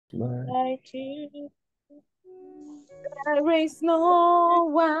like you. There is no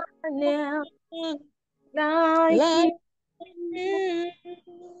one else like you. Like you.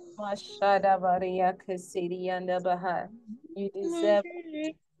 Mashadabaria Kasiri and Abaha. You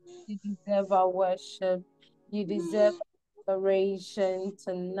deserve our worship. You deserve adoration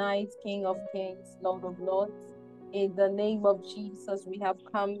tonight, King of Kings, Lord of Lords. In the name of Jesus, we have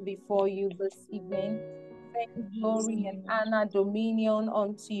come before you this evening. Thank glory and honor, dominion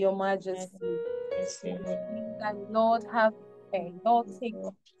unto your majesty. That Lord have Lord take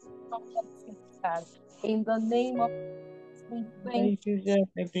control. In the name of Jesus, we thank You deserve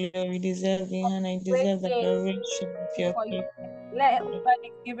the glory, you deserve the honor, you great deserve the day adoration of your for you. people. Let that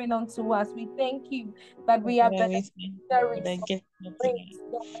is given unto us. We thank you that we are Father, we thank you for beneficiaries the of gift of grace. tonight,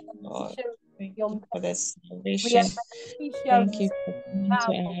 We are Lord. beneficiaries Thank of your you for mercy. the We are salvation. Thank beneficiaries you for coming to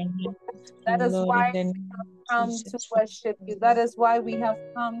of our love. lives, That is Lord, why in the we name have of come to Jesus. worship you. That is why we have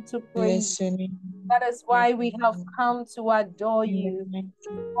come to praise Bless you. your name. That is Bless why your we have name. come to adore In the you. mighty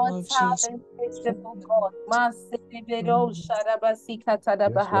name What of have Jesus. been faithful God. Masibido Sharabasika Yes,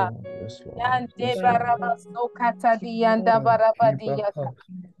 Tadabaha. Lord. Yes, Lord. Yande Yes, Lord. Barabasokata Dianda Ah, keep Barabadiaka. up.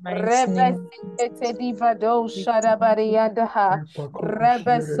 In the mighty name of Rebesikete Jesus. di Bado Sharabariandaha. Keep up.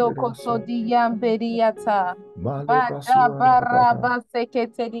 Rebesokoto Diamberiata. Male Bada basuara baha.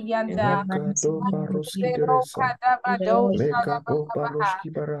 Barabasekete In the Dianda. Meka mighty do name of baroski Jesus. Bero deresa. Kadabado Lord, Meka do Sharabaha. baloski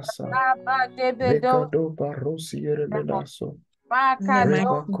barasa. Rabba Meka Debedo do barosi erebedaso. in the mighty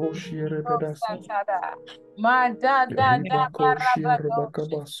Reba Makado name koshi erebedasa. Satada. Mada da Riba da koshi barabado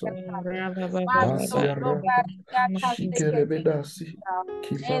erebakabaso. Masoto Masiara. Bariaka Sekete. Shikerebedasi. In the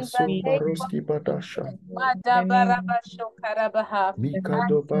Kibaso name of baroski badasha. Mada Barabasho Karabaha. Mika And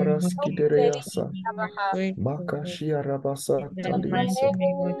do baraski dereyasa. Karabaha. Makashi arabasa The taliase. rain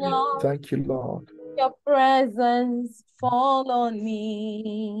of Thank you, Lord. your presence fall on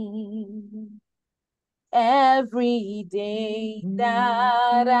me every day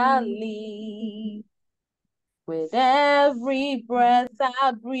that I live. With every breath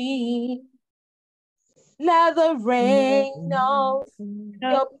I breathe, let the rain of your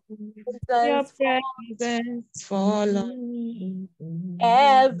your presence fall. presence fall on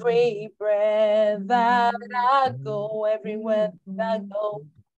Every breath that I go, everywhere that I go,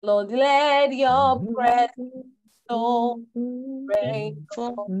 Lord, let your presence so rain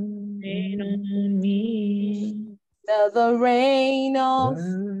fall on. on me. Let the rain of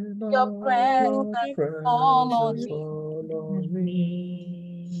Rain your of presence your fall on presence me fall on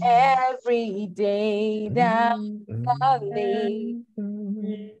me. every day that I live.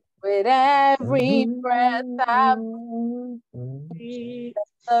 With every breath I breathe,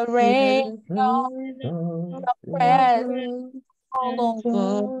 the rain of your presence fall on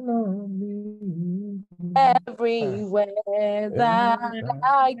Fall on me. everywhere that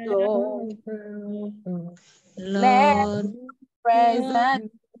I go. Let Lord,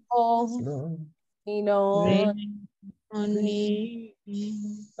 presence fall Lord. on rain on me.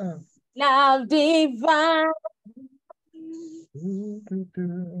 love divine,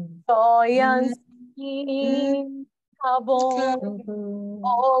 joy unspeakable,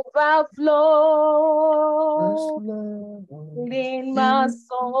 overflow in my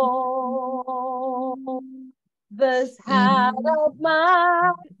soul. This heart of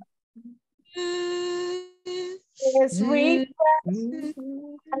mine is refreshed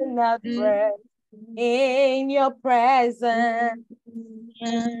and not rest in your presence,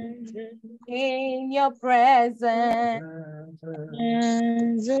 in your presence.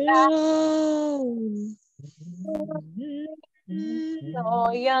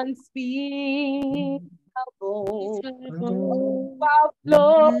 Joy unspeakable,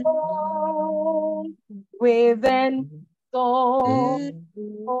 overflow within soul.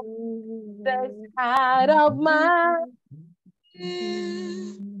 This heart of mine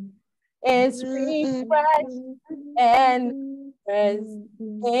is refreshed and rest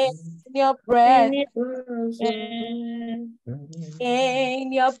in your presence,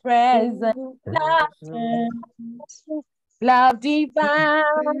 in your presence. Love divine,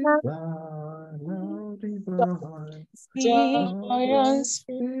 speak,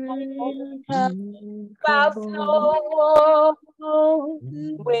 overflow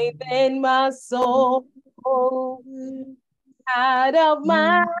within my soul. Heart of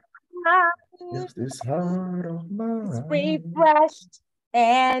mine Yes, this heart of is mine. refreshed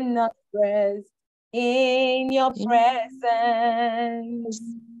and not rest in your presence.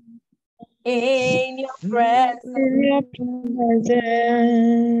 In your presence, In your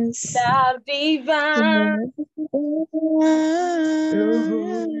presence, love divine,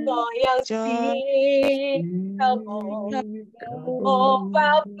 joy joy unspeakable, Yes,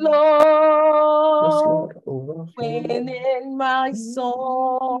 overflow Lord, overflow. within my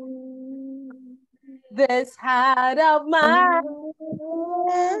soul. This heart of mine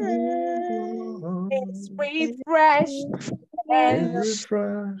is refreshed and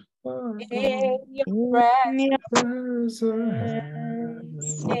Refresh in your in presence, your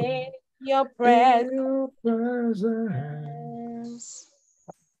presence. in your In presence. your presence. presence.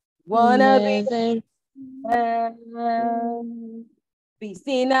 Wanna Never be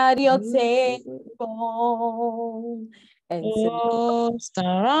seen at your table and oh,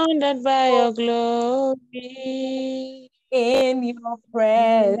 surrounded by your glory. in your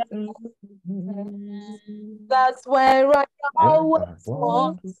presence. That's where I always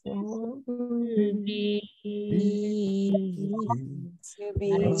want want To be, to I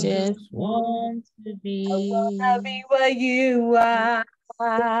be. just want to I be. wanna be where you are,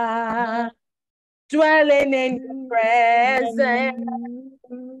 dwelling in your presence,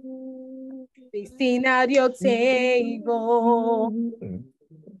 be seen at your table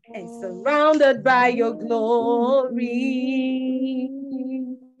and surrounded by your glory.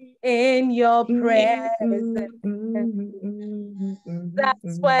 In your presence,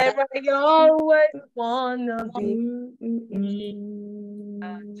 that's where I always wanna be.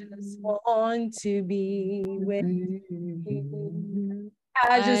 I just want to be with you.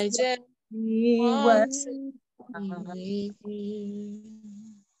 I I just just be want with to be with you.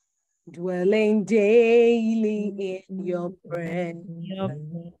 dwelling daily in your presence. Your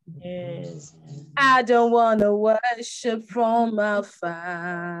presence. I don't wanna worship from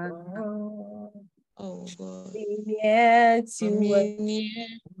afar. Oh God. Be near to Near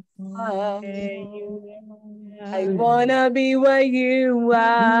us. where you I are. wanna be where you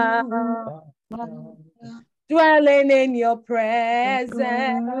are, dwelling in your presence.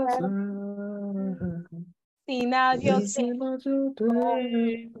 Seen at your table,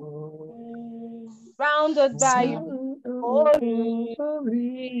 surrounded by your glory.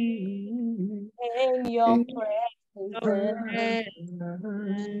 In your presence,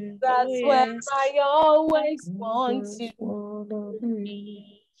 that's Oh where yes. I always want to be.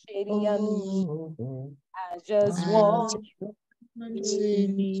 be. I just I want, just want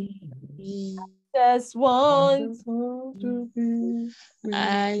to be. just want.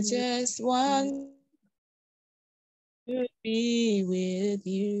 I just want to be with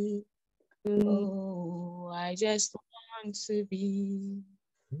you. Oh, I just want to be.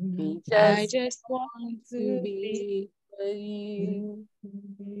 We I just just want want to to be with you.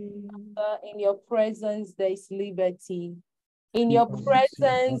 In your presence, there is liberty. In your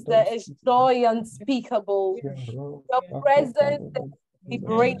presence, there is joy unspeakable. In your presence, there is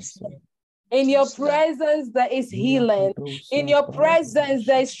liberation. In your presence, there is healing. In your presence,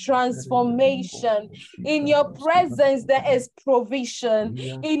 there is transformation. In your presence, there is provision.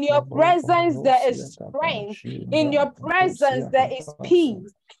 In your presence, there is strength. In your presence, there is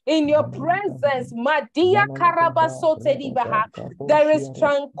peace. In your presence, Madia Karabasotedibaha, there is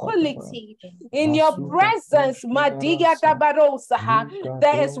tranquility. In your presence, Madiga Gabarosaha,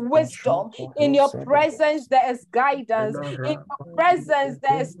 there is wisdom. In your presence, there is guidance. In your presence,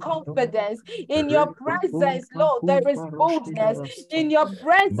 there is confidence. In your presence, Lord, there is boldness. In your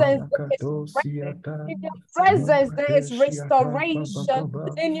presence, there is strength. In your presence, there is restoration.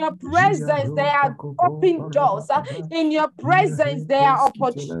 In your presence, there are open doors. In your presence, there are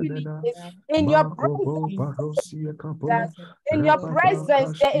opportunities. In your presence, in your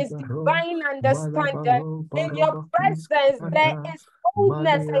presence, there is divine understanding. In your presence, there is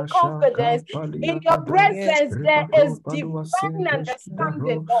boldness and confidence. In your Yes. presence, there is divine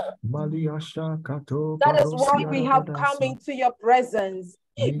understanding, Lord. That is why we have come into your presence,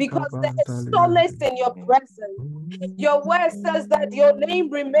 because there is solace in your presence. Your word says that your name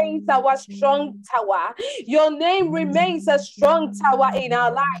remains our strong tower. Your name remains a strong tower in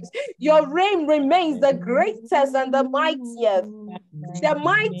our lives. Your name remains the greatest and the mightiest. The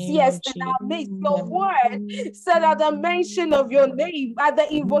mightiest in our midst. Your word said at the mention of your name, at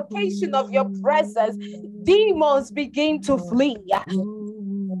the invocation of your presence, demons begin to flee.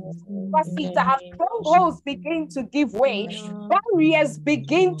 Strongholds begin to give way. Barriers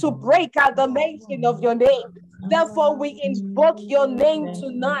begin to break at the mention of your name. Therefore, we invoke your name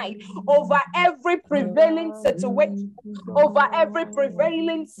tonight over every prevailing situation, over every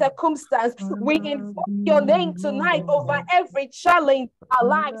prevailing circumstance. We invoke your name tonight over every challenge in our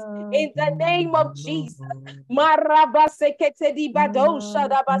lives. In the name of Jesus.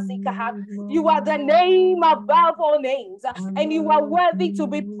 You are the name above all names, and you are worthy to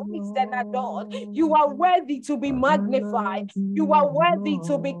be praised and adored. You are worthy to be magnified. You are worthy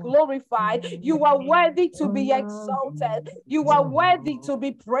to be glorified. You are worthy to be exalted. You are worthy to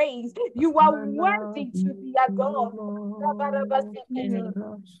be praised. You are worthy to be adored.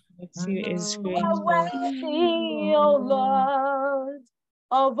 You is You great, are Lord. worthy, O Lord,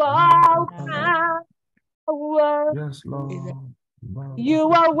 of all power. Yes, Lord.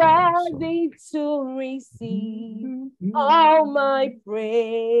 You are worthy to receive all my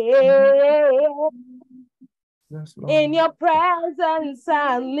praise. Yes, Lord. In your presence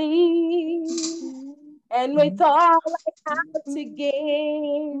I live, and with all I have to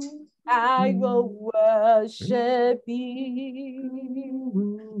give, I will worship you,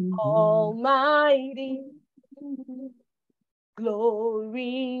 Almighty.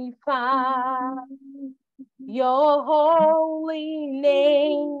 Glorify your holy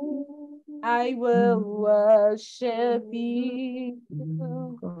name. I will worship you,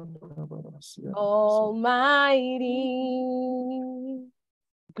 Almighty.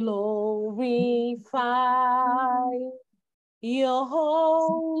 Glorify your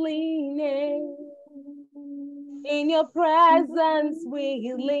holy name. In your presence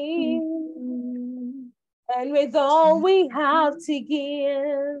we live, and with all we have to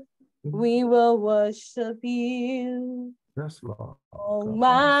give, we will worship you, Yes, Lord.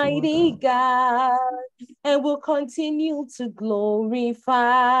 Almighty God, and we'll continue to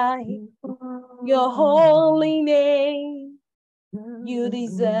glorify your holy name. You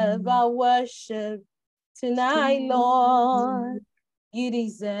deserve our worship tonight, Lord. You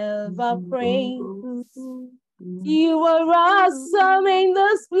deserve our praise. You are awesome in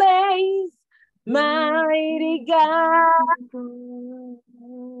this place, mighty God.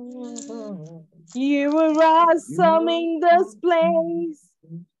 You are awesome in this place,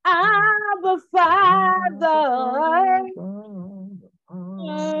 Abba Father.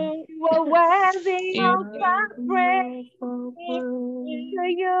 You are worthy of our praise. To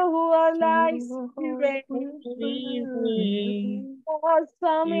you are spirit.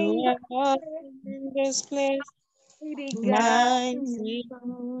 Awesome in You are in this place, mighty God. mighty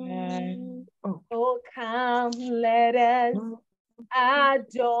God. Oh, come, let us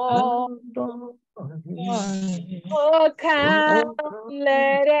adore. Oh, come,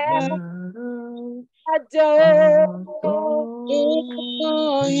 let us adore.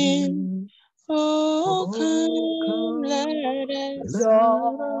 For him, oh come, let us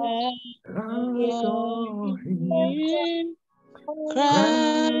Adore adore him.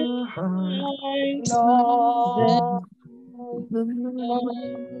 Christ, Lord, the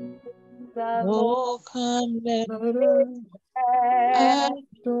the Lord. oh come, let us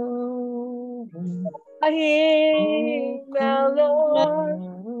Him, the Lord,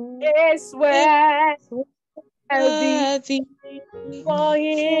 is worthy. For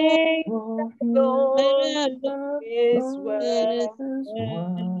him, Lord, is worthy.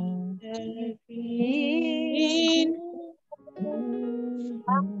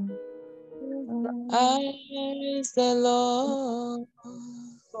 as the Lord.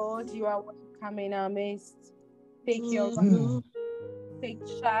 Lord, you are welcome in our midst. Take your right, take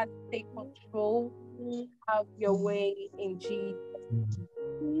charge, take control, have your way in Jesus.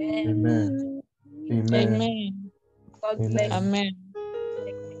 Amen. Amen. God bless Amen.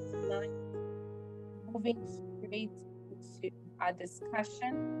 you. Moving straight into our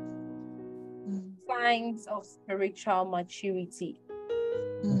discussion, signs of spiritual maturity,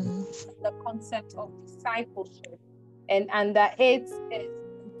 the concept of discipleship, and under it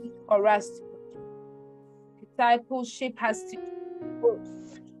is for us to discipleship has to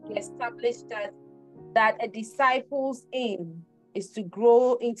be established that a disciple's aim is to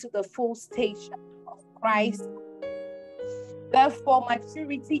grow into the full stature of Christ. Therefore,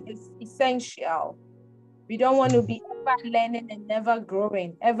 maturity is essential. We don't want to be ever learning and never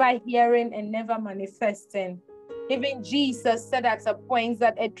growing, ever hearing and never manifesting. Even Jesus said at a point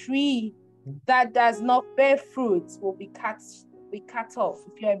that a tree that does not bear fruit will be cut off.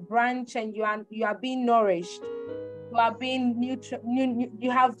 If you're a branch and you are being nourished, you are being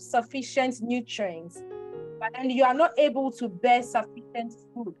you have sufficient nutrients, but then you are not able to bear sufficient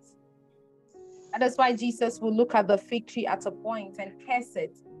fruit. And that's why Jesus will look at the fig tree at a point and curse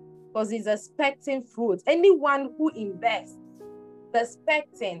it, because he's expecting fruit. Anyone who invests,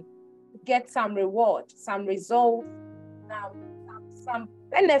 expecting get some reward, some result, some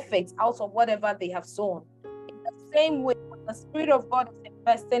benefits out of whatever they have sown. In the same way, when the Spirit of God is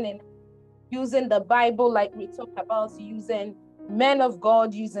investing in using the Bible, like we talked about, using men of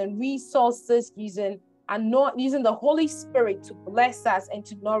God, using resources, using the Holy Spirit to bless us and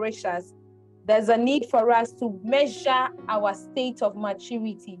to nourish us, there's a need for us to measure our state of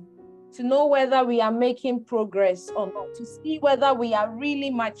maturity, to know whether we are making progress or not, to see whether we are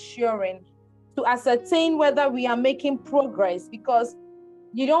really maturing, to ascertain whether we are making progress, because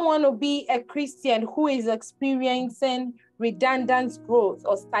you don't want to be a Christian who is experiencing redundant growth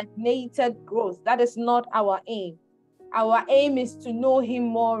or stagnated growth. That is not our aim. Our aim is to know him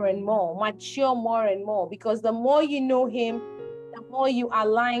more and more, mature more and more, because the more you know him, the more you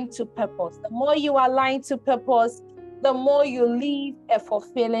align to purpose. The more you align to purpose, the more you live a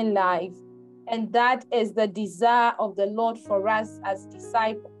fulfilling life. And that is the desire of the Lord for us as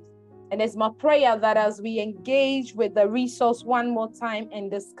disciples. And it's my prayer that as we engage with the resource one more time and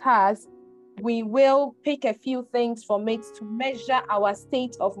discuss, we will pick a few things from it to measure our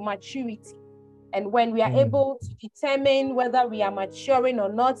state of maturity. And when we are able to determine whether we are maturing or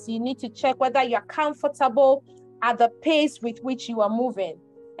not, you need to check whether you are comfortable at the pace with which you are moving.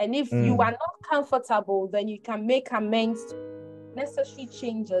 And if you are not comfortable, then you can make amends to necessary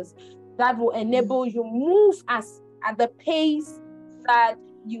changes that will enable you move as at the pace that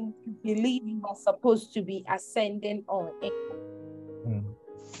you believe you are supposed to be ascending on.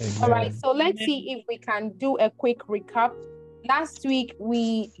 All right, so let's see if we can do a quick recap. Last week,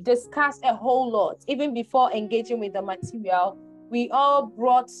 we discussed a whole lot. Even before engaging with the material, we all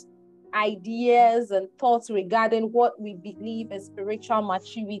brought ideas and thoughts regarding what we believe is spiritual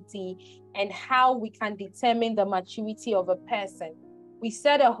maturity and how we can determine the maturity of a person. We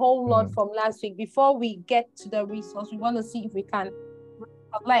said a whole lot from last week. Before we get to the resource, we want to see if we can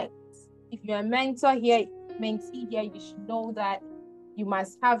recollect. If you're a mentor here, mentee here, you should know that you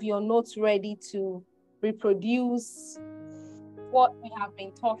must have your notes ready to reproduce what we have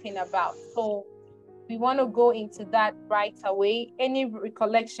been talking about. So we want to go into that right away. Any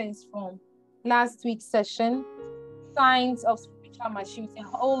recollections from last week's session? Signs of spiritual maturity, a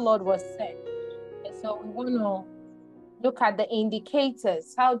whole lot was said. And so we want to look at the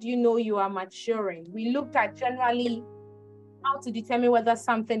indicators. How do you know you are maturing? We looked at generally how to determine whether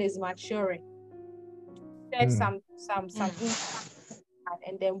something is maturing. Said some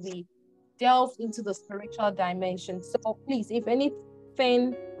and then we delve into the spiritual dimension. So please, if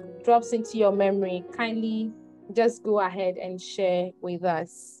anything drops into your memory, kindly just go ahead and share with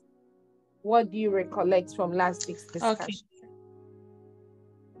us. What do you recollect from last week's discussion?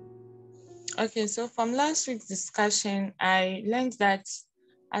 Okay, so from last week's discussion, I learned that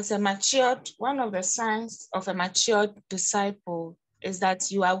one of the signs of a matured disciple is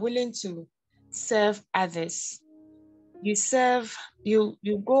that you are willing to serve others. You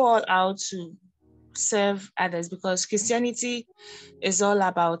go all out to serve others, because Christianity is all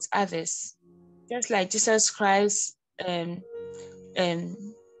about others. Just like Jesus Christ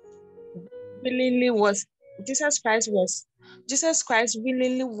willingly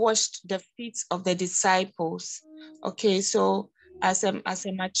washed the feet of the disciples. Okay, so as a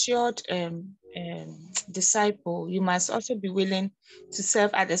matured disciple, you must also be willing to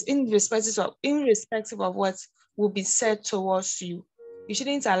serve others, irrespective of what will be said towards you. You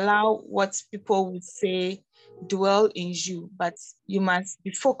shouldn't allow what people would say dwell in you, but you must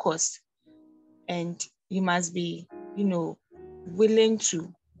be focused and you must be, willing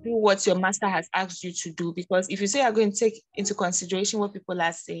to do what your master has asked you to do. Because if you say you're going to take into consideration what people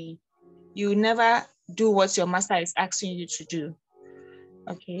are saying, you never do what your master is asking you to do.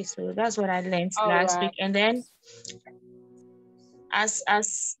 Okay, so that's what I learned last week. And then as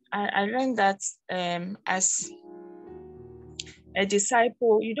I learned that as a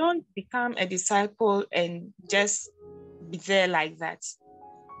disciple, you don't become a disciple and just be there like that.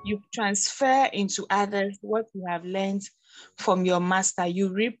 You transfer into others what you have learned from your master. You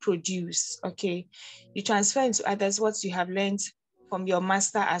reproduce, okay? You transfer into others what you have learned from your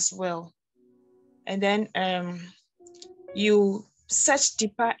master as well. And then you search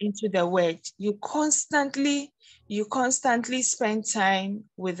deeper into the word. You constantly spend time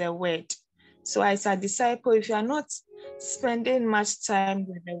with the word. So as a disciple, if you are not spending much time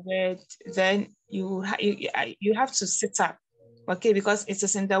with the word, then you have to sit up, okay? Because it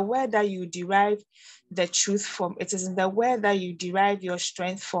is in the word that you derive the truth from. It is in the word that you derive your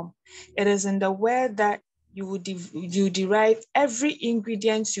strength from. It is in the word that you derive every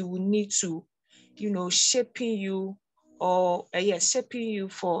ingredient you will need to, shaping you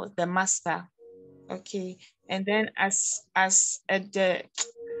for the master. Okay, and then as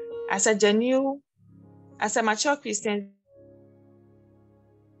a As a mature Christian,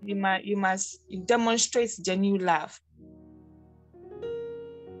 you must demonstrate genuine love.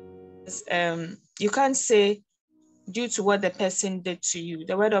 You can't say due to what the person did to you.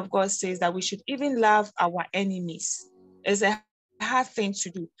 The word of God says that we should even love our enemies. It's a hard thing to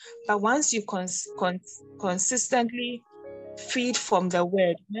do. But once you consistently feed from the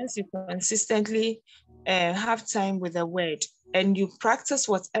word, once you consistently have time with the word, and you practice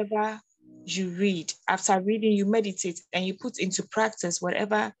whatever you read, after reading, you meditate and you put into practice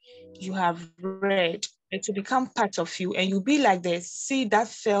whatever you have read, it will become part of you, and you'll be like the seed that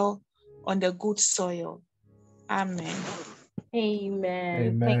fell on the good soil. Amen.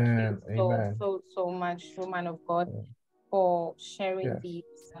 Amen. Thank you so much, woman of God, for sharing these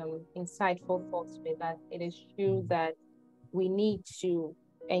insightful thoughts with us. It is true that we need to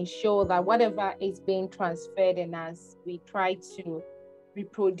ensure that whatever is being transferred in us, we try to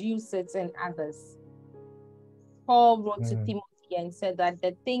reproduce it in others. Paul wrote to Timothy and said that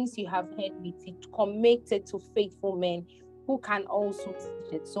the things you have heard me teach, commit it to faithful men who can also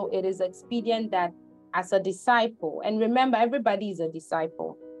teach it. So it is expedient that as a disciple, and remember, everybody is a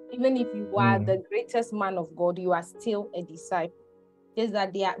disciple. Even if you are the greatest man of God, you are still a disciple. Just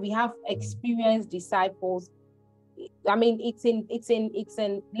that we have experienced disciples. I mean, it's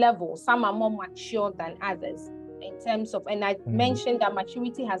in levels. Some are more mature than others in terms of, and I mentioned that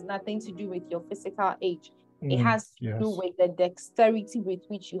maturity has nothing to do with your physical age. It has to do with the dexterity with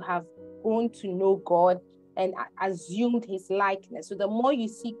which you have grown to know God and assumed his likeness. So the more you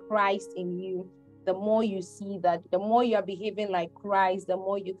see Christ in you, the more you see that, the more you are behaving like Christ, the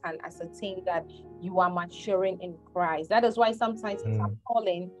more you can ascertain that you are maturing in Christ. That is why sometimes it's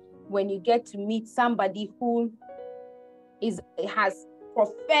appalling when you get to meet somebody who has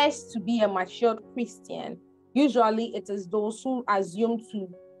professed to be a matured Christian. Usually it is those who assume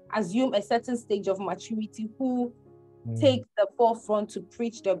a certain stage of maturity who take the forefront to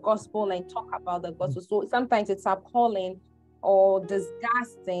preach the gospel and talk about the gospel. So sometimes it's appalling or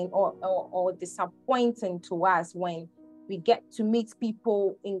disgusting or disappointing to us when we get to meet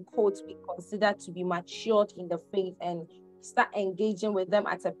people, in quotes, we consider to be matured in the faith, and start engaging with them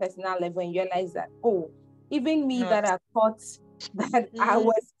at a personal level and realize that, oh, even me that I thought that I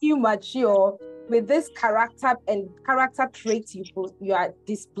was immature, with this character and character traits you are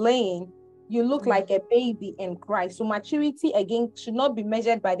displaying, you look like a baby in Christ. So maturity, again, should not be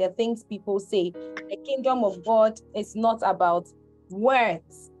measured by the things people say. The kingdom of God is not about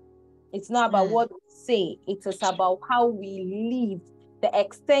words. It's not about what we say. It is about how we live, the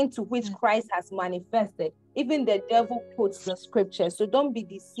extent to which Christ has manifested. Even the devil quotes the scripture. So don't be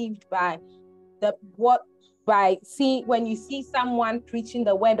deceived by when you see someone preaching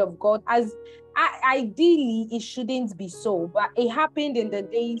the word of God. As ideally it shouldn't be so, but it happened in the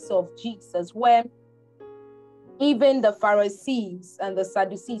days of Jesus, where even the Pharisees and the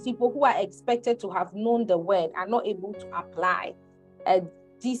Sadducees, people who are expected to have known the word, are not able to apply. And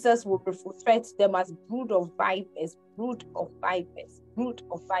Jesus will refer to them as brood of vipers, brood of vipers, brood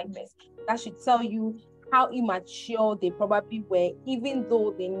of vipers. That should tell you how immature they probably were, even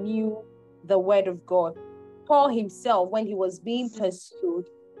though they knew the word of God. Paul himself, when he was being pursued,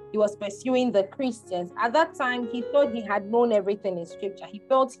 he was pursuing the Christians. At that time, he thought he had known everything in scripture. He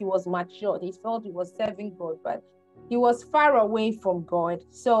felt he was matured. He felt he was serving God, but he was far away from God.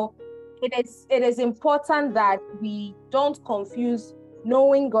 So it is important that we don't confuse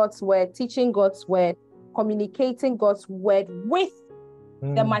knowing God's word, teaching God's word, communicating God's word with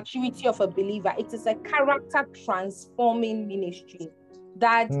the maturity of a believer. It is a character transforming ministry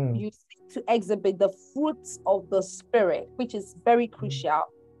that you seek to exhibit the fruits of the Spirit, which is very crucial,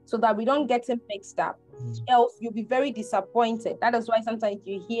 so that we don't get them mixed up. Else you'll be very disappointed. That is why sometimes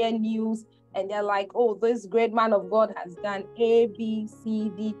you hear news and they're like, oh, this great man of God has done A, B,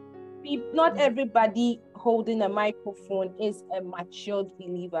 C, D. Not everybody holding a microphone is a matured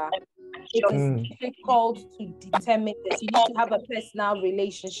believer. It is difficult to determine this. You need to have a personal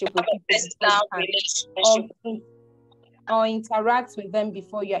relationship with people or interact with them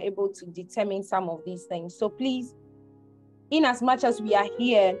before you're able to determine some of these things. So please, in as much as we are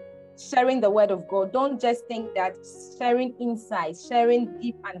here sharing the word of God, don't just think that sharing insights, sharing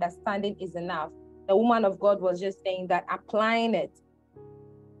deep understanding is enough. The woman of God was just saying that applying it,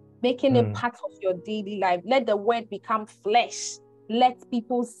 making it part of your daily life. Let the word become flesh. Let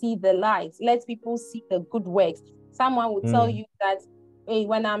people see the light. Let people see the good works. Someone will tell you that, hey,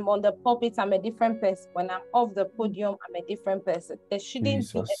 when I'm on the pulpit, I'm a different person. When I'm off the podium, I'm a different person. There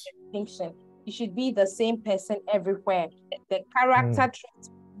shouldn't be a distinction. You should be the same person everywhere. The character traits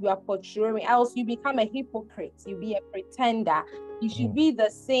you are portraying, else you become a hypocrite. You be a pretender. You should be the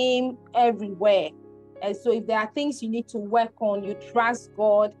same everywhere. And so if there are things you need to work on, you trust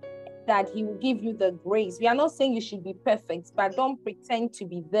God that He will give you the grace. We are not saying you should be perfect, but don't pretend to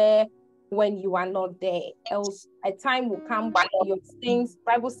be there when you are not there. Else a time will come when your sins,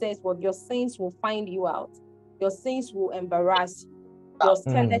 Bible says, what your sins will find you out. Your sins will embarrass you. Your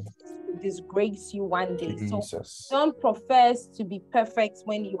skeletons will disgrace you one day. Jesus. So don't profess to be perfect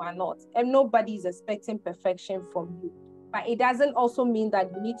when you are not. And nobody is expecting perfection from you. But it doesn't also mean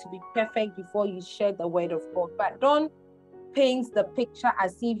that you need to be perfect before you share the word of God. But don't paint the picture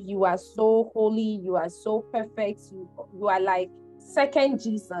as if you are so holy, you are so perfect, you are like second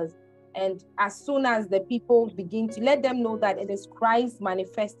Jesus. And as soon as the people begin to let them know that it is Christ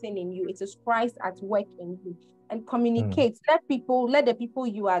manifesting in you, it is Christ at work in you, and communicate. Let the people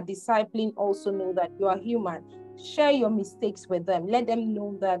you are discipling also know that you are human. Share your mistakes with them. Let them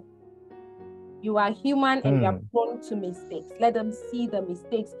know that you are human and you are prone to mistakes. Let them see the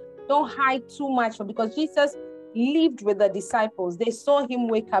mistakes. Don't hide too much, because Jesus lived with the disciples. They saw him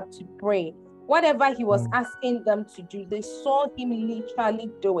wake up to pray. Whatever he was asking them to do, they saw him literally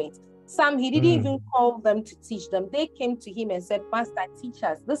do it. Some, he didn't even call them to teach them. They came to him and said, Master, teach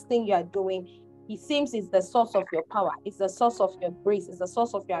us. This thing you are doing, it seems is the source of your power. It's the source of your grace. It's the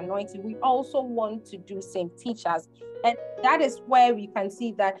source of your anointing. We also want to do same. Teach us. And that is where we can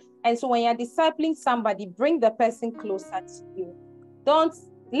see that. And so when you're discipling somebody, bring the person closer to you. Don't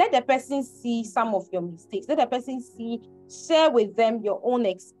let the person see some of your mistakes. Let the person share with them your own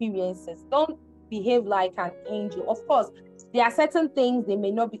experiences. Don't behave like an angel. Of course, there are certain things they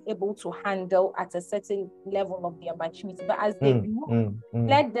may not be able to handle at a certain level of their maturity. But as they grow,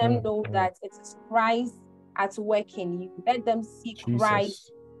 let them know that it is Christ at work in you. Let them see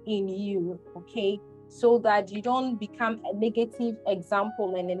Christ in you, okay? So that you don't become a negative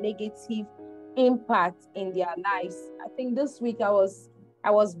example and a negative impact in their lives. I think this week I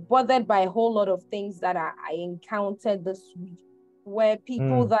was bothered by a whole lot of things that I encountered this week, where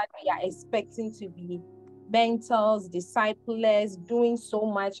people that we are expecting to be mentors, disciplers, doing so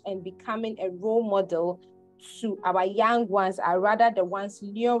much and becoming a role model to our young ones are rather the ones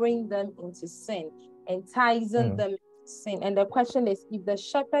luring them into sin, enticing them into sin. And the question is, if the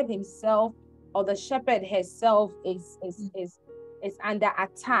shepherd himself or the shepherd herself is under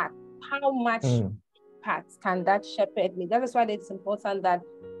attack, how much impact can that shepherd make? That is why it's important that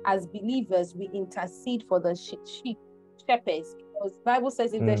as believers we intercede for the sheep shepherds, because the Bible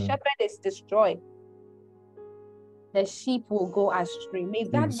says if the shepherd is destroyed, the sheep will go astray. May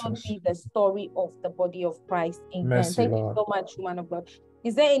that not be the story of the body of Christ. Amen. Mercy, Thank Lord. you so much, woman of God.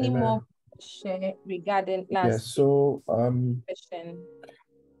 Is there any more to share regarding last question?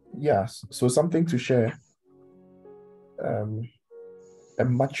 Yes, so something to share. A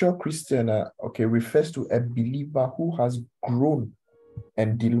mature Christian, refers to a believer who has grown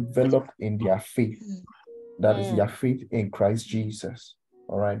and developed in their faith. That is their faith in Christ Jesus.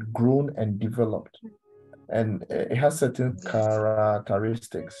 All right, grown and developed. And it has certain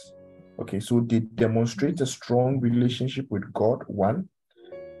characteristics. Okay, so they demonstrate a strong relationship with God, one,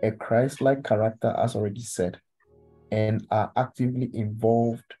 a Christ-like character, as already said, and are actively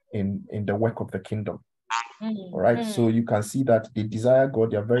involved in the work of the kingdom. All right, so you can see that they desire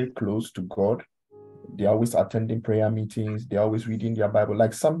God, they are very close to God, they're always attending prayer meetings, they're always reading their Bible,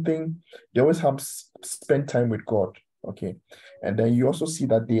 like something, they always have spent time with God. Okay, and then you also see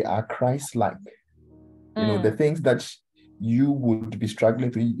that they are Christ-like. You know, the things that you would be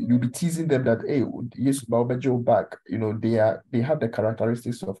struggling to, you'll be teasing them that, hey, yes, Joe back. You know, they have the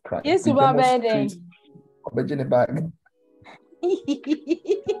characteristics of Christ. Yes, they demonstrate bag.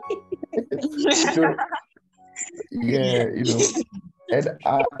 So, yeah, you know, and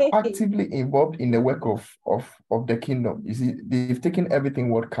are actively involved in the work of the kingdom. You see, they've taken everything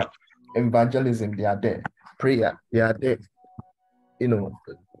what can. Evangelism, they are there. Prayer, they are there. You know,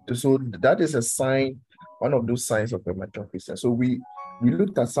 so that is a sign, one of those signs of a mature Christian. So we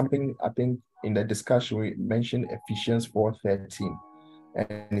looked at something, I think, in the discussion, we mentioned Ephesians 4:13.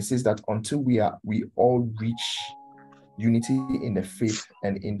 And it says that until we all reach unity in the faith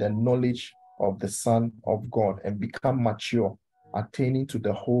and in the knowledge of the Son of God and become mature, attaining to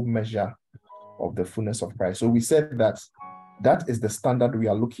the whole measure of the fullness of Christ. So we said that is the standard we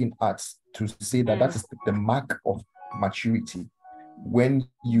are looking at to say that that is the mark of maturity. When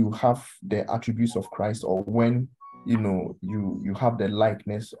you have the attributes of Christ, or when you have the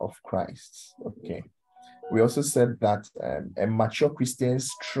likeness of Christ. Okay. We also said that a mature Christian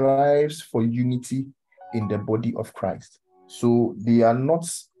strives for unity in the body of Christ. So they are not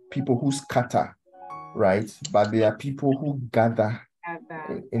people who scatter, right? But they are people who gather.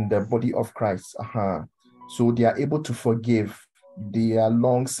 in the body of Christ. So they are able to forgive. They are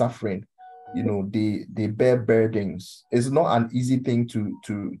long suffering. They bear burdens. It's not an easy thing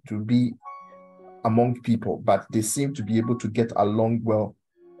to be among people, but they seem to be able to get along well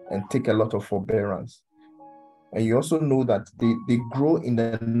and take a lot of forbearance. And you also know that they grow in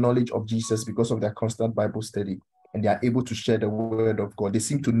the knowledge of Jesus because of their constant Bible study, and they are able to share the word of God. They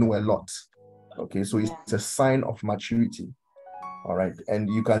seem to know a lot. Okay, so it's a sign of maturity. All right. And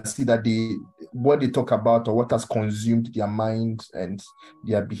you can see that what they talk about or what has consumed their mind and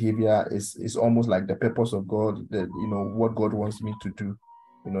their behavior is almost like the purpose of God, what God wants me to do,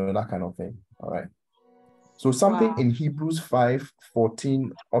 that kind of thing. All right. So something in Hebrews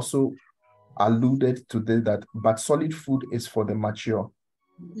 5:14 also alluded to this, that but solid food is for the mature,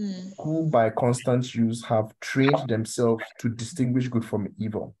 who by constant use have trained themselves to distinguish good from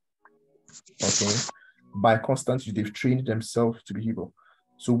evil. Okay. By constant use, they've trained themselves to be evil.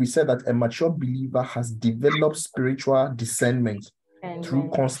 So we said that a mature believer has developed spiritual discernment through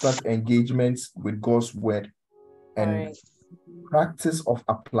constant engagement with God's word and practice of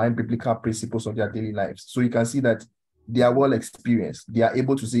applying biblical principles of their daily lives. So you can see that they are well experienced. They are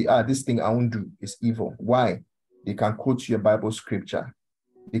able to say, this thing I won't do is evil. Why? They can quote you a Bible scripture.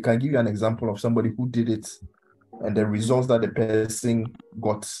 They can give you an example of somebody who did it and the results that the person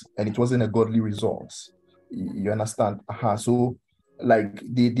got, and it wasn't a godly result. You understand? So like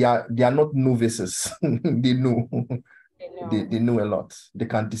they are not novices. They know. They know a lot. They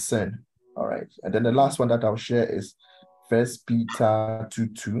can discern. All right. And then the last one that I'll share is 1 Peter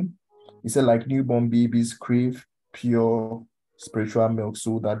 2:2. He said, like newborn babies crave pure spiritual milk,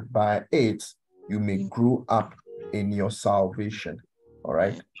 so that by it you may grow up in your salvation. All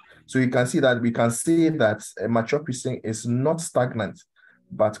right. So you can see that we can say that a mature Christian is not stagnant,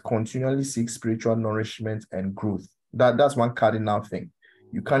 but continually seeks spiritual nourishment and growth. That's one cardinal thing.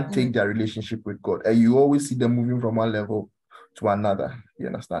 You can't take their relationship with God, and you always see them moving from one level to another. You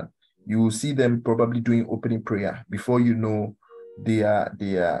understand? You will see them probably doing opening prayer. Before you know, they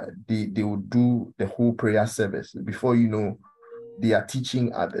will do the whole prayer service. Before you know, they are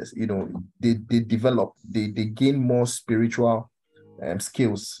teaching others. They develop, they gain more spiritual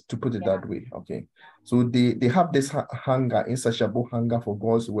skills, to put it that way. Okay, so they have this hunger, insatiable hunger for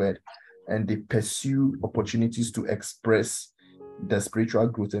God's word, and they pursue opportunities to express the spiritual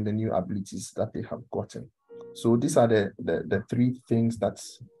growth and the new abilities that they have gotten. So these are the three things that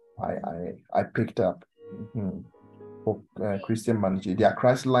I picked up for Christian ministry. They are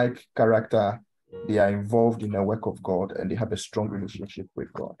Christ-like character, they are involved in the work of God, and they have a strong relationship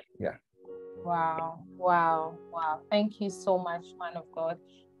with God. Yeah. Wow. Thank you so much, man of God,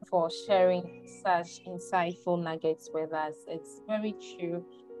 for sharing such insightful nuggets with us. It's very true.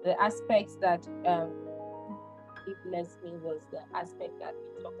 The aspects that blessed me was the aspect that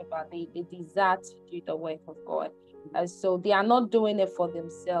we talked about, the desire to do the work of God. So they are not doing it for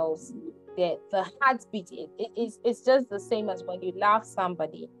themselves. The heartbeat, it's just the same as when you love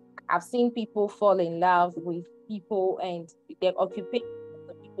somebody. I've seen people fall in love with people and their occupation.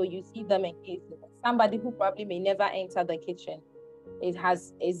 So you see them engaged with somebody who probably may never enter the kitchen.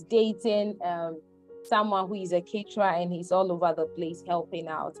 Is dating someone who is a caterer and he's all over the place helping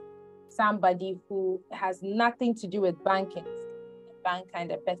out. Somebody who has nothing to do with banking, bank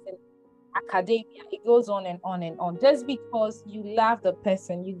kind of person, academia, it goes on and on and on. Just because you love the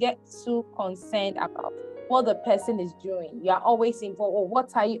person, you get too concerned about what the person is doing. You are always involved. Oh,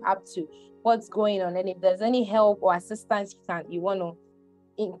 what are you up to? What's going on? And if there's any help or assistance you want to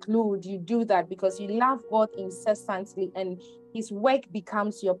include, you do that because you love God incessantly and his work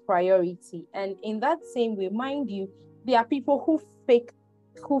becomes your priority. And in that same way, mind you, there are people who fake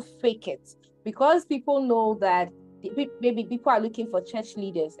it because people know that maybe people are looking for church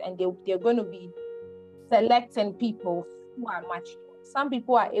leaders and they're going to be selecting people who are mature. Some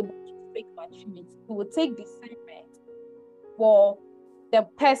people are able to fake maturity, who will take discernment for the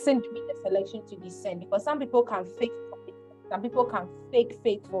person doing the selection to discern, because some people can fake commitment, some people can fake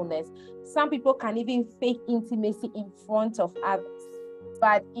faithfulness, some people can even fake intimacy in front of others.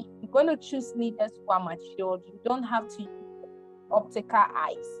 But if you're going to choose leaders who are matured, you don't have to use optical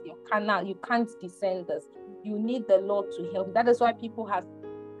eyes. You can't discern this. You need the Lord to help. That is why people have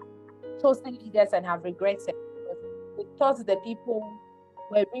chosen leaders and have regretted. They thought the people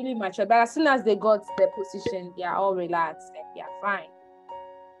were really mature, but as soon as they got their position, they are all relaxed and they are fine.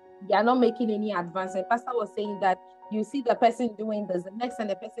 They are not making any advance. And Pastor was saying that you see the person doing this, the next time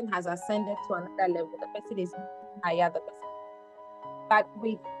the person has ascended to another level, the person is higher the person. But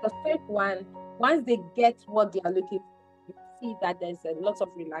with the fake one, once they get what they are looking for, you see that there's a lot of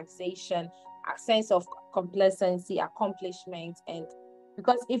relaxation, a sense of complacency, accomplishment, and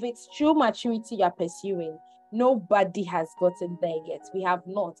Because if it's true maturity you're pursuing, nobody has gotten there yet. We have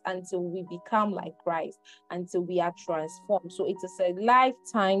not, until we become like Christ, until we are transformed. So it is a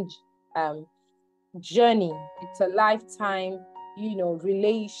lifetime journey. It's a lifetime,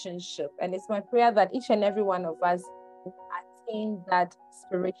 relationship. And it's my prayer that each and every one of us will attain that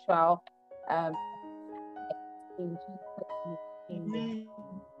spiritual in Jesus' name.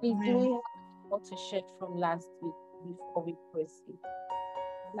 Please, do we have more to share from last week before we proceed?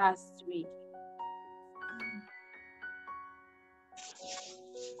 Last week.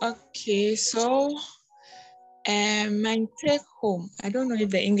 Okay, so my take home, I don't know if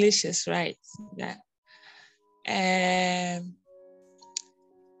the English is right.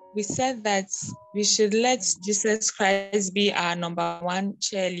 We said that we should let Jesus Christ be our number one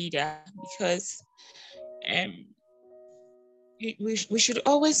cheerleader, because we should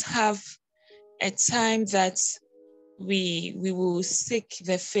always have a time that we will seek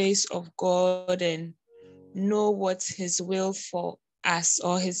the face of God and know what his will for us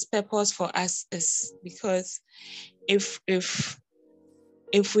or his purpose for us is. Because if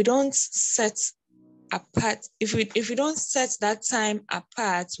we don't set apart, if we don't set that time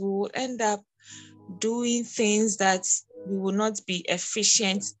apart, we will end up doing things that we will not be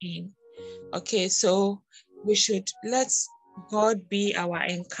efficient in. Okay, so we should let God be our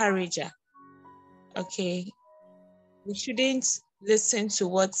encourager. Okay, we shouldn't listen to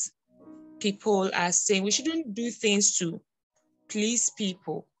what people are saying. We shouldn't do things to please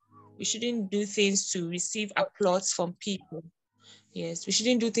people. We shouldn't do things to receive applause from people. Yes, we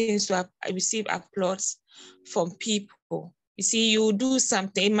shouldn't do things to receive applause from people. You see, you do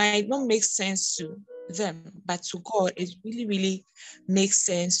something, it might not make sense to them, but to God, it really, really makes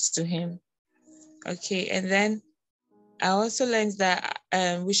sense to him. Okay, and then I also learned that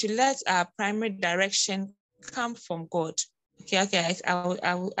we should let our primary direction come from God. Okay,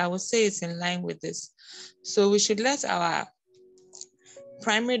 I will say it's in line with this. So we should let our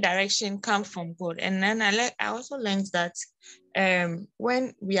primary direction come from God. And then I also learned that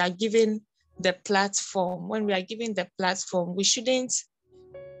when we are given the platform, we shouldn't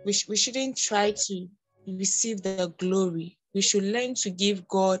try to receive the glory. We should learn to give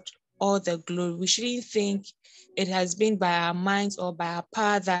God all the glory. We shouldn't think it has been by our minds or by our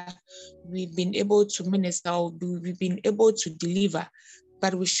power that we've been able to minister or we've been able to deliver.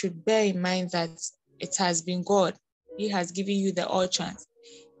 But we should bear in mind that it has been God. He has given you the all chance.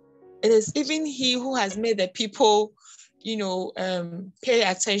 It is even he who has made the people, pay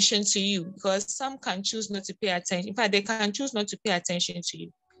attention to you, because some can choose not to pay attention. In fact, they can choose not to pay attention to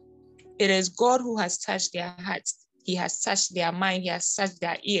you. It is God who has touched their hearts. He has touched their mind. He has touched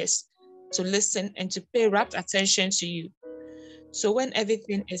their ears to listen and to pay rapt attention to you. So when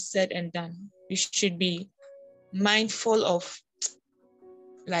everything is said and done, you should be mindful of,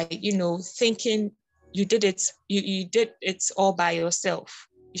 thinking you did it all by yourself.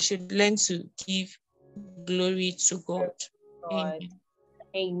 You should learn to give glory to God. Amen.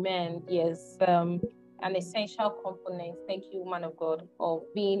 Amen. Yes. An essential component, thank you, man of God, of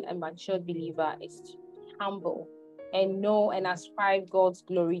being a mature believer is to be humble and know and ascribe God's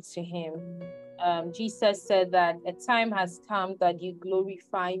glory to him. Jesus said that a time has come that you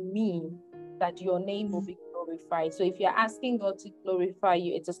glorify me, that your name will be glorified. So if you're asking God to glorify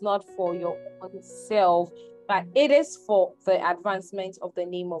you, it is not for your own self, but it is for the advancement of the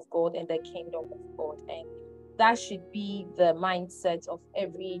name of God and the kingdom of God. And that should be the mindset of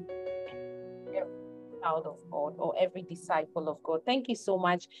every child of God or every disciple of God. Thank you so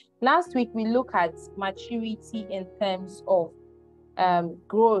much. Last week, we looked at maturity in terms of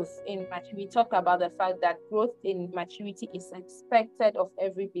growth in maturity. We talked about the fact that growth in maturity is expected of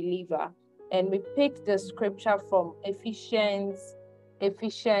every believer. And we picked the scripture from Ephesians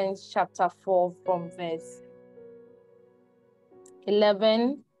chapter 4 from verse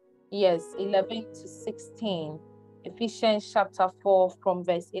 11. Yes, 11 to 16. Ephesians chapter 4 from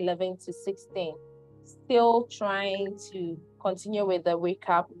verse 11 to 16. Still trying to continue with the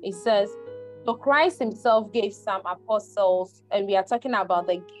recap. It says, so Christ himself gave some apostles, and we are talking about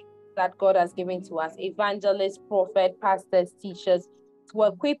the gifts that God has given to us, evangelists, prophets, pastors, teachers, to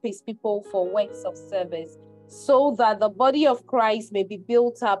equip his people for works of service, so that the body of Christ may be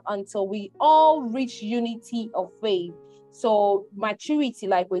built up until we all reach unity of faith. So maturity,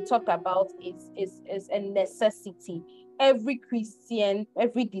 like we talked about, is a necessity. Every Christian,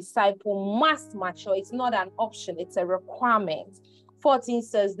 every disciple must mature. It's not an option, it's a requirement. 14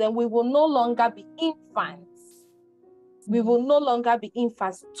 says, then we will no longer be infants. We will no longer be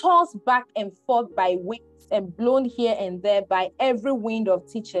infants, tossed back and forth by winds and blown here and there by every wind of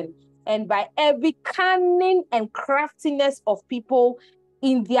teaching and by every cunning and craftiness of people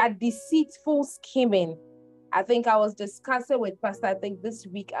in their deceitful scheming. I think I was discussing with Pastor, I think this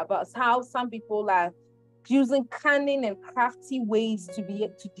week, about how some people are using cunning and crafty ways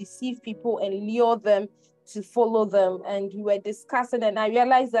to deceive people and lure them to follow them. And we were discussing, and I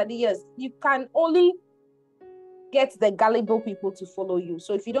realized that yes, you can only get the gullible people to follow you.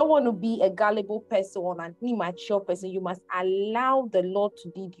 So if you don't want to be a gullible person or an immature person, you must allow the Lord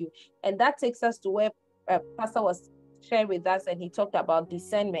to lead you. And that takes us to where Pastor was sharing with us, and he talked about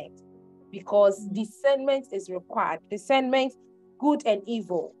discernment, because discernment is required. Discernment, good and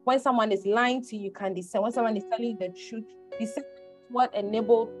evil. When someone is lying to you, you can discern. When someone is telling you the truth, discernment is what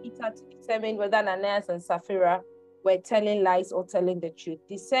enabled Peter to determine whether Ananias and Sapphira were telling lies or telling the truth.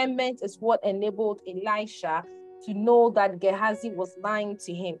 Discernment is what enabled Elisha to know that Gehazi was lying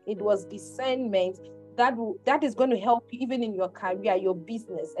to him. It was discernment that is going to help you even in your career, your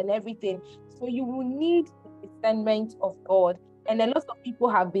business, and everything. So you will need the discernment of God. And a lot of people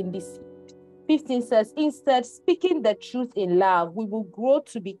have been deceived. 15 says, instead, speaking the truth in love, we will grow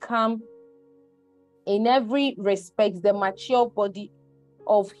to become, in every respect, the mature body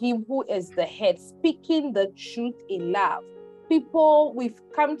of him who is the head, speaking the truth in love. We've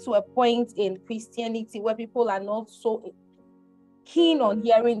come to a point in Christianity where people are not so keen on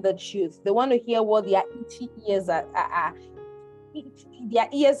hearing the truth. They want to hear what their itchy ears their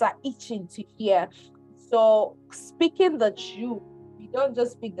ears are itching to hear. So speaking the truth, we don't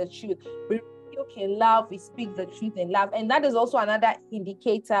just speak the truth. We rebuke in love, we speak the truth in love. And that is also another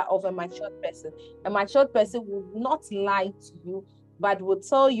indicator of a matured person. A matured person will not lie to you, but will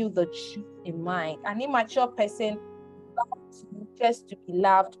tell you the truth in mind. An immature person loves you just to be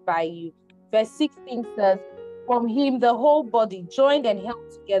loved by you. Verse 16 says, from him the whole body, joined and held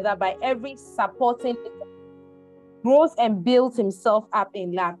together by every supporting ligament, grows and builds himself up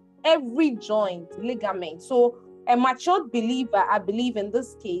in love. Every joint, ligament. So a matured believer, I believe in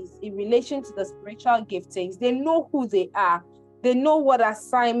this case, in relation to the spiritual giftings, they know who they are. They know what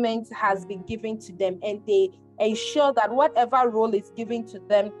assignment has been given to them, and they ensure that whatever role is given to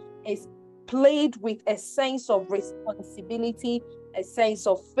them is played with a sense of responsibility, a sense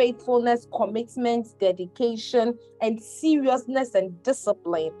of faithfulness, commitment, dedication, and seriousness and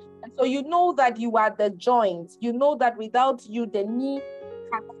discipline. And so you know that you are the joint. You know that without you, the knee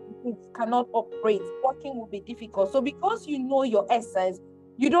cannot operate. Walking will be difficult. So because you know your essence,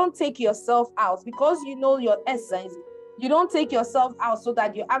 you don't take yourself out. Because you know your essence, you don't take yourself out so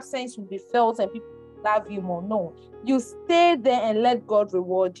that your absence will be felt and people love you more. No, you stay there and let God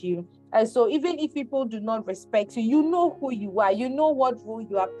reward you. And so even if people do not respect you, you know who you are. You know what role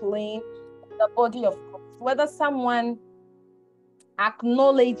you are playing in the body of Christ. Whether someone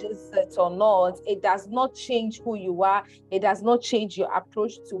acknowledges it or not, it does not change who you are. It does not change your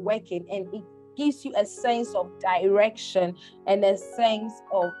approach to working. And it gives you a sense of direction and a sense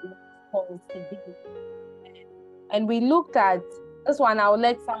of responsibility. And we looked at this one. I'll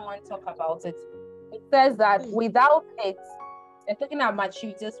let someone talk about it. It says that without it, and talking about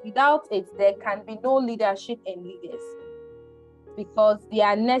maturities, without it, there can be no leadership and leaders, because they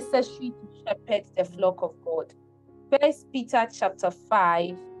are necessary to shepherd the flock of God. 1 Peter chapter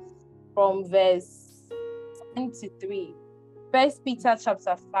 5 from verse 1 to 3. 1 Peter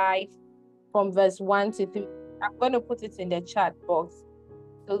chapter 5 from verse 1 to 3. I'm going to put it in the chat box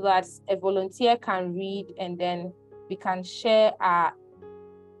so that a volunteer can read, and then we can share our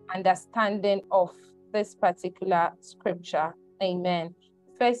understanding of this particular scripture. Amen.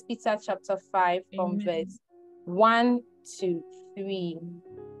 1 Peter chapter 5 from verse 1 to 3.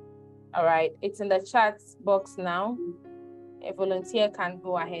 All right, it's in the chat box now. A volunteer can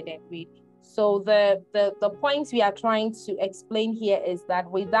go ahead and read. So the points we are trying to explain here is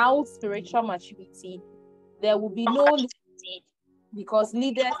that without spiritual maturity, there will be no leadership, because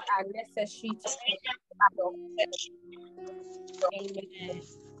leaders are necessary to Amen.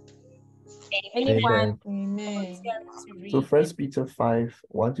 Anyone? Amen. So 1 Peter 5,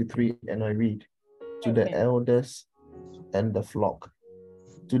 1 to 3, and I read, to the elders and the flock.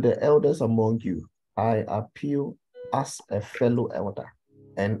 To the elders among you, I appeal as a fellow elder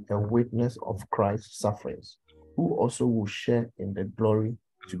and a witness of Christ's sufferings, who also will share in the glory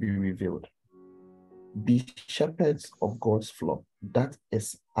to be revealed. Be shepherds of God's flock that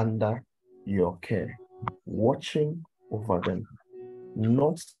is under your care, watching over them,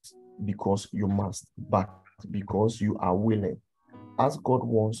 not because you must, but because you are willing, as God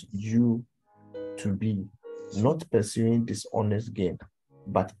wants you to be, not pursuing dishonest gain,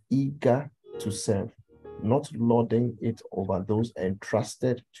 but eager to serve, not lording it over those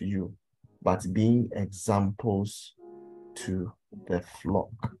entrusted to you, but being examples to the flock.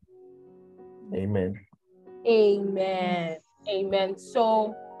 Amen. Amen. Amen.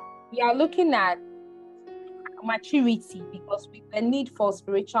 So we are looking at maturity because we the need for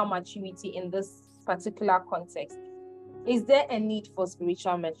spiritual maturity in this particular context. Is there a need for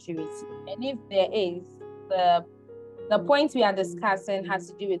spiritual maturity? And if there is, the point we are discussing has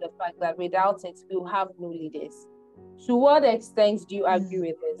to do with the fact that without it, we'll have no leaders. To what extent do you agree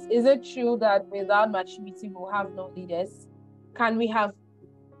with this? Is it true that without maturity, we'll have no leaders? Can we have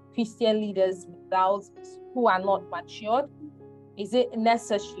Christian leaders who are not matured? Is it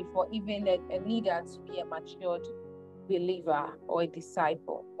necessary for even a leader to be a matured believer or a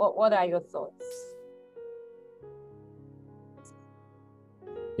disciple? What are your thoughts?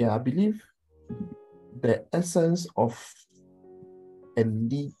 Yeah, I believe the essence of a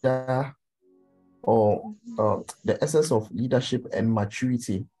leader or the essence of leadership and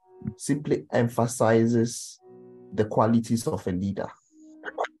maturity simply emphasizes the qualities of a leader.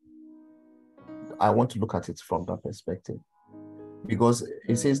 I want to look at it from that perspective because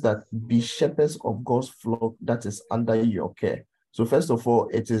it says that be shepherds of God's flock that is under your care. So first of all,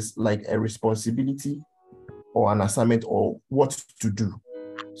 it is like a responsibility or an assignment or what to do.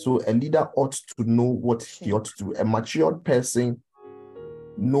 So a leader ought to know what he ought to do. A matured person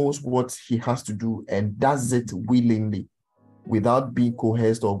knows what he has to do and does it willingly without being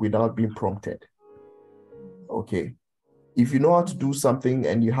coerced or without being prompted. Okay. If you know how to do something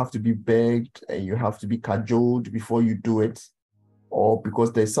and you have to be begged and you have to be cajoled before you do it, or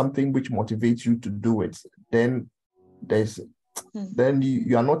because there's something which motivates you to do it, then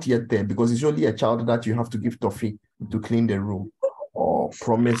you are not yet there, because it's only a child that you have to give toffee to clean the room or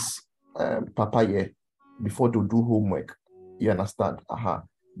promise papaya before they do homework. You understand?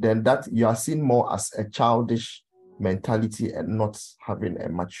 Then that you are seen more as a childish mentality and not having a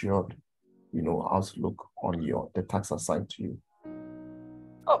matured, outlook on the task assigned to you.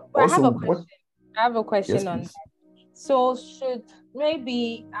 Oh, also, I have a question yes, on that. So should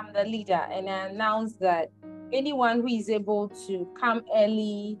maybe I'm the leader and I announce that anyone who is able to come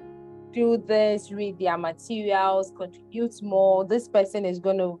early, do this, read their materials, contribute more, this person is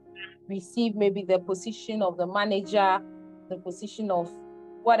going to receive maybe the position of the manager, the position of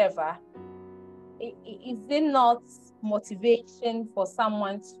whatever. Is it not motivation for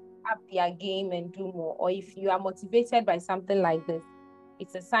someone to up their game and do more? Or if you are motivated by something like this,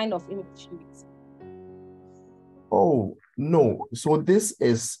 it's a sign of immaturity? Oh, no. So this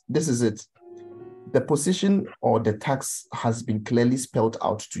is it. The position or the task has been clearly spelled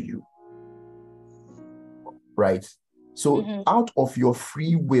out to you. Right? So out of your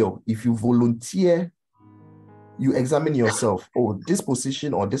free will, if you volunteer, you examine yourself. Oh, this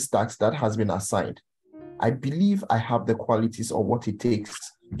position or this task that has been assigned, I believe I have the qualities or what it takes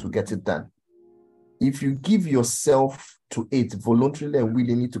to get it done. If you give yourself to it voluntarily and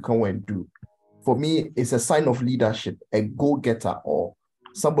willingly to come and do, for me, it's a sign of leadership, a go-getter, or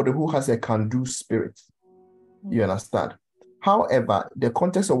somebody who has a can-do spirit. You understand? However, the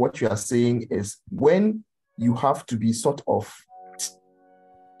context of what you are saying is when you have to be sort of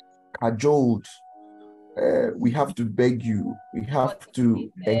cajoled, we have to beg you, we have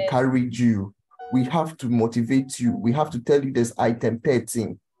to encourage you, we have to motivate you, we have to tell you there's item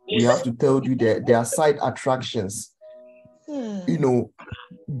 13, we have to tell you that there are side attractions.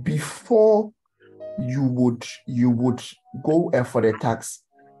 Before you would go for the tax,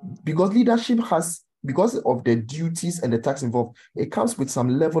 because leadership has, because of the duties and the tax involved, it comes with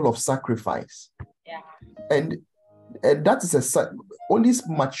some level of sacrifice. And that is only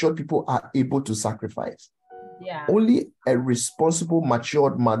mature people are able to sacrifice. Only a responsible,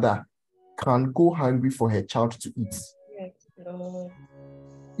 matured mother can go hungry for her child to eat.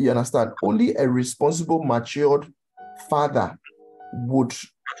 You understand? Only a responsible, matured father would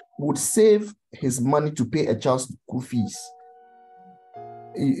save his money to pay a child's school fees.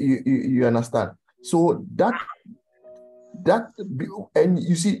 You understand? So that and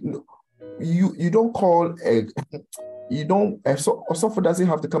you see, you don't call a someone doesn't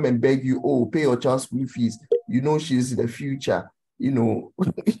have to come and beg you, oh, pay your child's school fees. She's the future.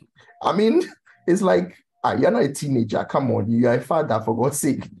 I mean, it's like, you're not a teenager. Come on, you are a father, for God's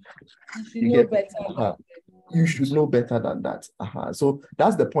sake. You should know better than that. So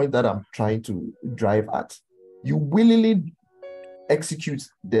that's the point that I'm trying to drive at. You willingly execute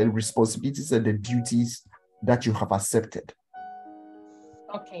the responsibilities and the duties that you have accepted.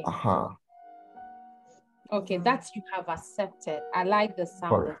 Okay. Okay, that you have accepted. I like the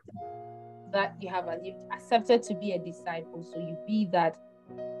sound of that. You've accepted to be a disciple, so you be that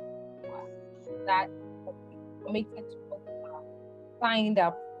committed to signed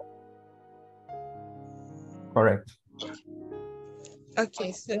up. Correct.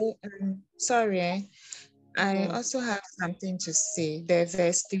 Okay, so sorry. I also have something to say. The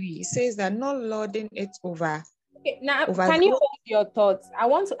verse 3 says that not lording it over. Okay, now Over can you those- hold your thoughts? I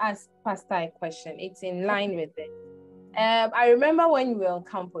want to ask Pastor a question. It's in line with it. I remember when we were on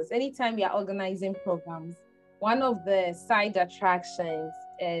campus, anytime we are organizing programs, one of the side attractions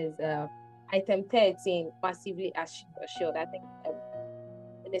is item 13, massively assured. I think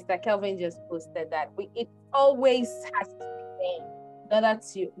Mr. Kelvin just posted that. It always has to be there in order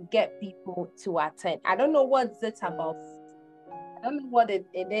to get people to attend. I don't know what it's about. I don't know what it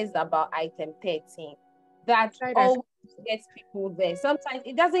is about item 13 that always gets people there. Sometimes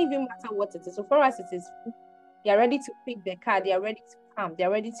it doesn't even matter what it is. So for us, it is they are ready to pick the car, they are ready to come, they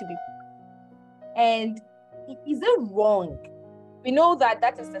are ready to be. And is it wrong? We know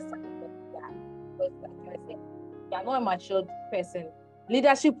that is the sign of that. Because like I said, you are not a matured person.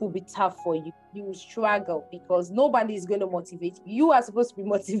 Leadership will be tough for you. You will struggle because nobody is going to motivate you. You are supposed to be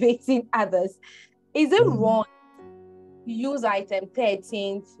motivating others. Is it wrong to use item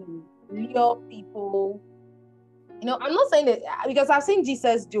 13 to lure people? You know, I'm not saying that because I've seen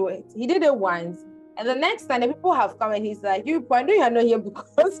Jesus do it. He did it once. And the next time the people have come and he's like, you are not here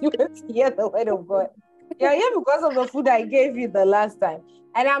because you went to hear the word of God. You're here because of the food I gave you the last time.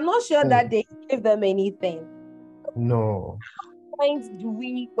 And I'm not sure that they gave them anything. No. Points do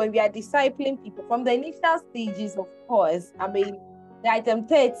we, when we are discipling people from the initial stages, of course, I mean, the item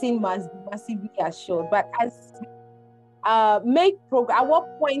 13 must be massively assured. But as make progress, at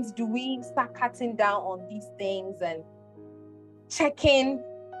what point do we start cutting down on these things and checking?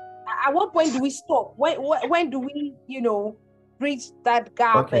 At what point do we stop? When do we, bridge that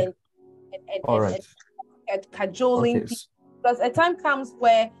gap and cajoling people? Because a time comes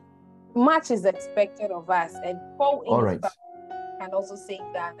where much is expected of us, and Paul can also say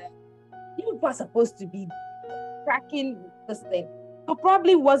that you were supposed to be tracking this thing. So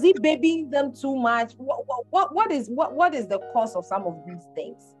probably was he babying them too much? What is the cause of some of these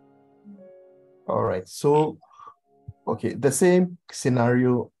things? All right. So, the same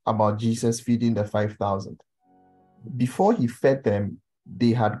scenario about Jesus feeding the 5,000. Before he fed them,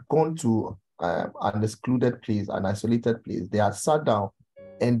 they had gone to an excluded place, an isolated place. They had sat down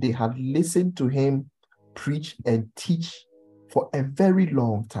and they had listened to him preach and teach for a very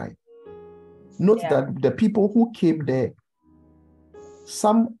long time. Note that the people who came there,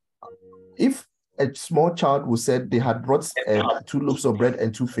 if a small child who said they had brought 2 loaves of bread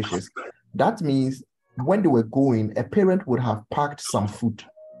and 2 fishes, that means when they were going, a parent would have packed some food.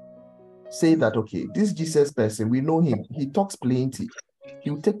 Say that, okay, this Jesus person, we know him. He talks plenty. He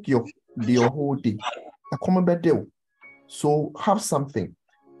will take your whole day. A common bed deal. So have something.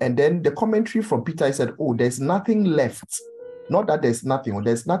 And then the commentary from Peter said, oh, there's nothing left. Not that there's nothing, or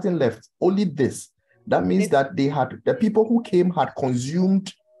there's nothing left, only this. That means that the people who came had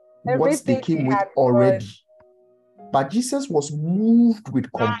consumed what they came with already. But Jesus was moved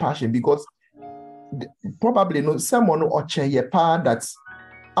with compassion because probably someone or that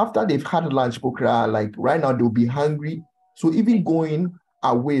after they've had lunch, like right now they'll be hungry. So even going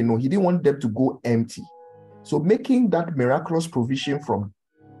away, he didn't want them to go empty. So making that miraculous provision from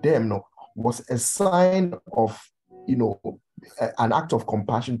them was a sign of, an act of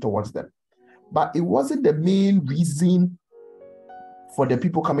compassion towards them. But it wasn't the main reason for the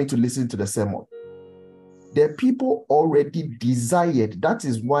people coming to listen to the sermon. The people already desired. That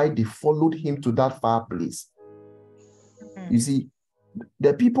is why they followed him to that far place. You see,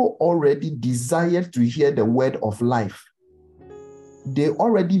 the people already desired to hear the word of life. They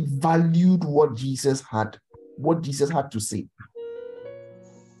already valued what Jesus had to say.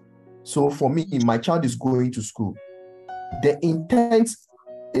 So for me, my child is going to school. The intent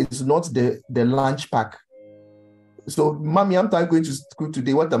is not the lunch pack. So, mommy, I'm going to school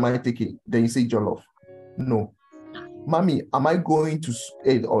today. What am I taking? Then you say jollof. No. Mommy, am I going to,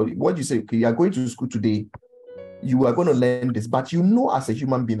 or what you say, okay, you are going to school today. You are going to learn this, but as a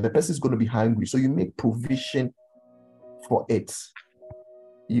human being, the person is going to be hungry. So you make provision for it.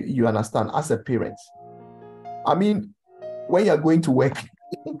 You understand, as a parent. I mean, when you are going to work,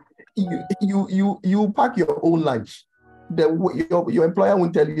 you pack your own lunch. Your employer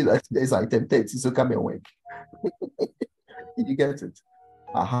won't tell you that there's item 30, so come and work. You get it?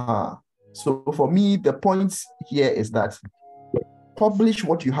 So for me, the point here is that publish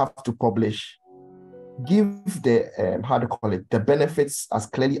what you have to publish. Give the the benefits as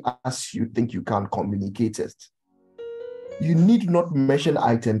clearly as you think you can communicate it. You need not mention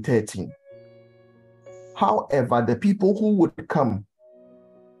item 13. However, the people who would come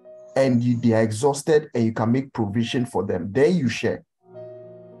and they are exhausted and you can make provision for them, then you share.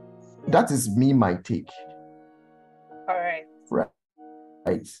 That is my take. All right. Right.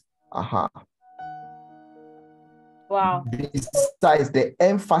 Wow. Besides, the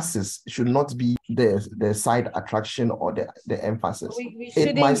emphasis should not be the side attraction or the emphasis. We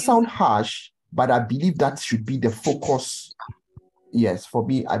It might shouldn't sound use harsh, but I believe that should be the focus. Yes, for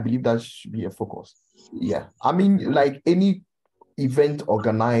me, I believe that should be a focus. Yeah. I mean, like any event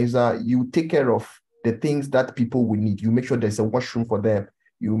organizer, you take care of the things that people will need. You make sure there's a washroom for them.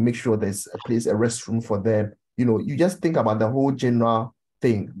 You make sure there's a restroom for them. You know, you just think about the whole general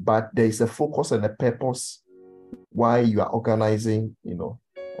thing, but there is a focus and a purpose why you are organizing,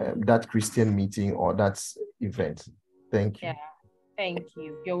 that Christian meeting or that event. Thank you. Yeah, thank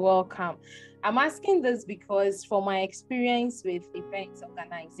you. You're welcome. I'm asking this because from my experience with events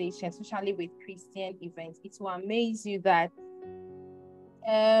organization, especially with Christian events, it will amaze you that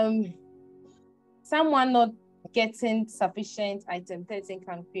someone not getting sufficient item 13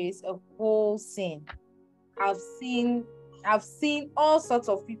 can create a whole scene. I've seen all sorts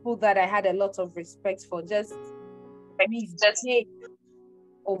of people that I had a lot of respect for just misbehave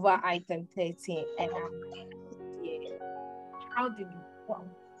over item 13, and how did you wow.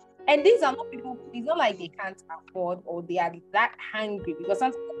 And these are not people, it's not like they can't afford or they are that hungry, because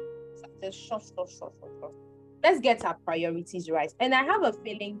sometimes short. Let's get our priorities right. And I have a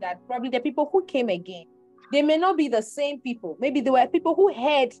feeling that probably the people who came again, they may not be the same people. Maybe there were people who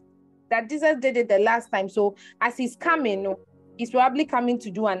heard that Jesus did it the last time. So as he's coming, he's probably coming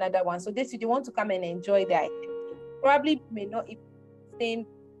to do another one. So they want to come and enjoy that. Probably may not even same.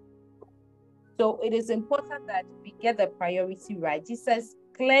 So it is important that we get the priority right. Jesus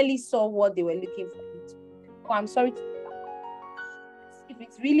clearly saw what they were looking for. Oh, I'm sorry to if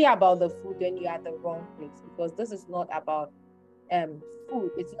it's really about the food, then you're at the wrong place, because this is not about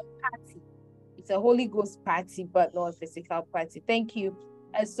food. It's a party. It's a Holy Ghost party, but not a physical party. Thank you.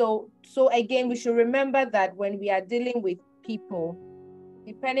 And so again, we should remember that when we are dealing with people,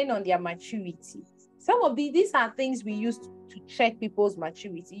 depending on their maturity, some of these are things we use to check people's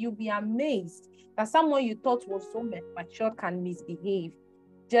maturity. You'll be amazed that someone you thought was so mature can misbehave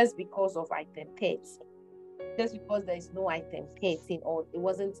just because of item 30. Just because there is no item 13 or it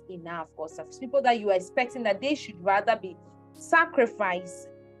wasn't enough or sufficient. People that you are expecting that they should rather be sacrificed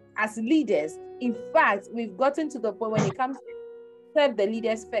as leaders. In fact, we've gotten to the point when it comes to serve the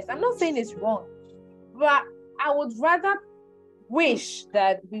leaders first. I'm not saying it's wrong, but I would rather wish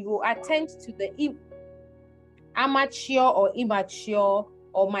that we will attend to the amateur or immature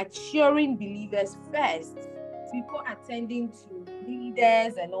or maturing believers first before attending to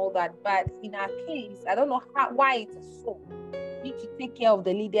leaders and all that. But in our case, I don't know why it is so. We need to take care of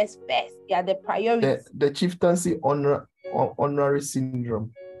the leaders first. They are the priority. The chieftaincy honorary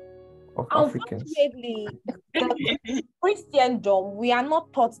syndrome of Africans. Unfortunately, the Christendom, we are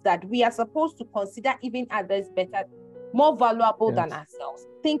not taught that we are supposed to consider even others better, more valuable than ourselves.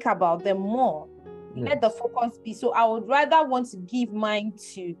 Think about them more. Let the focus be. So I would rather want to give mine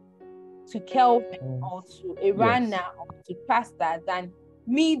to Kelvin or to Irana or to Pastor than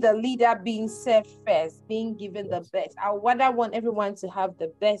me, the leader, being served first, being given the best. I would rather want everyone to have the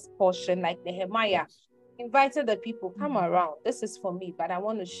best portion, like Nehemiah invited the people, come around. This is for me, but I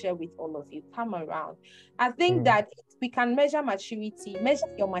want to share with all of you. Come around. I think that we can measure maturity, measure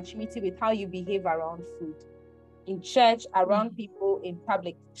your maturity with how you behave around food. In church, around people, in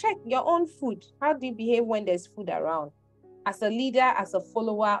public. Check your own food. How do you behave when there's food around? As a leader, as a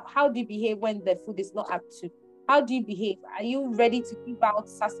follower, how do you behave when the food is not up to? How do you behave? Are you ready to give out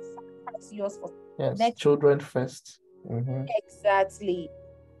sacrifice yours for next children first? Exactly.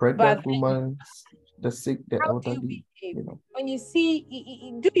 Pregnant women, the sick, the elderly. Do you behave? When you see,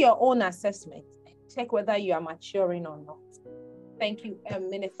 do your own assessment. Check whether you are maturing or not. Thank you,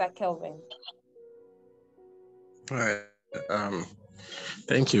 Minister Kelvin. All right.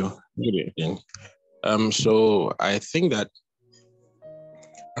 Thank you. Good evening. So I think that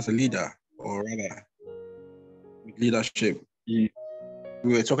as a leader, or rather with leadership, we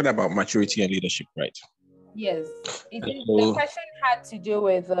were talking about maturity and leadership, right? Yes. The question had to do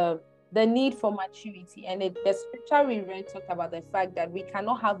with the need for maturity, and the scripture we read talked about the fact that we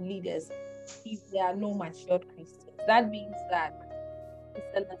cannot have leaders if there are no matured Christians. That means that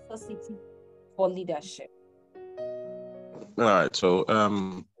it's a necessity for leadership. All right. So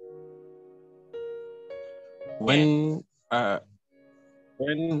when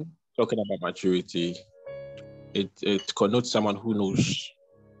talking about maturity, it connotes someone who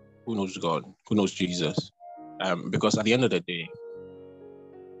knows God, who knows Jesus. Because at the end of the day,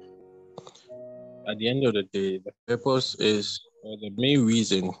 the purpose is, or the main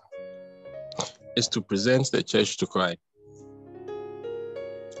reason is to present the church to Christ.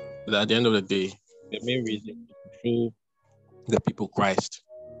 But at the end of the day, the main reason is to show the people Christ.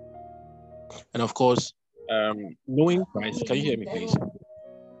 And of course, knowing Christ. Can you hear me, please?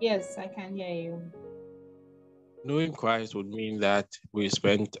 Yes, I can hear you. Knowing Christ would mean that we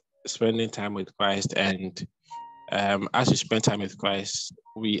spending time with Christ, and as we spend time with Christ,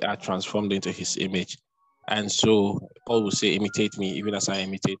 we are transformed into His image. And so Paul will say, imitate me, even as I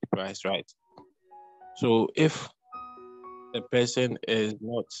imitate Christ, right? So if the person is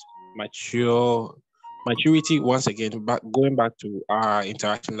not mature, maturity, once again, going back to our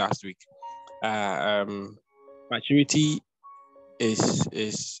interaction last week, maturity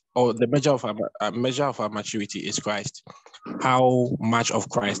is or the measure of our maturity is Christ. How much of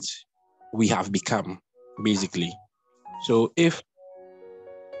Christ we have become, basically. So if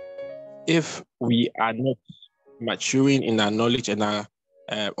we are not maturing in our knowledge and our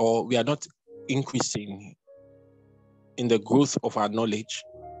or we are not increasing in the growth of our knowledge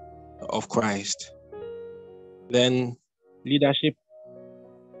of Christ, then leadership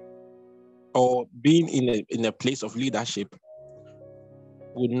or being in a place of leadership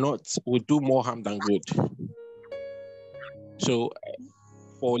would do more harm than good. So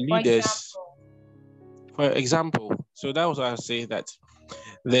for leaders, for example, so that was why I say that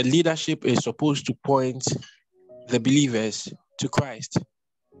the leadership is supposed to point the believers to Christ.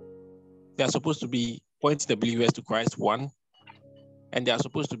 They are supposed to be pointing the believers to Christ, one, and they are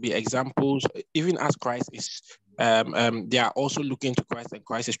supposed to be examples, even as Christ is, they are also looking to Christ, and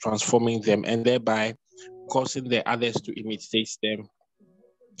Christ is transforming them and thereby causing the others to imitate them.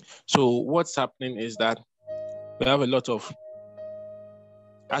 So what's happening is that we have a lot of,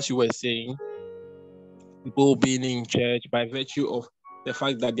 as you were saying, people being in church by virtue of the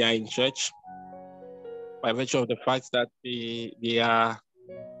fact that they are in church, by virtue of the fact that they are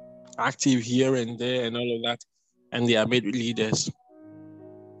active here and there and all of that, and they are made leaders.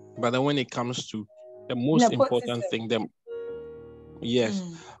 But then when it comes to the most important thing,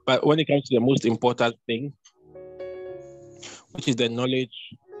 but when it comes to the most important thing, which is the knowledge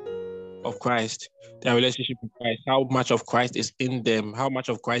of Christ, their relationship with Christ, how much of Christ is in them, how much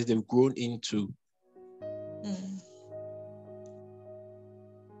of Christ they've grown into,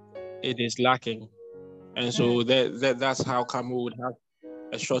 it is lacking. And so that's how come we would have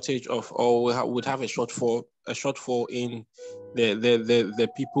a shortage of, or would have a shortfall in the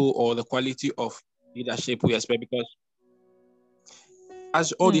people or the quality of leadership we expect, because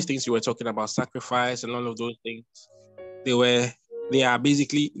as all these things you were talking about, sacrifice and all of those things, they are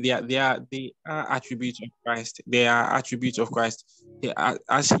basically they are attributes of Christ. They are attributes of Christ.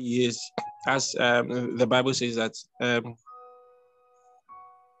 As He is, as the Bible says that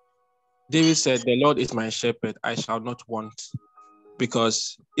David said, "The Lord is my shepherd; I shall not want."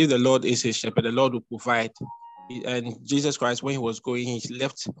 Because if the Lord is His shepherd, the Lord will provide. And Jesus Christ, when He was going, He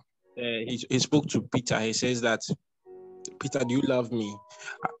left. He spoke to Peter. He says that, "Peter, do you love me?"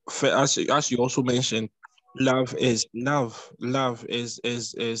 As you also mentioned, love is a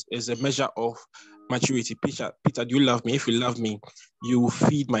measure of maturity. Peter, do you love me? If you love me, you will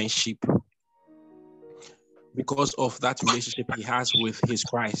feed my sheep. Because of that relationship He has with His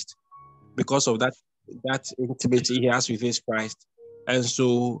Christ, because of that intimacy He has with His Christ, and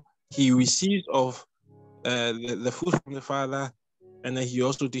so He receives of the food from the Father, and then He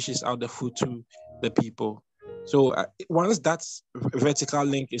also dishes out the food to the people. So once that vertical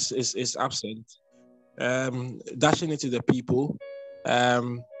link is absent, dashing it to the people,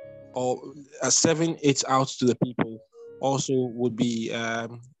 or serving it out to the people, also would be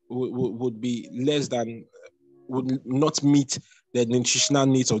less than, would not meet the nutritional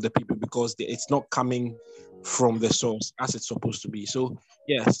needs of the people, because it's not coming from the source as it's supposed to be. So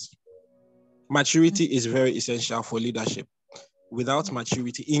yes, maturity is very essential for leadership. Without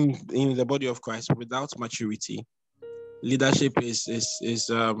maturity in the body of Christ, without maturity, leadership is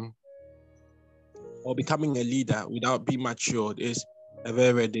or becoming a leader without being matured is a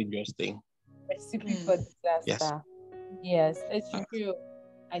very, very dangerous thing. Recipe for disaster. Yes, it's true.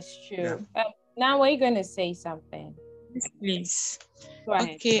 It's true. Yeah. Now, are you going to say something? Please. Go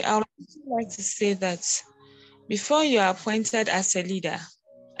ahead. Okay, I would like to say that before you are appointed as a leader,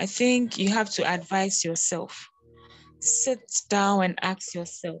 I think you have to advise yourself. Sit down and ask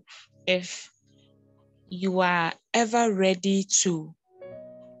yourself if you are ever ready to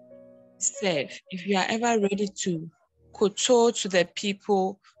serve, if you are ever ready to kowtow to the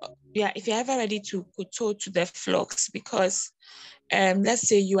people, if you're ever ready to kowtow to the flocks, because let's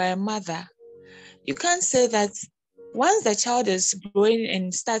say you are a mother, you can't say that once the child is growing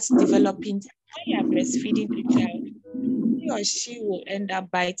and starts developing, when you are breastfeeding the child, he or she will end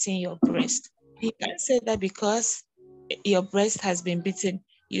up biting your breast. You can't say that because your breast has been bitten,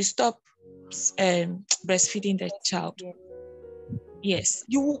 you stop breastfeeding the child. Yes,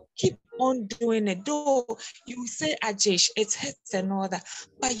 you will keep on doing it. Though you say, Ajesh, it hurts and all that,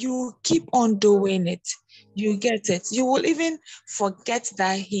 but you keep on doing it. You get it. You will even forget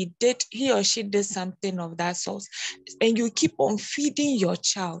that he or she did something of that sort, and you keep on feeding your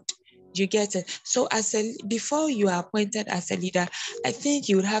child. You get it. So before you are appointed as a leader, I think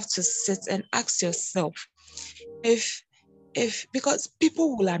you would have to sit and ask yourself if because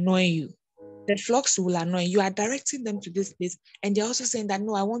people will annoy you. The flocks will annoy you. You are directing them to this place, and they're also saying that,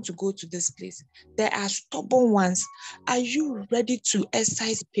 no, I want to go to this place. There are stubborn ones. Are you ready to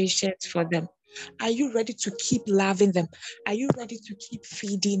exercise patience for them? Are you ready to keep loving them? Are you ready to keep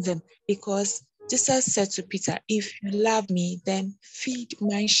feeding them? Because Jesus said to Peter, if you love me, then feed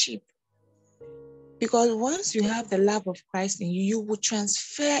my sheep. Because once you have the love of Christ in you, you will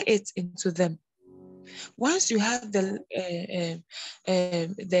transfer it into them. Once you have the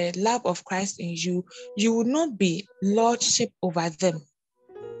love of Christ in you, you will not be lordship over them.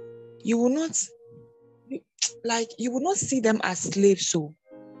 You will not see them as slaves. So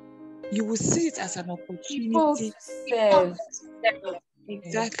you will see it as an opportunity. Serve.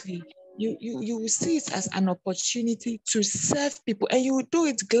 Exactly. You will see it as an opportunity to serve people, and you will do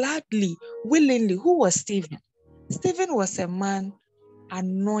it gladly, willingly. Who was Stephen? Stephen was a man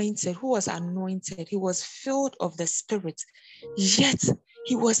anointed, who was anointed. He was filled of the Spirit, yet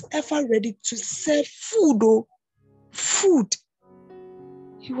he was ever ready to serve food.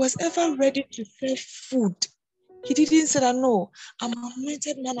 He was ever ready to serve food. He didn't say that, no, I'm an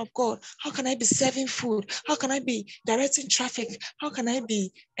anointed man of God. How can I be serving food? How can I be directing traffic? How can I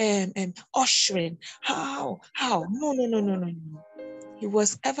be ushering? How? No. He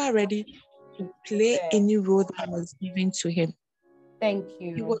was ever ready to play any role that was given to him. Thank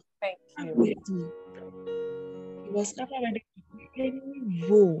you. He was ready. He was ever ready to play any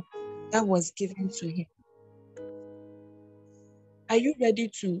role that was given to him. Are you ready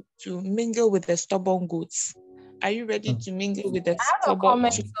to mingle with the stubborn goats? Are you ready to mingle with the stubborn? I have a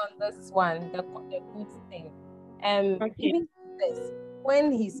comment on this one, the good thing. Okay. Even this,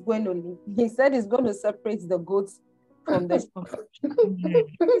 when he's going to leave, he said he's going to separate the goats from the sheep.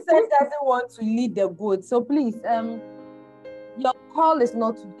 He said doesn't want to lead the goats. So please, your call is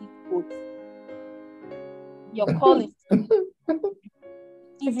not to lead goats. Your call is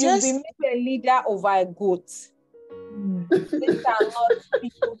if you be made a leader over a goat, these are not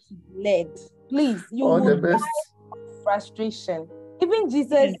people to be led. Please, you will die of frustration. Even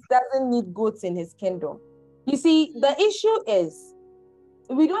Jesus doesn't need goats in his kingdom. You see, the issue is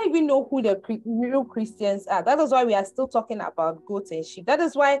we don't even know who the real Christians are. That is why we are still talking about goats and sheep. That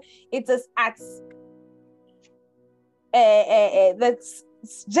is why it is at that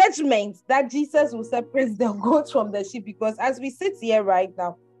judgment that Jesus will separate the goats from the sheep. Because as we sit here right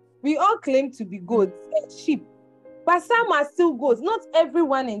now, we all claim to be goats and sheep, but some are still goats. Not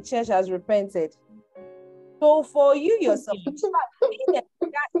everyone in church has repented. So for you yourself, that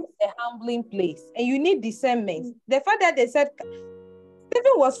is a humbling place, and you need discernment. The fact that they said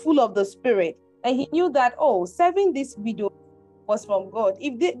Stephen was full of the Spirit, and he knew that, serving this widow was from God.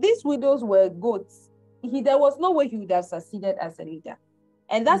 If these widows were goats, there was no way he would have succeeded as a leader.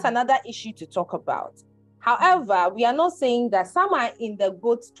 And that's another issue to talk about. However, we are not saying that some are in the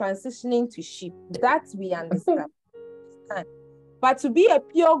goats transitioning to sheep. That we understand. But to be a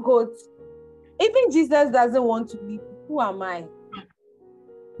pure goat, even Jesus doesn't want to lead. Who am I?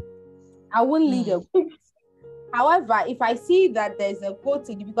 I won't lead a goat. However, if I see that there's a goat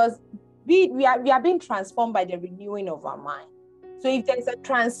in it, because we are being transformed by the renewing of our mind. So if there's a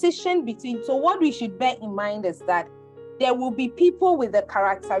transition between, so what we should bear in mind is that there will be people with the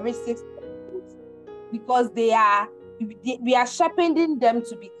characteristics of goats, because we are shepherding them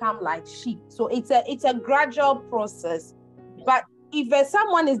to become like sheep. So it's a gradual process. But if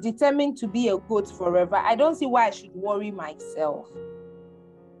someone is determined to be a goat forever, I don't see why I should worry myself.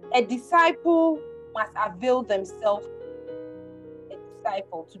 A disciple must avail themselves a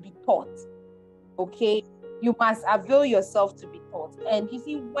disciple to be taught. Okay? You must avail yourself to be taught. And you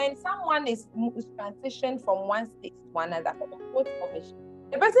see, when someone is transitioned from one state to another, from a goat of a sheep,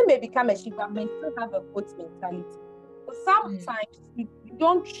 the person may become a sheep, but may still have a goat mentality. So sometimes you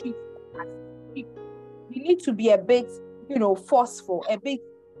don't treat them as sheep. You need to be a bit, forceful, a bit,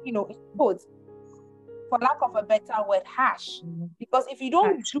 quote, for lack of a better word, harsh. Because if you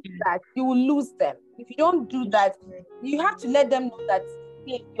don't do that, you will lose them. If you don't do that, you have to let them know that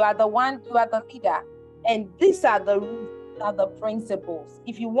hey, you are the one, you are the leader. And these are the rules, these are the principles.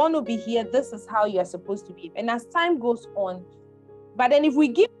 If you want to be here, this is how you are supposed to be. And as time goes on, but then if we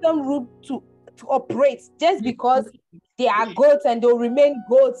give them room to operate, just because they are goats and they'll remain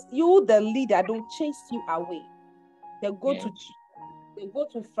goats, you, the leader, don't chase you away. They go to They go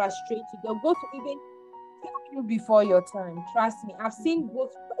to frustrate you. They'll go to even kill you before your time. Trust me. I've seen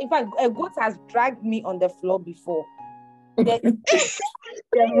goats. In fact, a goat has dragged me on the floor before. The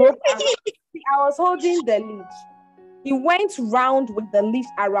rope I was holding the leash. He went round with the leash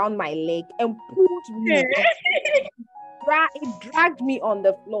around my leg and pulled me. It dragged me on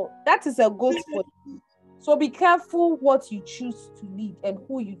the floor. That is a goat for you. So be careful what you choose to lead and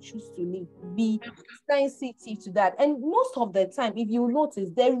who you choose to lead. Be sensitive to that. And most of the time, if you notice,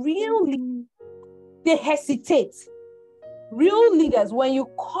 they hesitate. Real leaders, when you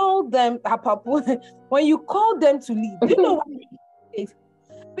call them when you call them to lead, do you know what it is?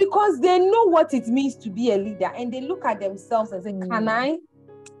 Because they know what it means to be a leader, and they look at themselves and say, "Can I?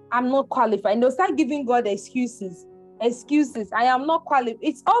 I'm not qualified." And they'll start giving God excuses. I am not qualified.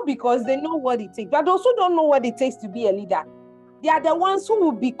 It's all because they know what it takes, but they also don't know what it takes to be a leader. They are the ones who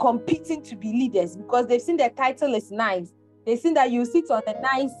will be competing to be leaders because they've seen the title is nice. They've seen that you sit on a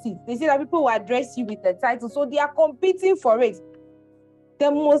nice seat. They see that people will address you with the title. So they are competing for it.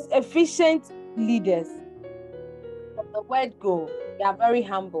 The most efficient leaders, from the word go, they are very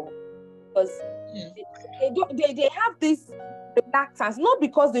humble because they have this reluctance, not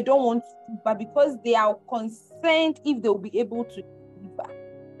because they don't want to, but because they are concerned if they will be able to deliver.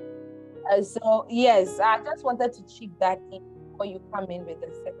 So yes, I just wanted to chip that in before you come in with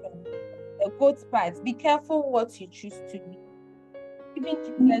the second. The good parts. Be careful what you choose to do. Even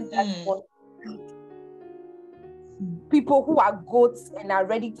Jesus doesn't want people who are goats and are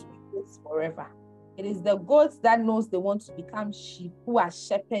ready to be goats forever. It is the goats that knows they want to become sheep, who are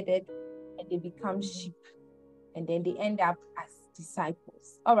shepherded, and they become sheep, and then they end up as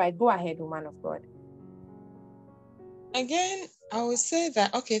disciples. All right, go ahead, woman of God. Again, I would say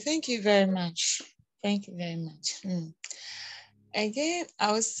that, okay, thank you very much. Thank you very much. Again,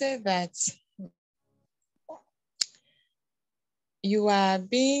 I would say that you are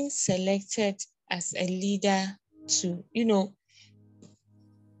being selected as a leader to,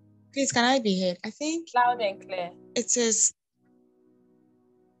 please, can I be heard? I think Loud and clear. It is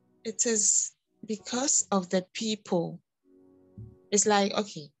because of the people. It's like,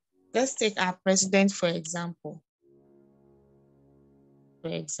 okay, let's take our president, for example.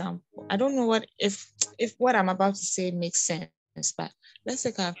 I don't know if what I'm about to say makes sense, but let's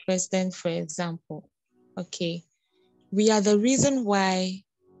take our president, for example. Okay, we are the reason why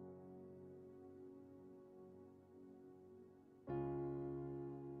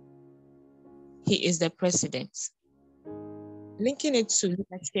he is the president. Linking it to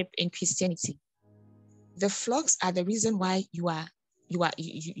leadership in Christianity, the flocks are the reason why you are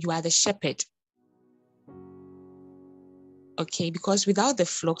the shepherd. Okay, because without the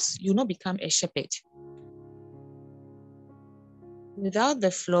flocks, you not become a shepherd. Without the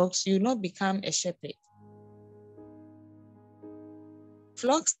flocks, you not become a shepherd.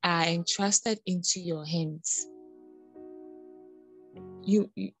 Flocks are entrusted into your hands. You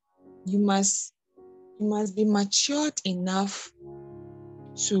must be matured enough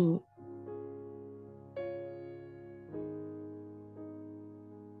to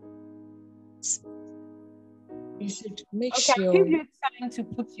you should make sure. Okay, I'll give you time to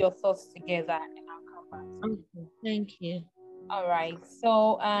put your thoughts together and I'll come back. Okay, thank you. All right.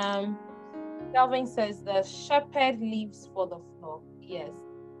 So Kelvin says the shepherd lives for the flock. Yes.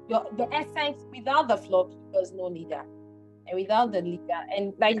 The essence, without the flock, there's no leader. And without the leader,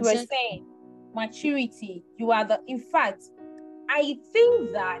 and like Exactly. we're saying, maturity, in fact, I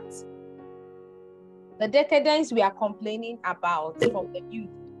think that the decadence we are complaining about from the youth,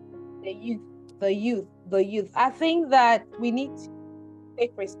 I think that we need to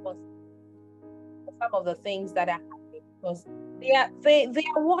take responsibility for some of the things that are happening because they are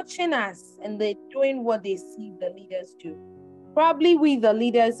watching us and they're doing what they see the leaders do. Probably we, the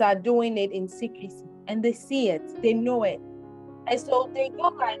leaders, are doing it in secrecy and they see it, they know it. And so they go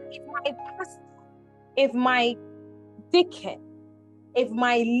like, if my pastor, if my deacon, if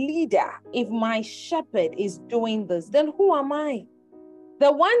my leader, if my shepherd is doing this, then who am I?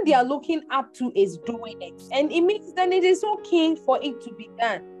 The one they are looking up to is doing it. And it means then it is okay for it to be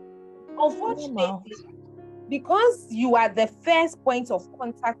done. Unfortunately, because you are the first point of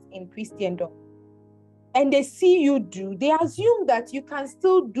contact in Christendom, and they see you do, they assume that you can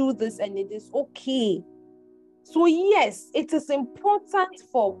still do this and it is okay. So yes, it is important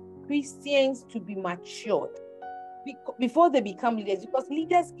for Christians to be matured before they become leaders, because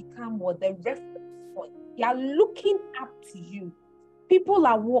leaders become the reference point. They are looking up to you. People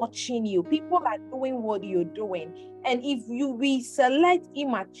are watching you. People are doing what you're doing. And if we select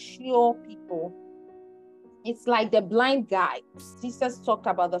immature people, it's like the blind guy. Jesus talked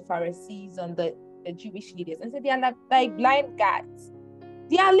about the Pharisees and the Jewish leaders and said they are like blind guys.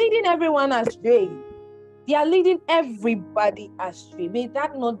 They are leading everyone astray. They are leading everybody astray. May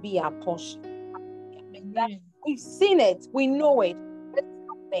that not be our portion. We've seen it. We know it.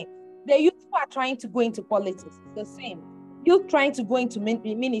 The youth who are trying to go into politics, it's the same. Youth trying to go into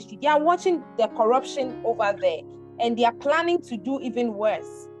ministry, they are watching the corruption over there, and they are planning to do even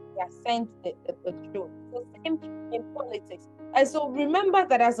worse. They are sent the truth. The same in politics. And so remember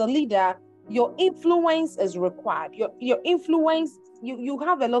that as a leader, your influence is required. Your influence, you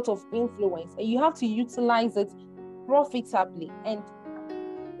have a lot of influence, and you have to utilize it profitably. And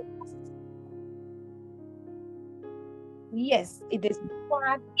yes, it is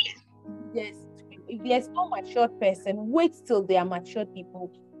required. If there's no matured person, wait till they are matured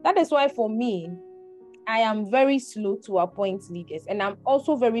people. That is why for me, I am very slow to appoint leaders, and I'm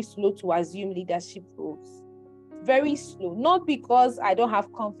also very slow to assume leadership roles. Very slow, not because I don't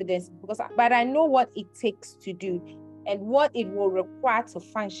have confidence, but I know what it takes to do and what it will require to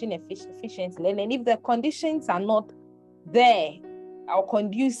function efficiently. And if the conditions are not there or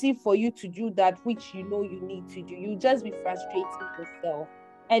conducive for you to do that which you know you need to do, you just be frustrating yourself.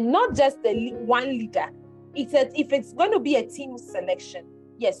 And not just the one leader. If it's going to be a team selection,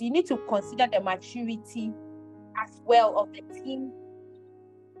 yes, you need to consider the maturity as well of the team.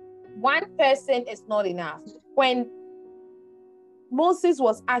 One person is not enough. When Moses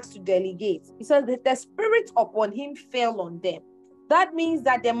was asked to delegate, he said that the spirit upon him fell on them. That means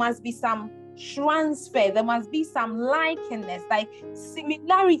that there must be some transfer, there must be some likeness, like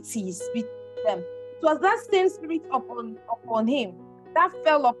similarities between them. It was that same spirit upon him that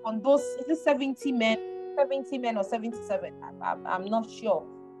fell upon those, is it 70 men or 77? I'm not sure.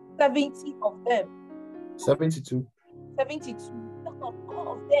 70 of them. 72. 72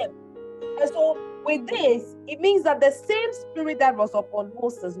 all of them. And so with this, it means that the same spirit that was upon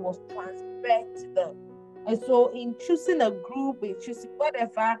Moses was transferred to them. And so in choosing a group, in choosing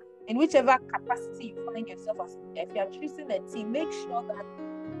whatever, in whichever capacity you find yourself as, if you are choosing a team, make sure that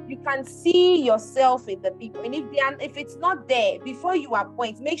you can see yourself in the people. And if it's not there, before you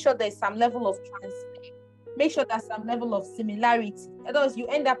appoint, make sure there's some level of transfer. Make sure there's some level of similarity. Otherwise, you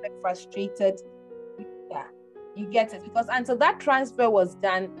end up frustrated. Yeah, you get it. Because until that transfer was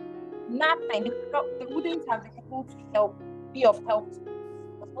done, nothing. They wouldn't have been able to be of help to you.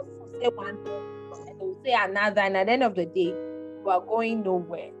 Because most will say one thing, and they will say another, and at the end of the day, you are going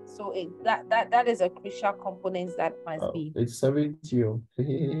nowhere. So that is a crucial component that must be. It's 70.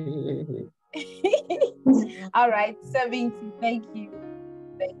 All right, 70. Thank you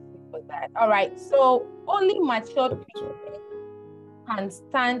for that. All right, so only matured people can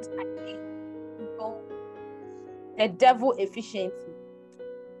stand against the devil efficiently.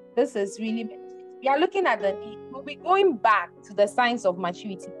 This is really, we are looking at the need. We'll be going back to the signs of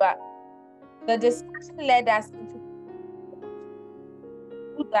maturity, but the discussion led us into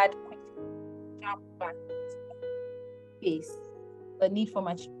that quickly. Jump back to space, the need for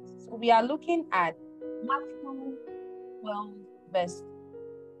maturity. So we are looking at Matthew 12,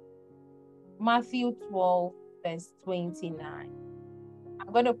 verse 29.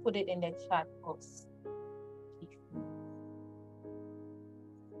 I'm going to put it in the chat box.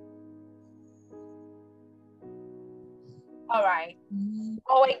 All right.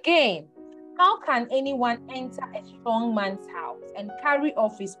 Or again, how can anyone enter a strong man's house and carry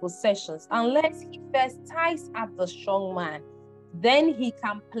off his possessions unless he first ties up the strong man? Then he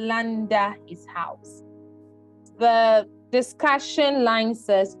can plunder his house. The discussion line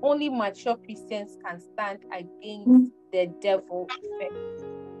says only mature Christians can stand against the devil effect.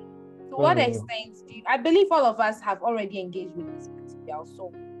 To what extent do you, I believe all of us have already engaged with this material.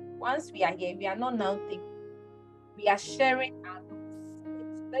 So once we are here, we are not now thinking, we are sharing our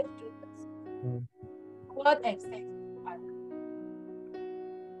notes. Let's do this. To what extent?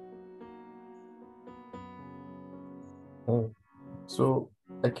 So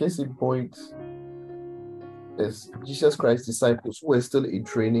a case in point is Jesus Christ's disciples who were still in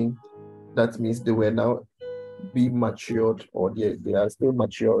training. That means they were now being matured, or they are still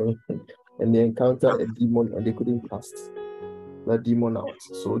maturing, and they encounter a demon and they couldn't cast that demon out.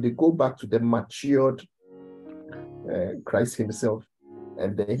 So they go back to the matured Christ himself,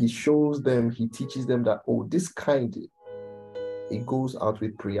 and then he shows them, he teaches them that, oh, this kind, it goes out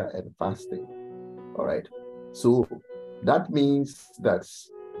with prayer and fasting. All right. So that means that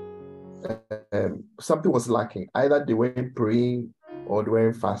something was lacking. Either they weren't praying or they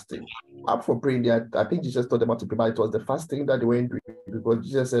weren't fasting. Up for praying, I think Jesus told them how to prepare. It was the fasting that they weren't doing, because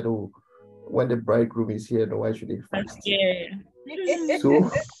Jesus said, oh, when the bridegroom is here, why should they fast? Yeah.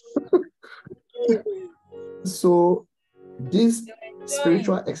 So these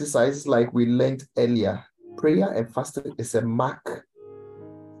spiritual exercises, like we learned earlier, prayer and fasting is a mark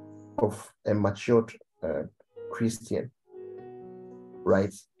of a matured Christian,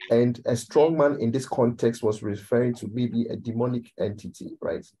 right? And a strong man in this context was referring to maybe a demonic entity,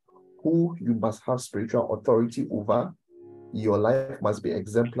 right? Who you must have spiritual authority over. Your life must be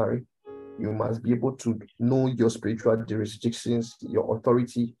exemplary. You must be able to know your spiritual jurisdictions, your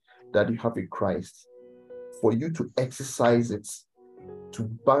authority that you have in Christ, for you to exercise it, to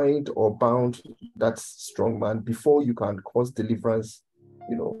bind or bound that strong man before you can cause deliverance,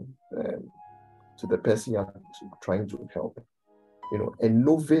 to the person you're trying to help. A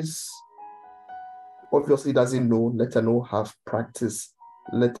novice obviously doesn't know, let alone have practiced,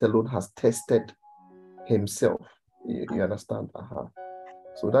 let alone has tested himself. You understand?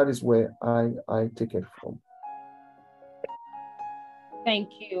 So that is where I take it from. Thank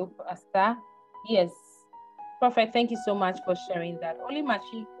you, Pastor. Yes. Prophet, thank you so much for sharing that. Only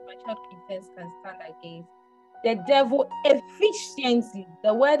matured Christians can stand against the devil efficiently.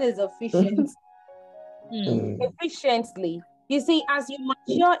 The word is efficient. Efficiently. You see, as you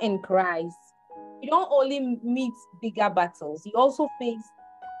mature in Christ, you don't only meet bigger battles, you also face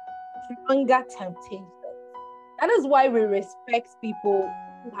stronger temptations. That is why we respect people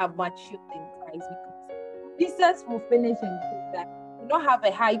who have matured in Christ, because Jesus will finish and say that we don't have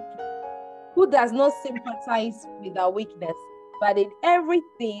a high priest who does not sympathize with our weakness, but in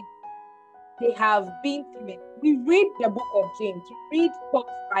everything they have been through it. We read the book of James, we read Paul's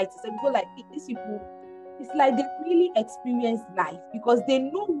writings, and we go like, these people, it's like they really experienced life because they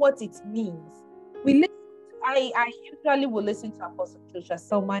know what it means. I usually will listen to Apostle Joshua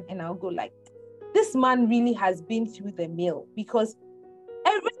Selman, and I'll go like, this man really has been through the mill, because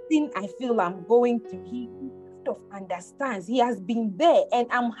everything I feel I'm going through, he kind of understands. He has been there, and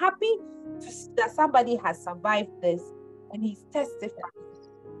I'm happy to see that somebody has survived this and he's testified.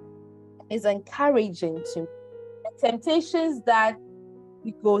 It's encouraging to the temptations that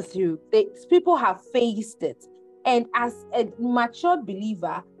we go through. People have faced it, and as a matured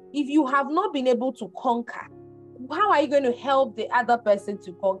believer, if you have not been able to conquer, how are you going to help the other person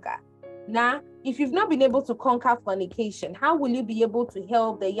to conquer? Now, if you've not been able to conquer fornication, how will you be able to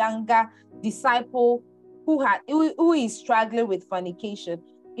help the younger disciple who is struggling with fornication?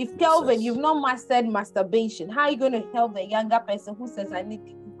 If Kelvin, you've not mastered masturbation, how are you going to help the younger person who says, I need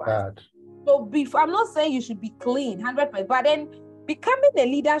to do that? So I'm not saying you should be clean 100%, but then becoming a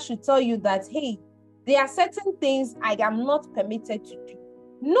leader should tell you that, hey, there are certain things I am not permitted to do.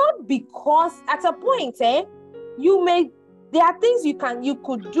 Not because at a point, there are things you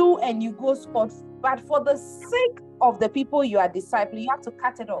could do and you go scot, but for the sake of the people you are discipling, you have to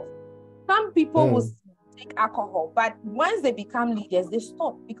cut it off. Some people will take alcohol, but once they become leaders, they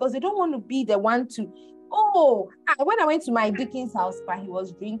stop because they don't want to be the one to, when I went to my deacon's house, but he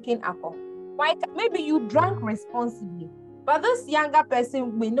was drinking alcohol. Maybe you drank responsibly, but this younger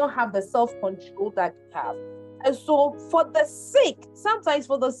person may not have the self-control that you have. And so sometimes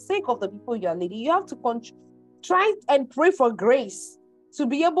for the sake of the people you are leading, you have to try and pray for grace to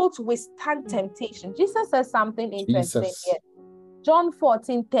be able to withstand temptation. Jesus says something interesting here. John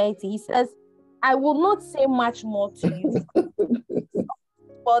 14:30, he says, I will not say much more to you.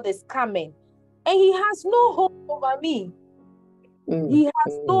 God is coming. And he has no hope over me. He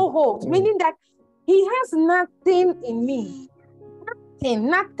has no hope, meaning that he has nothing in me.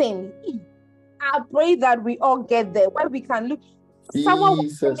 Nothing. I pray that we all get there where we can look. Someone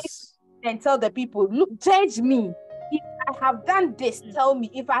will and tell the people, look, judge me. If I have done this, tell me.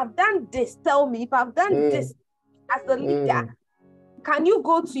 If I have done this, tell me. If I've done this as a leader, can you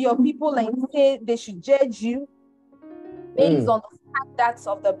go to your people and say they should judge you based on the standards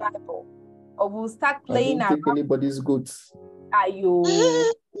of the Bible? Or we'll start playing I didn't take anybody's goods. Are you?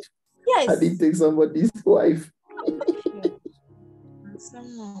 Yes. I didn't take somebody's wife.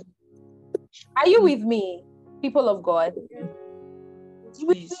 Are you with me, people of God?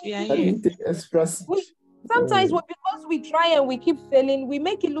 I didn't take extras. Sometimes because we try and we keep failing, we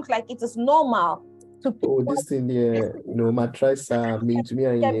make it look like it is normal. This thing here, my tries are mean to me.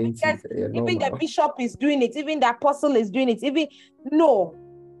 Even the bishop is doing it, even the apostle is doing it.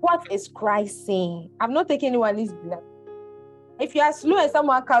 What is Christ saying? I'm not taking anyone's blood. If you are slow and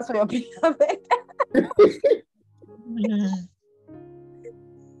someone counts for your beloved.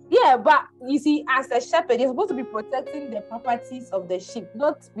 Yeah, but you see, as a shepherd, you're supposed to be protecting the properties of the sheep,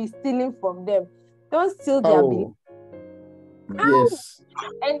 not be stealing from them. Don't steal their belief. Yes.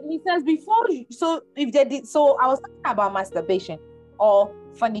 And he says I was talking about masturbation or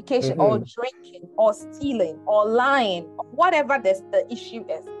fornication or drinking or stealing or lying, or whatever the issue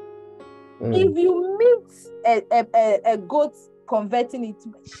is. If you meet a goat converting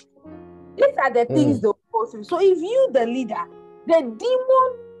into a sheep, these are the things they'll go through. So if you, the leader, the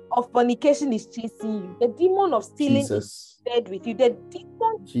demon of fornication is chasing you. The demon of stealing is Jesus. dead with you. The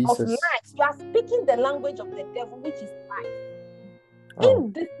demon of Jesus. lies. You are speaking the language of the devil, which is lies. Oh,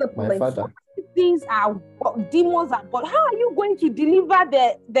 Indiscipline. my father. Things are demons are God. How are you going to deliver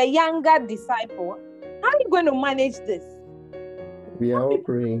the younger disciple? How are you going to manage this? We are all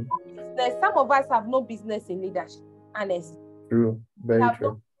praying. Some of us have no business in leadership, honestly. True. Very Have true.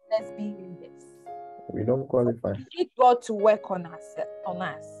 no business being leaders. We don't qualify. We need God to work on us.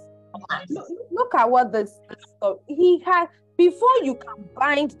 Look at what this he had. Before you can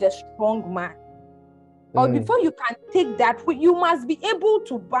bind the strong man, or before you can take that, you must be able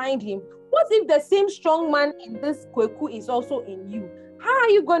to bind him. What if the same strong man in this kweku is also in you? How are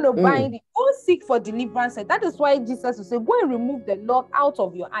you going to bind it? Go seek for deliverance. And that is why Jesus will say, go and remove the log out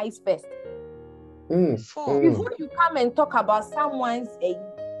of your eyes first. Before you come and talk about someone's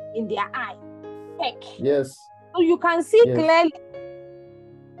in their eye. Check. Yes. So you can see clearly.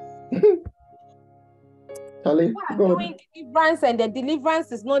 Charlie, doing deliverance, and the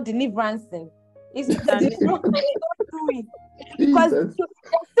deliverance is not deliverance. It's the deliverance is not doing. Because the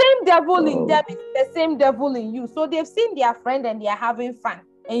same devil in them is the same devil in you. So they've seen their friend and they are having fun.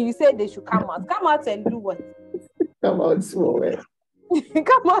 And you say they should come out. Come out and do what? Come out somewhere.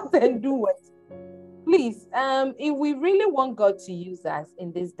 Come out and do what? Please, if we really want God to use us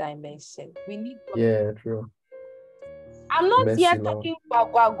in this dimension, we need God. Yeah, true. I'm not here talking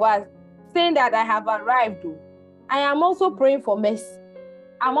about saying that I have arrived. I am also praying for mercy.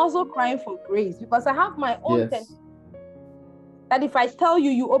 I'm also crying for grace because I have my own temptation. That if I tell you,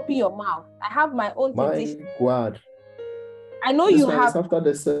 you open your mouth. I have my own temptation. My God. I know you have after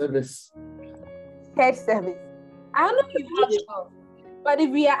the service. Third service. I know you have love. But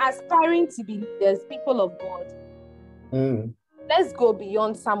if we are aspiring to be leaders, people of God, let's go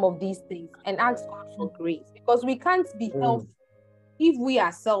beyond some of these things and ask God for grace. Because we can't be helpful if we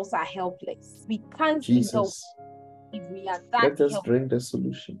ourselves are helpless. We can't be helpful if we are that Let us helpless. bring the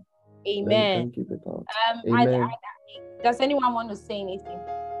solution. Amen. Keep it out. Amen. Does anyone want to say anything?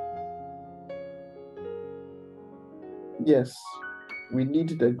 Yes. We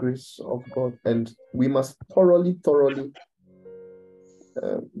need the grace of God, and we must thoroughly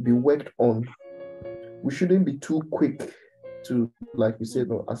be worked on. We shouldn't be too quick to, like you said,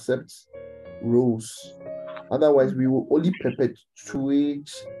 accept roles. Otherwise, we will only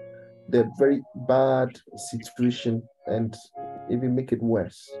perpetuate the very bad situation and even make it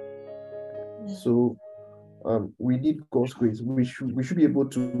worse. So we need God's grace. We should be able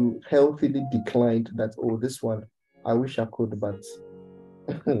to healthily decline that, this one, I wish I could, but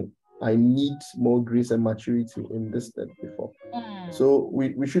I need more grace and maturity in this than before. So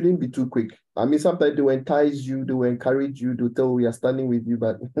we shouldn't be too quick. I mean, sometimes they will entice you, they will encourage you, to tell we are standing with you,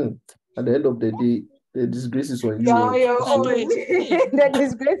 but at the end of the day, the disgrace is on you. The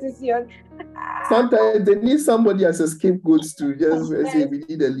disgrace is yours. Sometimes they need somebody as a scapegoat to just say we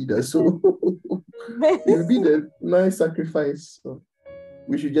need a leader. So it will be the nice sacrifice. So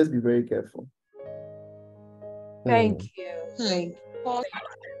we should just be very careful. Thank you. Paul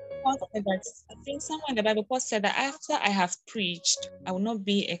said that, I think somewhere in the Bible, Paul said that after I have preached, I will not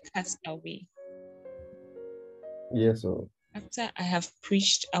be a castaway. Yes, sir. After I have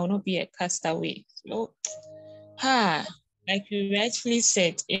preached, I will not be a castaway. So, like you rightfully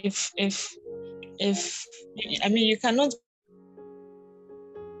said, if I mean, you cannot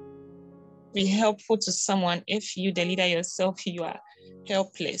be helpful to someone if you, the leader yourself, you are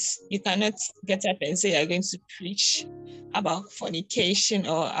helpless. You cannot get up and say you're going to preach about fornication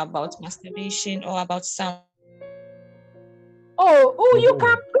or about masturbation or about some. You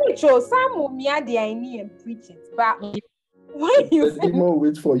can preach. Some will be at the idea and preach it, but when you the demon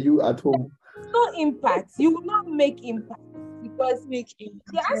waits for you at home. No impact. You will not make impact because the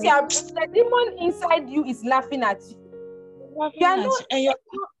demon inside you is laughing at you. And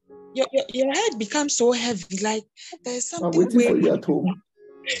your head becomes so heavy, like there's something. I'm waiting for you at home.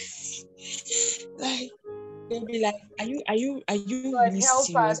 Like they'll be like, "Are you Lord, really help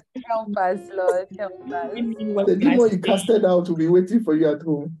serious? us, Lord, help us." The demon you casted out will be waiting for you at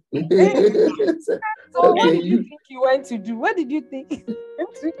home. So what did you think you went to do? What did you think?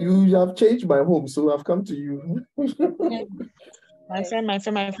 You have changed my home, so I've come to you. My friend,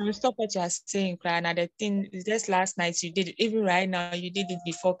 stop what you are saying, crying. And the thing is, just last night you did it. Even right now, you did it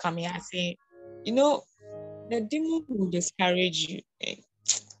before coming and saying, the demon will discourage you.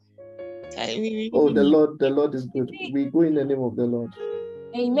 The Lord is good. We go in the name of the Lord.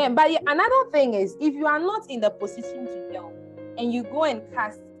 Amen. But another thing is, if you are not in the position to help and you go and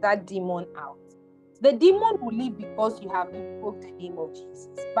cast that demon out, the demon will leave because you have invoked the name of Jesus.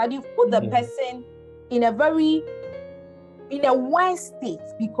 But you put the person in a very in a worse state,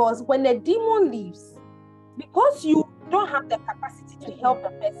 because when a demon leaves, because you don't have the capacity to help the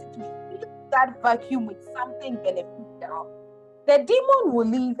person to fill that vacuum with something beneficial, the demon will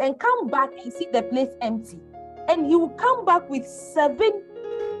leave and come back and see the place empty. And he will come back with 7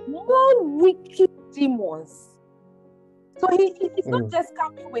 more wicked demons. So he's not just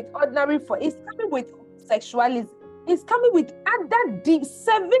coming with ordinary he's coming with sexualism. He's coming with other deep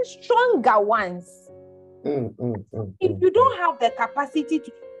 7 stronger ones. If you don't have the capacity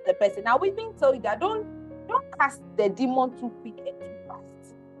to help the person, I will even tell you that don't cast the demon too quick and too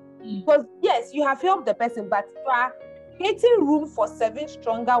fast. Because yes, you have helped the person, but you are creating room for 7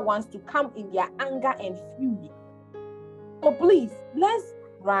 stronger ones to come in their anger and fury. So please, let's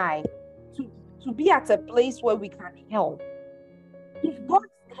try to be at a place where we can help. If God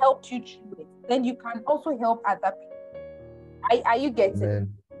helped you through it, then you can also help other people. Are you getting it?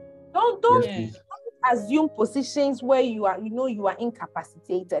 Don't assume positions where you are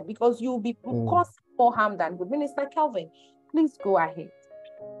incapacitated, because you'll be causing more harm than good. Minister Kelvin, please go ahead.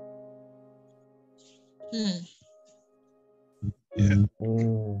 Yeah.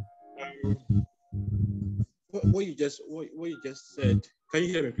 What you just said. Can you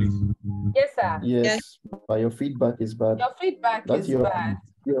hear me, please? Yes, sir. Yes, but your feedback is bad. Your feedback is bad.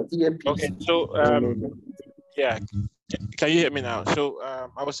 Your earpiece. Okay, so yeah, can you hear me now? So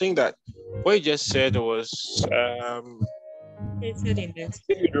I was saying that what you just said was If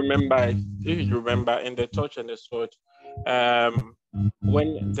you remember in the touch and the sword,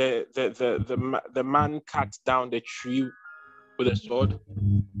 when the man cut down the tree with a sword,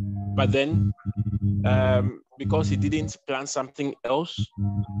 but then because he didn't plant something else,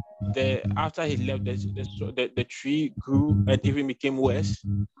 after he left, the tree grew and even became worse.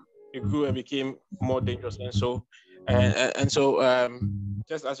 It grew and became more dangerous, and so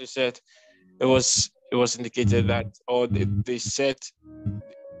just as you said, it was indicated that, or they said,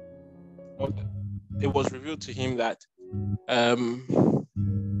 or it was revealed to him that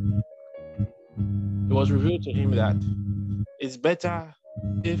it's better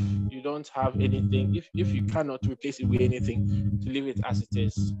if you don't have anything, if you cannot replace it with anything, to leave it as it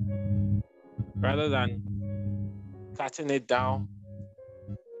is, rather than cutting it down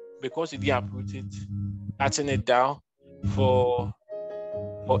because you didn't uproot it, cutting it down for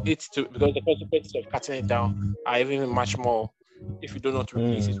it to, because the consequences of cutting it down are even much more if you do not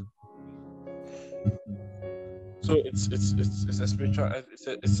replace it. So it's a spiritual,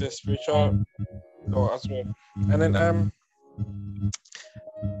 it's a spiritual goal as well. And then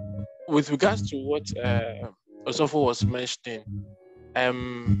with regards to what Osofo was mentioning,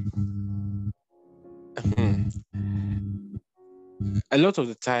 a lot of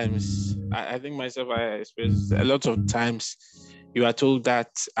the times, I think myself, I experienced a lot of times, you are told that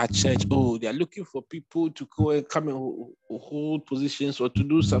at church, oh, they are looking for people to come and hold positions or to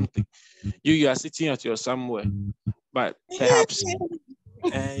do something. You are sitting at your somewhere, but perhaps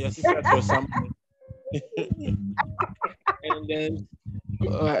you're sitting at your somewhere. And then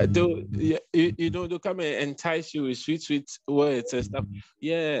they'll come and entice you with sweet words and stuff.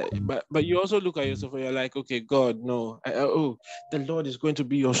 Yeah, but you also look at yourself and you're like, okay, God, no. The Lord is going to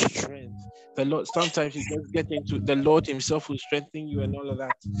be your strength. The Lord, sometimes you just get into the Lord himself will strengthen you and all of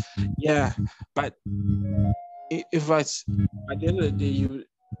that. Yeah, but if it's at the end of the day,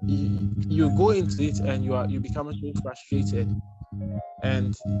 you go into it and you become so frustrated,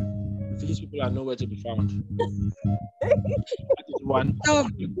 and these people are nowhere to be found. That is one.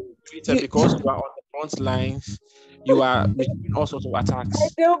 Because you are on the front lines, you are receiving all sorts of attacks.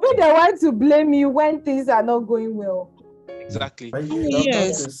 They'll be the one to blame you when things are not going well. Exactly.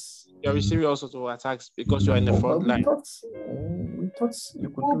 Yes. You're receiving all sorts of attacks because you're in the front line. We thought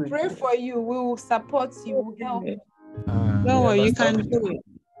you could We'll do it. pray for you. We will support you. We'll help you. No, you can do it.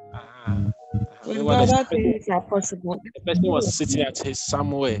 With God, all things are possible. The person was sitting at his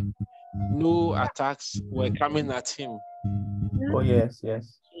somewhere. No attacks were coming at him. Oh yes.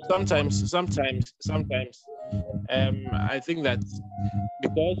 Sometimes, I think that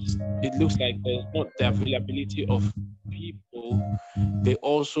because it looks like there's not the availability of people, they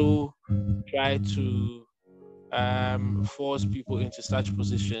also try to force people into such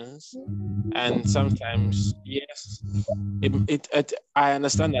positions. And sometimes, yes, I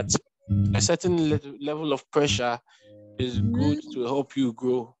understand that a certain level of pressure is good to help you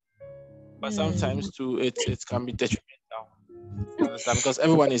grow, but sometimes too it can be detrimental. You understand? Because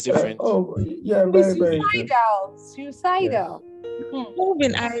everyone is different. Very Suicidal.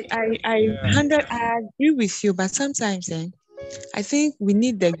 Melvin, I agree with you, but sometimes I think we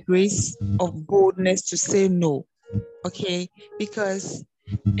need the grace of boldness to say no. Okay, because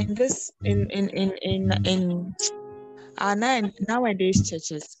in nowadays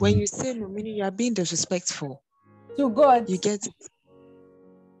churches, when you say no, meaning you are being disrespectful. To God. You get it?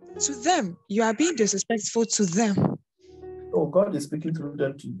 To them. You are being disrespectful to them. Oh, God is speaking through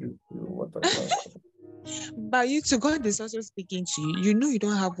them to you. But you to God is also speaking to you. You know you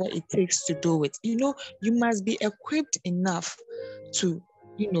don't have what it takes to do it. You know, you must be equipped enough to,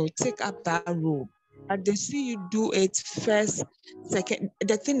 take up that role. But they see you do it first, second.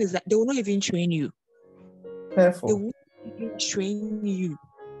 The thing is that they will not even train you. Careful. They won't even train you.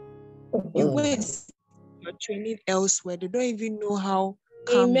 You waste your training elsewhere. They don't even know how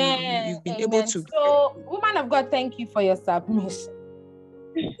come you've been able to. So, woman of God, thank you for your submission.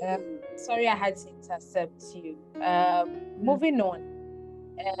 Sorry, I had to intercept you. Moving on.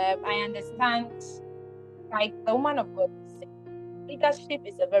 I understand, like the woman of God said, leadership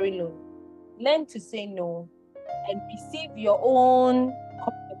is a very low. Learn to say no and receive your own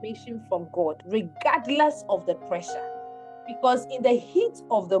confirmation from God, regardless of the pressure. Because in the heat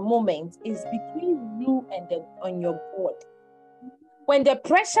of the moment, it's between you and your God. When the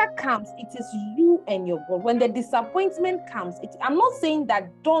pressure comes, it is you and your God. When the disappointment comes, I'm not saying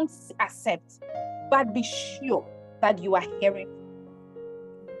that don't accept, but be sure that you are hearing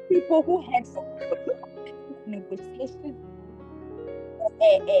people who heard from God. Look at the negotiations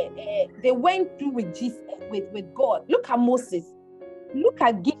they went through with Jesus, with God. Look at Moses. Look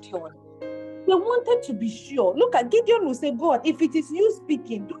at Gideon. They wanted to be sure. Look at Gideon who say, God, if it is you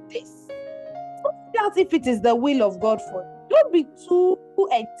speaking, do this. Don't doubt if it is the will of God for you. Don't be too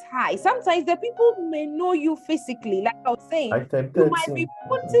enticed. Sometimes the people may know you physically, like I was saying. You might be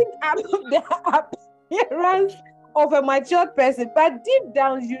putting up the appearance of a mature person, but deep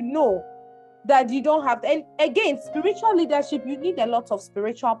down you know that you don't have. And again, spiritual leadership, you need a lot of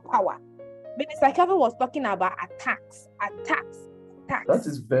spiritual power. Minister Kevin was talking about attacks. That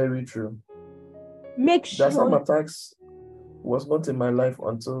is very true. Make sure that some attacks was not in my life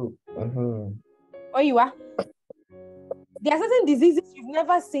until Oh, you are? There are certain diseases you've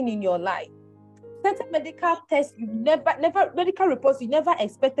never seen in your life. Certain medical tests you never medical reports you never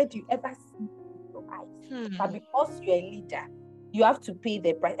expected you ever see in your eyes. But because you're a leader, you have to pay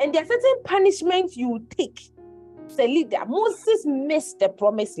the price. And there are certain punishments you will take as a leader. Moses missed the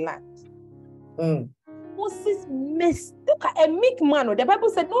promised land. Moses missed. Look at a meek man. The Bible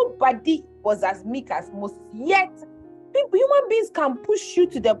said nobody was as meek as Moses. Yet, human beings can push you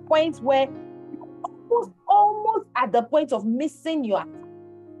to the point where you're almost at the point of missing your attack.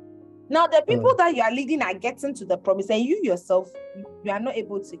 Now, the people that you are leading are getting to the promise, and you yourself, you are not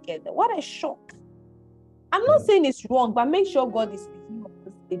able to get there. What a shock. I'm not saying it's wrong, but make sure God is with you on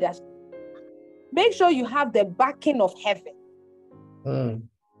this leadership. Make sure you have the backing of heaven.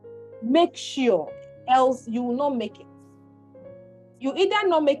 Make sure, else you will not make it. You either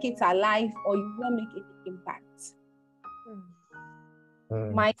not make it alive or you will not make any impact.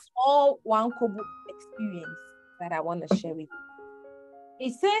 My small one Kobo experience that I want to share with you.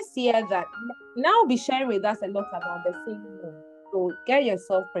 It says here that now I'll be sharing with us a lot about the same room. So get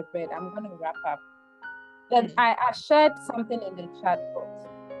yourself prepared. I'm going to wrap up. Then I shared something in the chat box.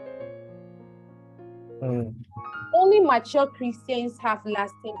 Only mature Christians have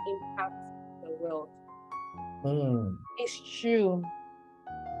lasting impact in the world. It's true.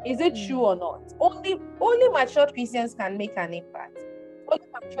 Is it true or not? Only mature Christians can make an impact. Only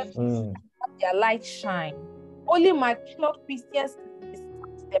mature Christians can have their light shine. Only mature Christians can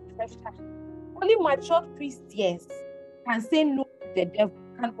resist the pressure. Only mature Christians can say no to the devil,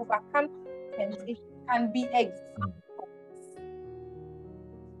 can overcome temptation, can be examples.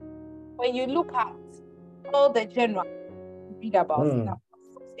 When you look at all the generals you read about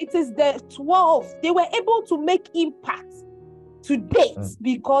it is the 12. They were able to make impact to date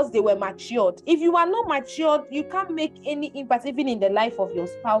because they were matured. If you are not matured, you can't make any impact even in the life of your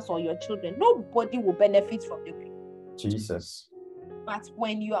spouse or your children. Nobody will benefit from you. Jesus. But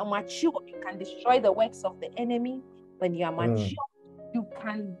when you are matured, you can destroy the works of the enemy. When you are matured, you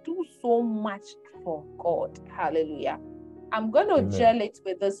can do so much for God. Hallelujah. I'm going to gel it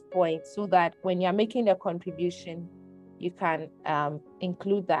with this point so that when you're making a contribution, you can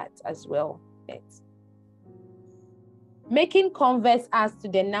include that as well. Making converts adds to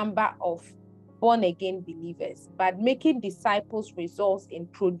the number of born-again believers, but making disciples results in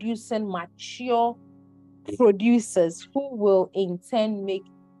producing mature producers who will in turn make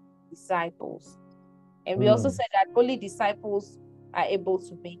disciples. And we also said that only disciples are able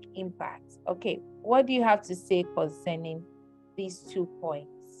to make impact. Okay, what do you have to say concerning these 2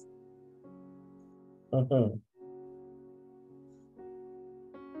 points?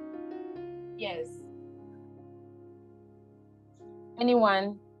 Yes.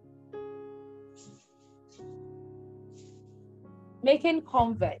 Anyone? making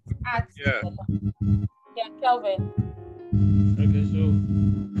converts. Yeah. Yeah, Kelvin. Okay, so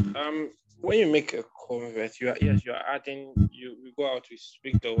when you make a convert, you're adding, you go out, we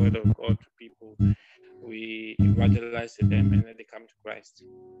speak the word of God to people, we evangelize to them, and then they come to Christ.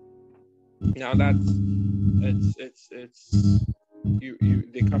 Now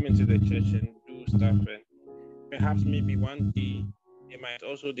they come into the church and do stuff, and perhaps maybe one day they might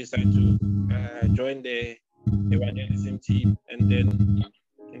also decide to join the evangelism team, and then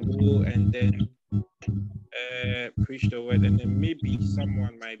go and then preach the word, and then maybe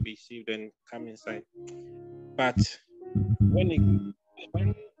someone might be saved and come inside. But when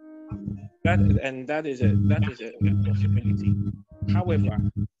that is a possibility. However,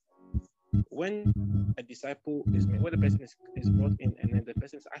 when a disciple is made, when the person is brought in, and then the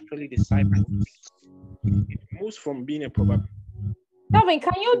person is actually discipled, it moves from being a probability. Kelvin,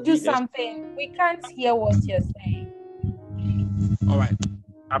 can you do something? We can't hear what you're saying. All right.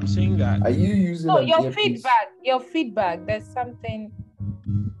 I'm saying that. Are you using your feedback? Your feedback. There's something.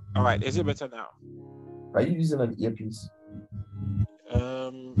 All right. Is it better now? Are you using an earpiece?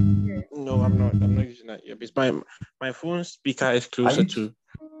 No, I'm not. I'm not using that earpiece. My phone speaker is closer to.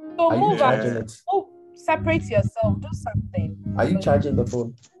 So move charging it? Oh, separate yourself. Do something. Are you charging the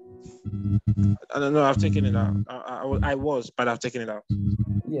phone? I don't know. I've taken it out. I was, but I've taken it out.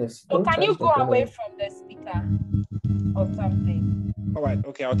 Yes. So can you go away from the speaker or something? All right.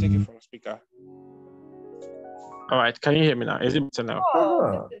 Okay, I'll take it from speaker. All right. Can you hear me now? Is it better now?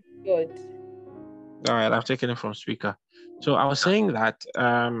 Oh, this is good. All right. I've taken it from speaker. So I was saying that.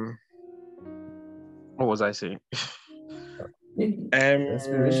 What was I saying?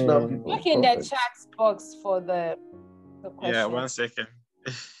 Inspirational people. Look in the chat box for the question. Yeah, 1 second.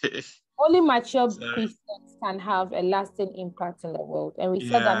 Only mature Christians can have a lasting impact in the world, and we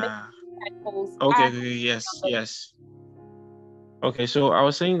said that disciples. Okay. Yes. Okay, so I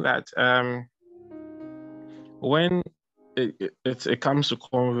was saying that when it comes to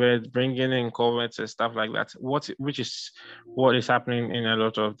converts, bringing in converts and stuff like that, which is what is happening in a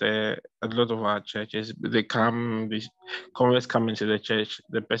lot of our churches. Converts come into the church.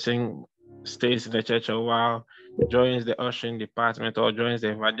 The person stays in the church a while, joins the ushering department or joins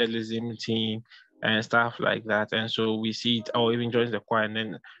the evangelism team and stuff like that. And so we see it, or even joins the choir. And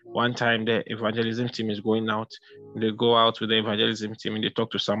then one time the evangelism team is going out, they go out with the evangelism team and they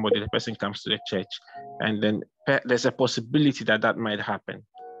talk to somebody, the person comes to the church. And then there's a possibility that might happen,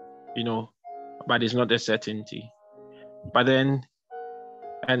 but it's not a certainty. But then,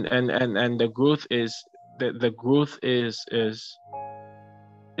 and the growth is, the growth is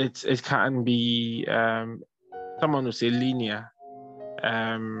it can be, someone will say linear,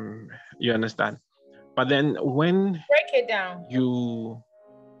 you understand? But then when break it down,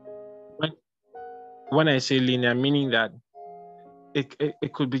 when I say linear, meaning that it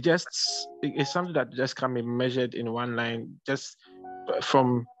could be it's something that just can be measured in one line, just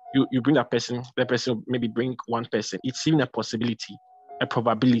from you bring that person, the person maybe bring one person. It's even a possibility, a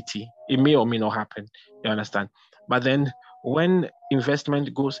probability. It may or may not happen, you understand? But then when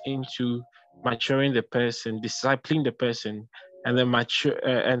investment goes into maturing the person, discipling the person, and then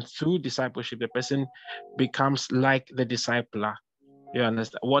and through discipleship, the person becomes like the discipler. You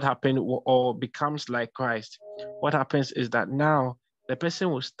understand what happened, or becomes like Christ. What happens is that now the person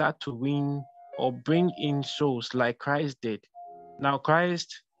will start to win or bring in souls like Christ did. Now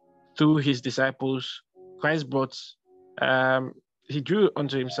Christ, through his disciples, Christ brought, he drew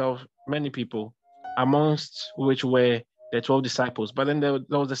unto himself many people, amongst which were the 12 disciples. But then there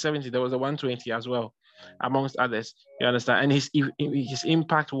was the 70, there was the 120 as well, amongst others. You understand? And his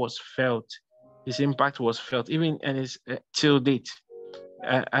impact was felt. His impact was felt even in his till date.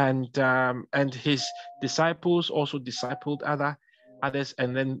 And his disciples also discipled others,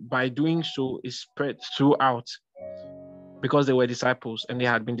 and then by doing so, it spread throughout, because they were disciples and they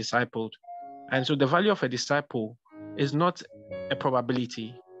had been discipled. And so the value of a disciple is not a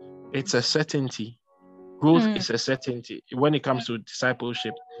probability, it's a certainty. Growth is a certainty when it comes to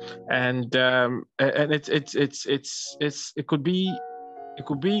discipleship, and it could be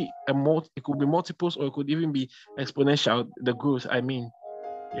multiples, or it could even be exponential. The growth, I mean,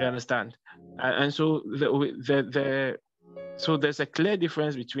 you understand? And so so there's a clear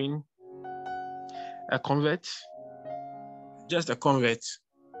difference between a convert, just a convert,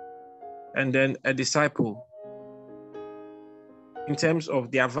 and then a disciple, in terms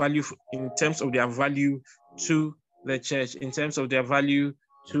of their value to the church, in terms of their value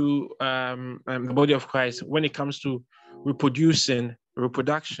to the body of Christ, when it comes to reproduction,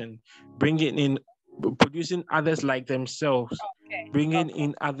 bringing in, producing others like themselves, bringing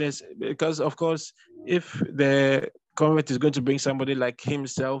in others, because of course, if the convert is going to bring somebody like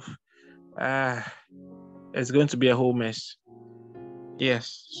himself, it's going to be a whole mess. Yes.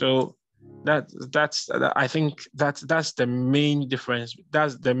 So I think that's the main difference.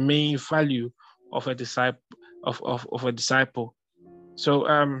 That's the main value of a disciple of a disciple. So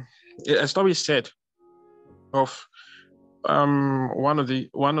a story said of one of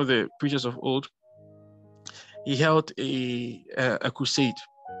the preachers of old. He held a crusade,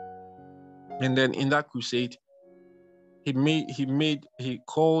 and then in that crusade, he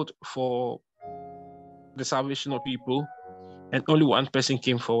called for the salvation of people, and only one person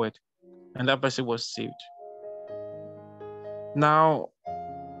came forward, and that person was saved. Now,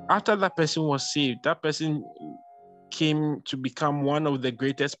 after that person was saved, that person came to become one of the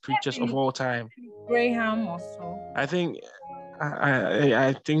greatest preachers of all time. Graham also. I think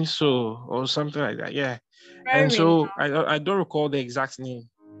so, or something like that. Yeah. Very and so I don't recall the exact name.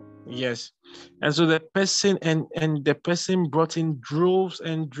 Yes. And so the person and the person brought in droves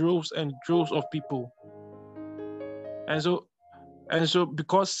and droves and droves of people. And so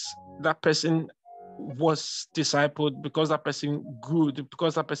because that person was discipled, because that person grew,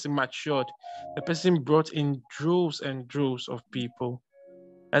 because that person matured, the person brought in droves and droves of people.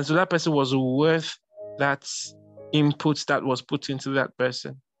 And so that person was worth that input that was put into that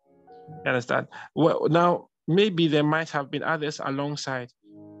person. You understand? Well, now maybe there might have been others alongside,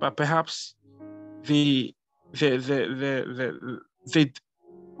 but perhaps the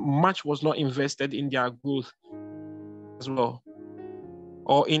much was not invested in their growth as well,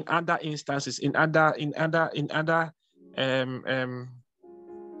 or in other instances, in other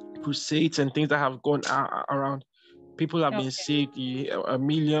crusades and things that have gone around. People have been saved, 1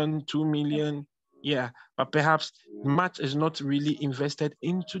 million, 2 million, yeah, but perhaps much is not really invested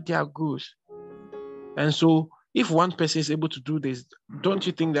into their growth. And so if one person is able to do this, don't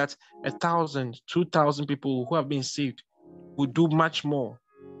you think that 1,000, 2,000 people who have been saved would do much more?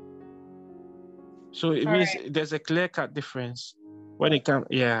 So it means there's a clear-cut difference when it comes.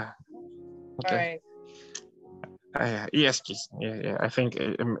 Yeah. Okay. Yes, please. Yeah. I think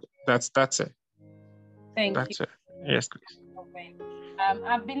that's it. Thank you. That's it. Yes, please. Okay.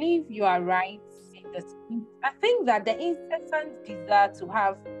 I believe you are right in this. I think that the incessant desire to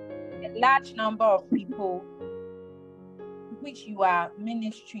have a large number of people which you are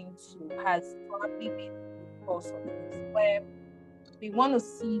ministering to has probably been the cause of this, where we want to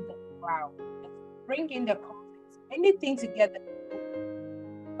see the crowd, bring in the context, anything together.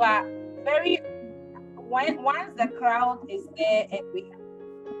 But once the crowd is there and we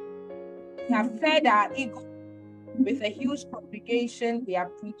have fed our ego with a huge congregation, we are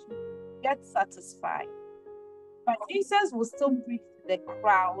preaching, get satisfied. But Jesus will still preach to the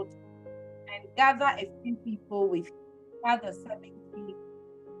crowd and gather a few people with him. He had the 70,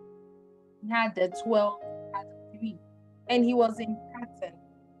 he had the 12, he had the 3, and he was in pattern.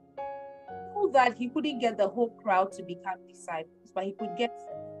 So that he couldn't get the whole crowd to become disciples, but he could get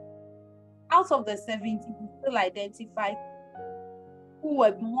 70. Out of the 70, he still identified who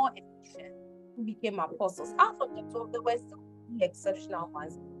were more efficient, who became apostles. Out of the 12, there were still 3 exceptional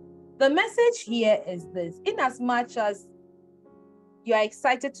ones. The message here is this: in as much as you are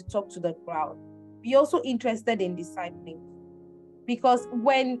excited to talk to the crowd, be also interested in discipling. Because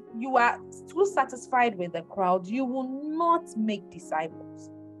when you are too satisfied with the crowd, you will not make disciples.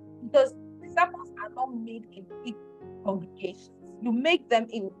 Because disciples are not made in big congregations. You make them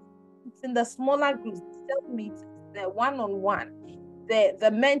in the smaller groups, the meetings, the one-on-one,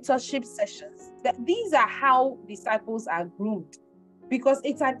 the mentorship sessions. These are how disciples are groomed. Because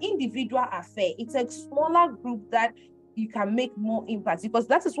it's an individual affair. It's a smaller group that you can make more impact, because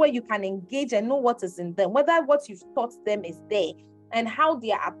that is where you can engage and know what is in them, whether what you've taught them is there and how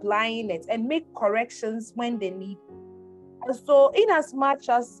they are applying it, and make corrections when they need. And so in as much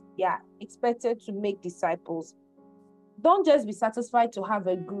as expected to make disciples, don't just be satisfied to have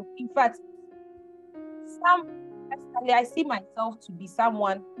a group. In fact, I see myself to be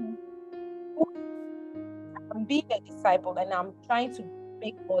someone who I'm being a disciple and I'm trying to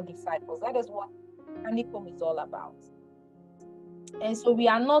make more disciples. That is what Honeycomb is all about. And so we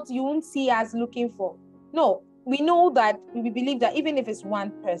are not, you won't see us looking for, no, we know that we believe that even if it's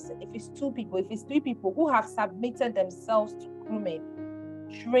one person, if it's 2 people, if it's 3 people who have submitted themselves to grooming,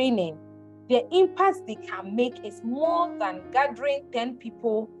 training, the impact they can make is more than gathering 10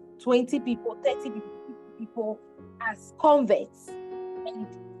 people, 20 people, 30 people, 50 people as converts and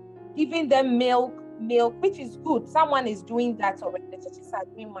giving them milk, which is good. Someone is doing that already. The churches are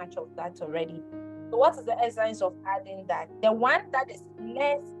doing much of that already. So what is the essence of adding that? The one that is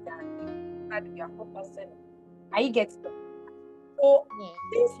less than that we are focusing on. Are you getting it? So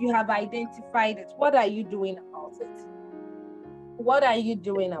since you have identified it, what are you doing about it? What are you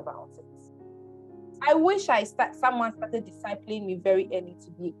doing about it? I wish someone started discipling me very early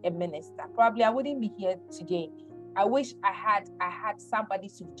to be a minister. Probably I wouldn't be here today. I wish I had somebody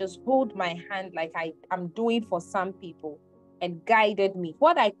to just hold my hand like I'm doing for some people and guided me.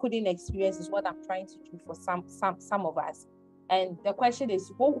 What I couldn't experience is what I'm trying to do for some of us. And the question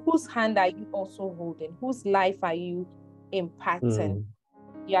is, whose hand are you also holding? Whose life are you impacting?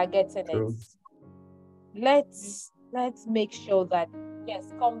 You are getting True. it. Let's make sure that,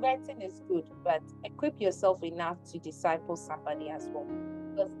 yes, converting is good, but equip yourself enough to disciple somebody as well.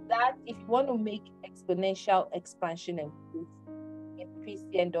 Because that, if you want to make exponential expansion and growth in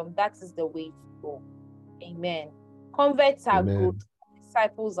Christendom, that is the way to go. Amen. Converts are good.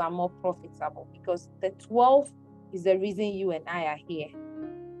 Disciples are more profitable, because the 12 is the reason you and I are here.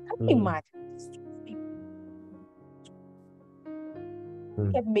 Can you imagine?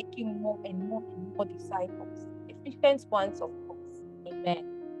 Kept making more and more and more disciples. Efficient ones, of course. Amen.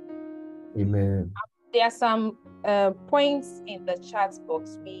 Amen. There are some points in the chat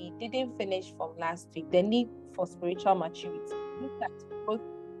box we didn't finish from last week. The need for spiritual maturity. Look at growth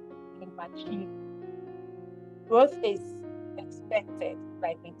in maturity. Growth is expected,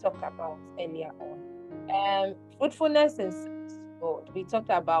 like we talked about earlier on. Fruitfulness and service to God. We talked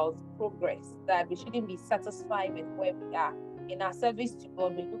about progress, that we shouldn't be satisfied with where we are. In our service to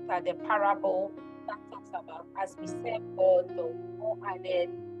God, we looked at the parable that talks about, as we serve God, the more added,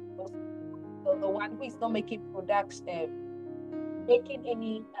 the one who is not making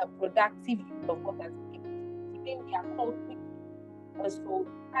any productive use of what has been given, even their conflict, also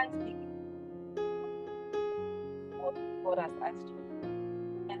can't take what God has asked you.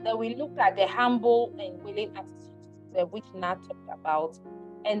 And then we looked at the humble and willing attitude, which Nat talked about.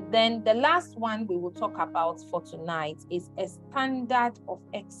 And then the last one we will talk about for tonight is a standard of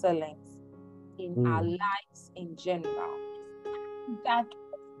excellence in our lives in general. The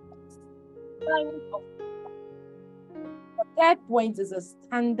third point is a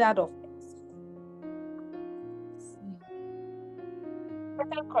standard of excellence.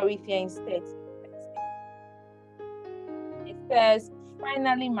 2 Corinthians 13. It says,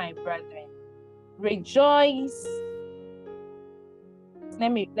 finally, my brethren, rejoice.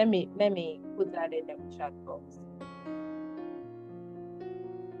 Let me put that in the chat box.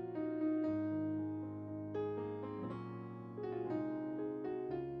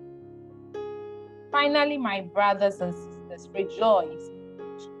 Finally, my brothers and sisters, rejoice.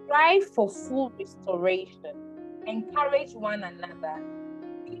 Strive for full restoration. Encourage one another.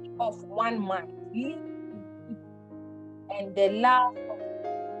 Be of one mind. Live in peace and the love of God.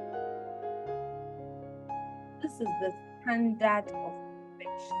 This is the standard of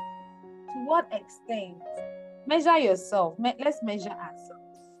perfection. To what extent? Measure yourself. Let's measure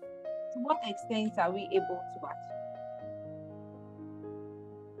ourselves. To what extent are we able to achieve?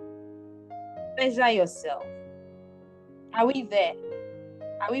 Measure yourself. Are we there?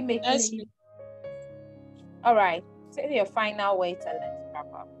 Are we making it? All right. Say your final words and let's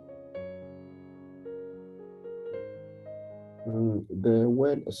wrap up. The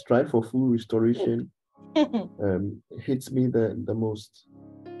word strive for full restoration hits me the most.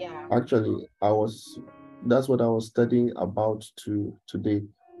 Yeah. Actually, that's what I was studying about today.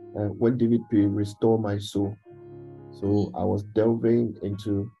 When David prayed, restore my soul. So I was delving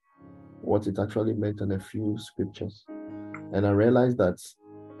into what it actually meant in a few scriptures. And I realized that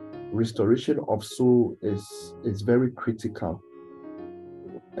restoration of soul is very critical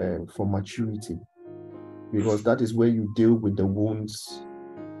for maturity, because that is where you deal with the wounds,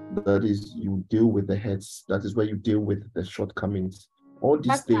 that is, you deal with the hurts, that is where you deal with the shortcomings, all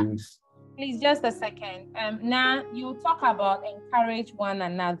these things. Please, just a second. Now you talk about encourage one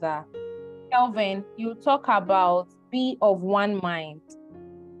another. Kelvin, you talk about be of one mind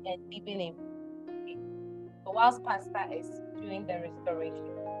and living in peace. So whilst Pastor is doing the restoration.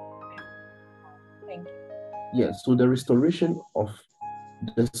 Thank you. Yes, so the restoration of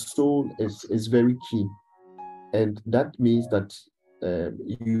the soul is very key. And that means that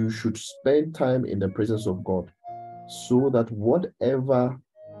you should spend time in the presence of God, so that whatever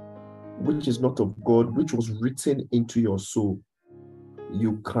which is not of God, which was written into your soul,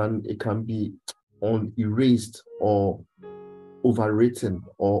 it can be erased or overwritten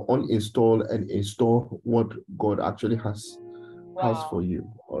or uninstall and install what God actually has for you.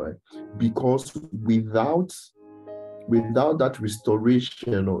 All right, because without that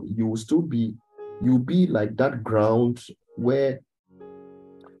restoration, you'll be like that ground where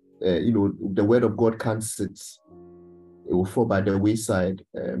the word of God can't sit. It will fall by the wayside.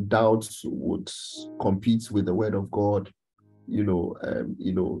 Doubts would compete with the word of God.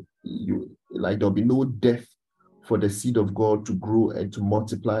 there'll be no death for the seed of God to grow and to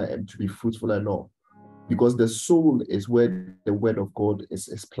multiply and to be fruitful and all. Because the soul is where the word of God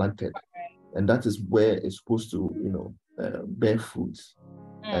is planted. And that is where it's supposed to, bear fruits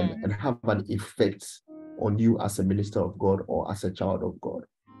and have an effect on you as a minister of God or as a child of God.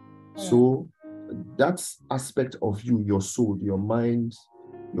 So that aspect of you, your soul, your mind,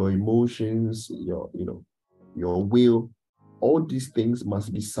 your emotions, your will, all these things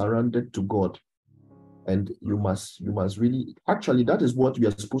must be surrendered to God. And you must really, actually, that is what we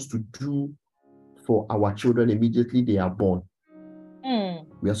are supposed to do for our children immediately they are born.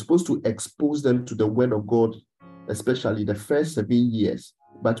 We are supposed to expose them to the word of God, especially the first 7 years.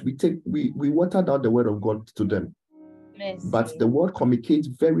 But we water down the word of God to them. But the word communicates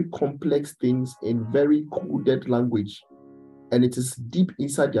very complex things in very coded language, and it is deep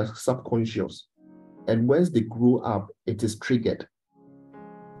inside their subconscious. And once they grow up, it is triggered.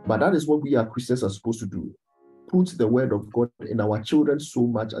 But that is what we as Christians are supposed to do. Put the word of God in our children so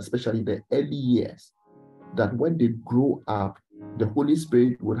much, especially in the early years, that when they grow up, the Holy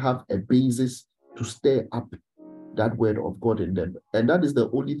Spirit would have a basis to stir up that word of God in them. And that is the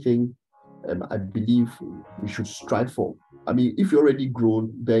only thing I believe we should strive for. I mean, if you're already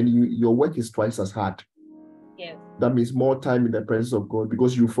grown, then your work is twice as hard. Yes. That means more time in the presence of God,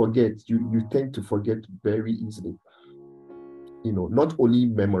 because you forget. You tend to forget very easily. Not only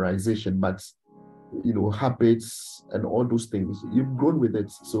memorization, but habits and all those things. You've grown with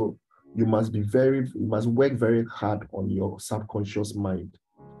it, so you must work very hard on your subconscious mind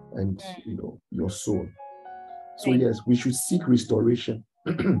and your soul. So yes, we should seek restoration.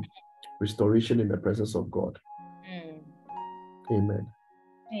 Restoration in the presence of God. Amen.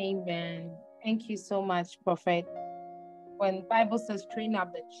 Amen. Thank you so much, Prophet. When the Bible says, train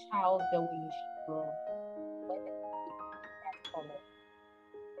up the child the way he should grow,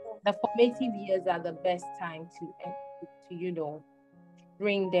 the formative years are the best time to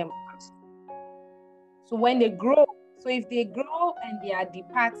bring them up. So when they grow, if they grow and they are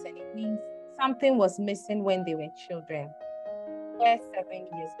departed, it means something was missing when they were children. First 7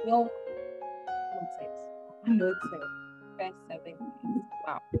 years. Well, noted. First 7 years.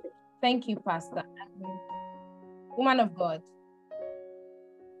 Wow. Thank you, Pastor. Woman of God.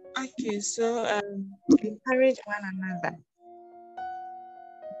 Okay, so encourage one another.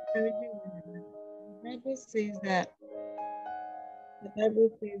 Encouraging one another. The Bible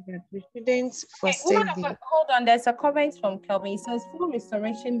says that we shouldn't forsake the... Hold on, there's a comment from Kelvin. It says full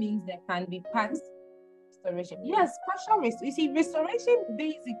restoration means there can be part restoration. Yes, partial restoration. You see, restoration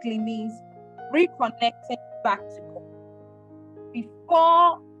basically means reconnecting back to God.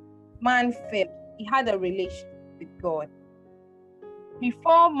 Before man fell, he had a relationship with God.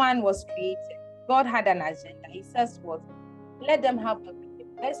 Before man was created, God had an agenda. He says what? Let them have the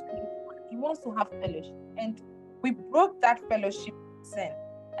beginning. Let's create one. He wants to have fellowship. And we broke that fellowship with sin.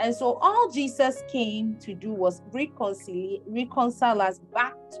 And so all Jesus came to do was reconcile us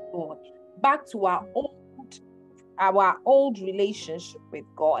back to God, back to our old relationship with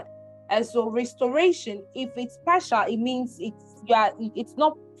God. And so restoration, if it's partial, it means it's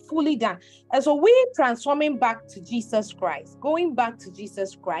not fully done. And so we transforming back to Jesus Christ, going back to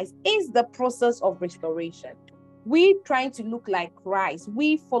Jesus Christ is the process of restoration. We trying to look like Christ,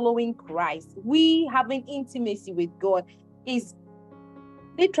 we following Christ, we having intimacy with God is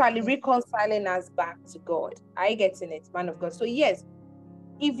literally reconciling us back to God. Are you getting it, man of God? So yes,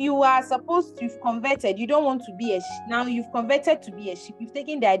 if you are supposed to have converted, you don't want to be a sheep. Now you've converted to be a sheep. You've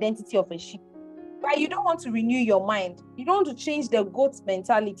taken the identity of a sheep. But you don't want to renew your mind. You don't want to change the goat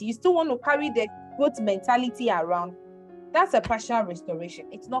mentality. You still want to carry the goat mentality around. That's a partial restoration.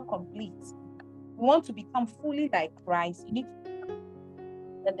 It's not complete. You want to become fully like Christ. You need to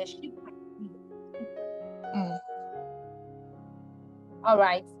that the sheep can be. All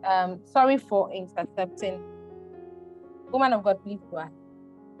right. Sorry for intercepting. Woman of God, please go ahead.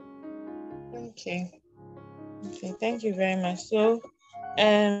 Okay, thank you very much. So,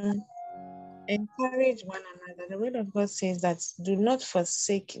 encourage one another. The word of God says that do not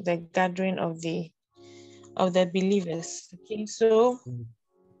forsake the gathering of the believers. Okay, so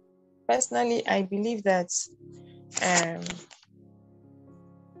personally, I believe that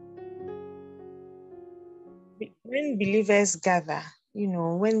when believers gather,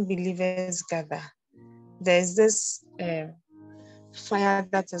 there's this fire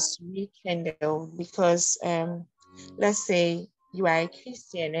that is rekindled, because let's say you are a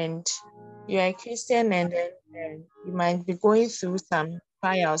Christian and then you might be going through some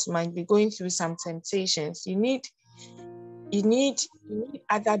trials, might be going through some temptations. You need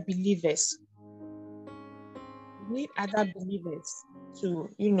other believers You need other believers to,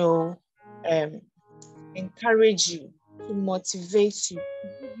 encourage you, to motivate you, to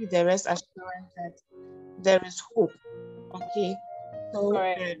give you the rest assurance that there is hope. Okay. So,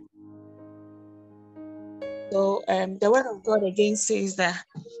 Correct. the word of God again says that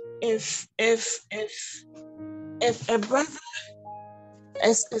if a brother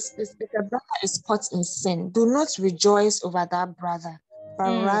if a brother is caught in sin, do not rejoice over that brother,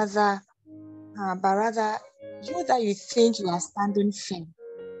 but rather you that you think you are standing firm,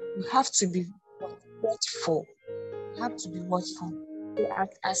 you have to be watchful. You have to be watchful. So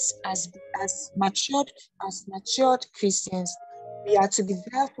as matured Christians, we are to be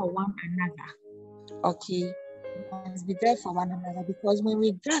there for one another. Okay, we must be there for one another, because when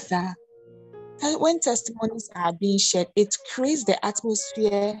we gather, when testimonies are being shared, it creates the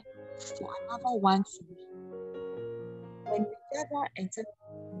atmosphere for another one to be. When we gather and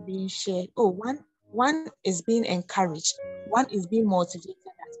testimonies are being shared, one is being encouraged, one is being motivated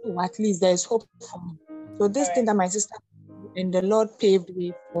that, at least there is hope for me. So this thing that my sister and the Lord paved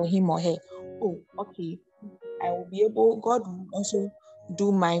way for him or her, okay, I will be able, God will also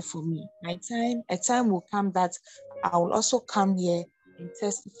do mine for me. A time will come that I will also come here and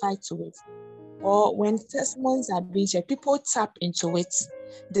testify to it. Or when testimonies are being shared, people tap into it.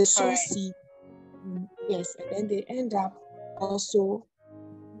 They so see, yes, and then they end up also,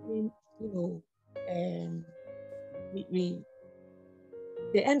 they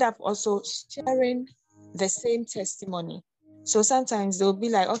end up also sharing the same testimony. So sometimes they'll be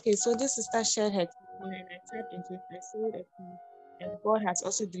like, okay, so this sister shared her testimony and I tapped into it, I sold a thing, and God has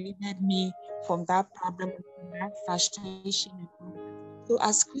also delivered me from that problem, from that frustration and all that. So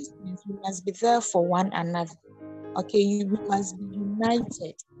as Christians, we must be there for one another. Okay, we must be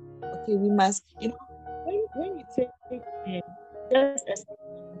united. Okay, we must, when you take just as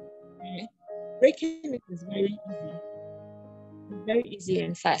breaking it is very easy. It's very easy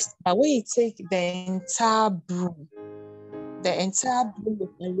and fast. But when you take the entire broom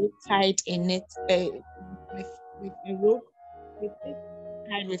with a rope tied in it, with a rope, with it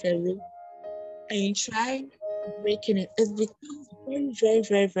tied with a rope, and you try breaking it, it becomes very, very,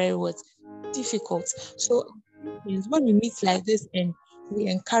 very, very difficult. So when we meet like this and we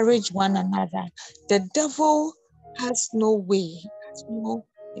encourage one another, the devil has no way.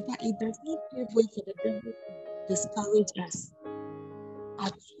 It does not give way for the devil to discourage us.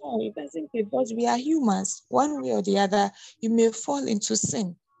 At all, it doesn't, because we are humans. One way or the other, you may fall into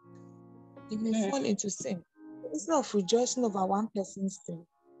sin. Instead of rejoicing over one person's sin,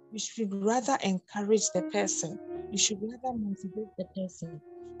 you should rather encourage the person. You should rather motivate the person.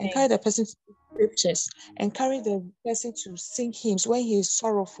 Encourage the person to read scriptures. Encourage the person to sing hymns when he is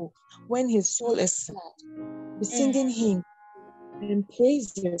sorrowful, when his soul is sad. Be singing hymns and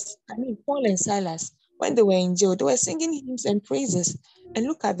praises. Paul and Silas, when they were in jail, they were singing hymns and praises. And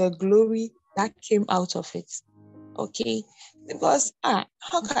look at the glory that came out of it. Okay, because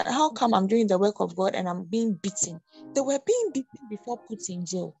how come I'm doing the work of God and I'm being beaten? They were being beaten before put in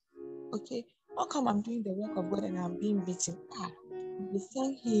jail. Okay, how come I'm doing the work of God and I'm being beaten? They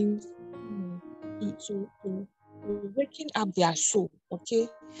sang hymns to waking up their soul. Okay,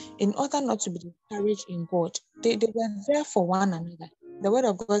 in order not to be discouraged in God, they were there for one another. The word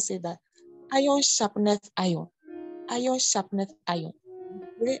of God said that iron sharpeneth iron. Iron sharpeneth iron.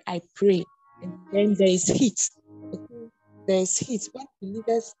 Where I pray, and then there is heat. Okay? There is heat. When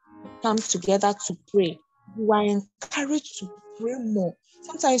believers come together to pray, you are encouraged to pray more.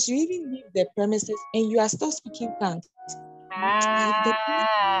 Sometimes you even leave the premises and you are still speaking tongues.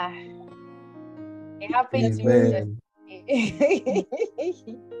 It happened to me.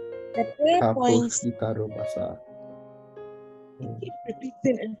 The prayer points, it keeps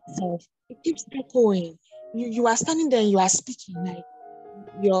repeating itself. It keeps echoing. You are standing there and you are speaking, like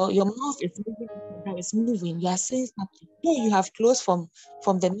your mouth is moving, now it's moving. You are saying something. Though you have closed from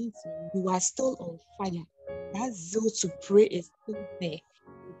the meeting, you are still on fire. That zeal to pray is still there.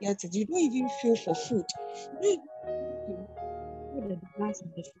 You get it? You don't even feel for food.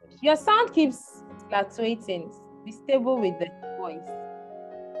 Your sound keeps fluctuating. Be stable with the voice.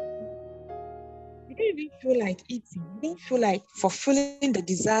 You don't even feel like eating. You don't feel like fulfilling the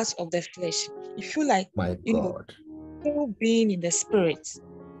desires of the flesh. You feel like, still being in the spirit.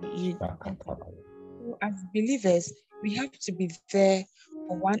 As believers, we have to be there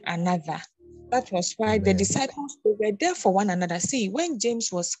for one another. That was why the disciples were there for one another. See, when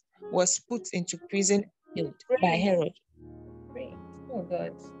James was put into prison, killed by Herod. Oh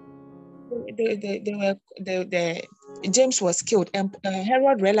God. James was killed, and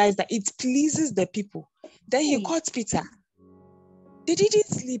Herod realized that it pleases the people. Then he caught Peter. They didn't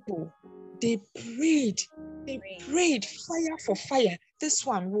sleep. They prayed. They prayed fire for fire. This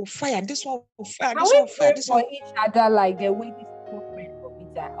one will fire. This one will fire. Can This we one will fire. pray This for one. each other like the way these people prayed for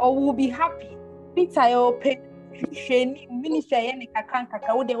Peter? Or we'll be happy. Peter, you'll pay. Minister,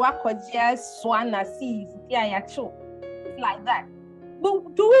 like that.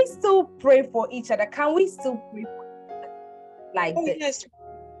 But do we still pray for each other? Can we still pray for each other like this? Yes,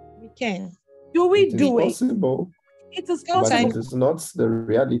 we can. Do we It is do it? possible, It is but possible. it is not the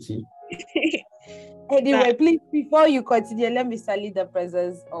reality. Anyway, please, before you continue, let me salute the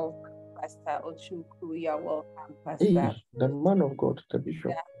presence of Pastor Ochuku. You are welcome, Pastor. Hey, the man of God, the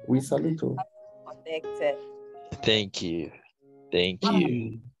bishop. We salute you. Connected. Thank you. Thank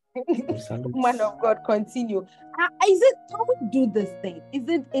you. We salute. Man of God, continue. Is it, can we do this thing? Is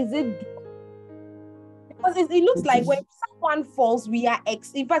it because it looks like when someone falls, we are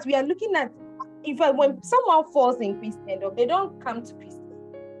in fact, we are looking at, in fact, when someone falls in Christendom, they don't come to Christ.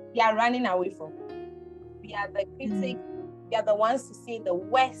 They are running away from it. We are the critics. We are the ones to say the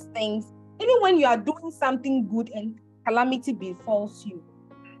worst things. Even when you are doing something good and calamity befalls you,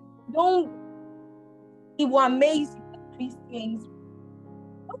 it will amaze you that Christians.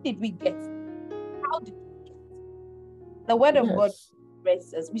 What did we get? How did we get? The word of God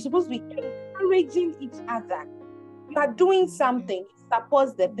expresses us. We're supposed to be encouraging each other. You are doing something, it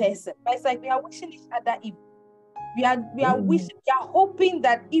supports the person. But it's like we are wishing each other evil. We are hoping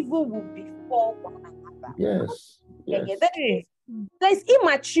that evil will befall one another. Yes. There's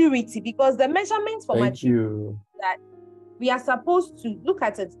immaturity, because the measurements for maturity that we are supposed to look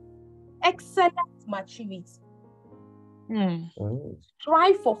at it. Excellent maturity.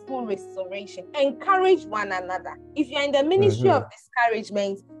 Strive for full restoration. Encourage one another. If you're in the ministry of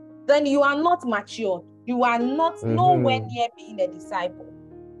discouragement, then you are not matured. You are not nowhere near being a disciple.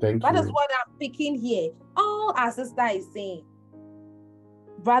 That is what I'm picking here. All our sister is saying.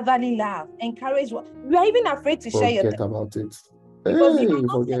 Brotherly love, encourage. We are even afraid to share your testimony. About it. Because you are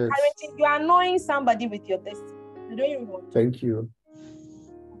not encouraging, you are annoying somebody with your testimony. You don't even want to. Thank you.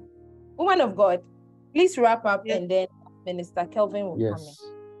 Woman of God, please wrap up and then Minister Kelvin will come in.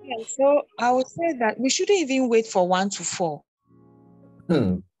 Yeah, so I would say that we shouldn't even wait for one to fall.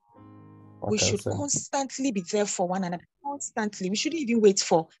 We should constantly be there for one another. Constantly. We shouldn't even wait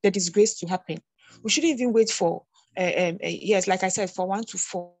for the disgrace to happen. We shouldn't even wait for, like I said, for one to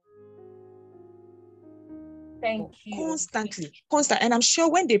fall. Thank you. Constantly. And I'm sure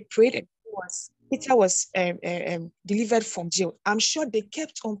when they prayed, Peter was delivered from jail. I'm sure they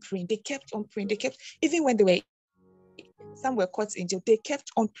kept on praying. Even when some were caught in jail, they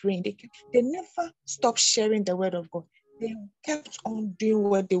kept on praying. They never stopped sharing the word of God. They kept on doing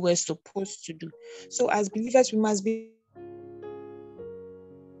what they were supposed to do. So as believers, we must be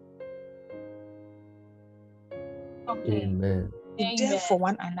Amen. there for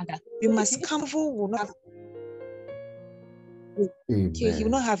one another. We must come for will not. Okay, he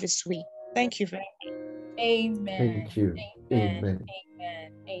will not have his way. Thank you very much. Amen. Thank you. Amen.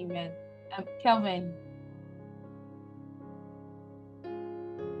 Amen. Kelvin.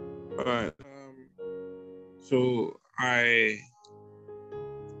 All right. So I'd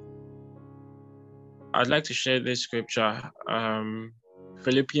like to share this scripture,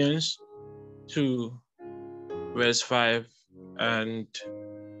 Philippians 2, verse 5, and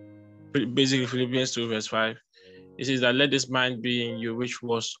basically Philippians 2, verse 5. It says that let this mind be in you, which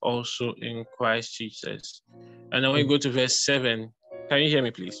was also in Christ Jesus. And then when you go to verse 7, can you hear me,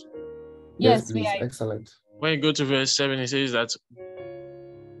 please? Yes, please. Excellent. When you go to verse 7, it says that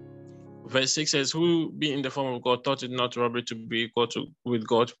verse 6 says, who being in the form of God thought it not robbery to be equal with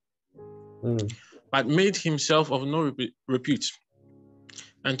God, but made himself of no repute,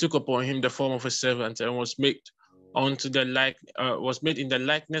 and took upon him the form of a servant, and was made in the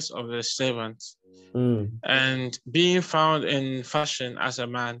likeness of the servant. And being found in fashion as a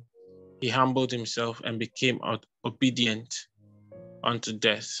man, he humbled himself and became obedient unto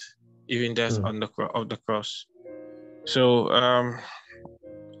death, even death on the cross. So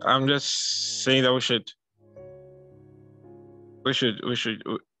I'm just saying that we should,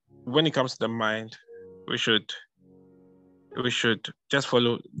 when it comes to the mind, we should just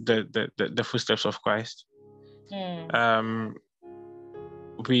follow the footsteps of Christ.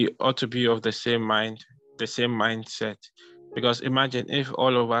 We ought to be of the same mind, the same mindset. Because imagine if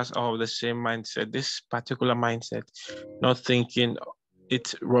all of us are of the same mindset, this particular mindset, not thinking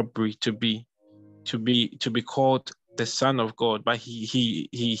it's robbery to be called the Son of God, but he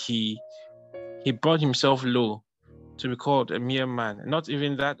brought himself low to be called a mere man, not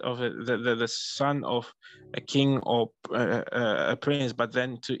even that of the son of a king or a prince, but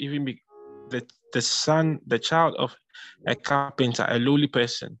then to even be the child of a carpenter, a lowly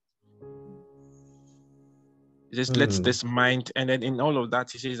person. He says, let this mind, and then in all of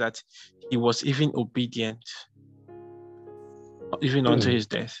that, he says that he was even obedient, even unto his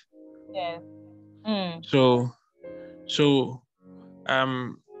death. Yeah. So,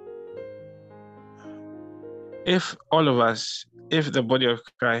 if all of us, if the body of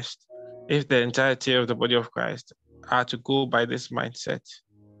Christ, if the entirety of the body of Christ are to go by this mindset,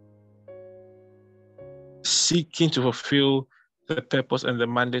 seeking to fulfill the purpose and the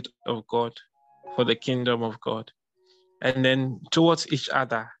mandate of God for the kingdom of God, and then towards each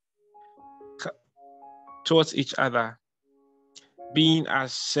other, being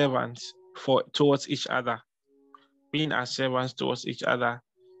as servants towards each other,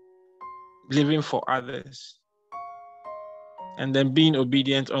 living for others, and then being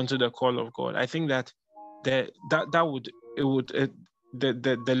obedient unto the call of God. I think that the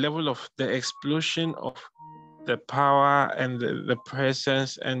level of the explosion of the power and the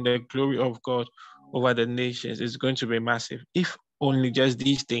presence and the glory of God over the nations is going to be massive, if only just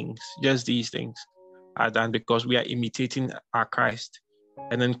these things are done, because we are imitating our Christ,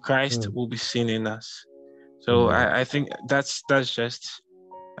 and then Christ will be seen in us. So I think that's just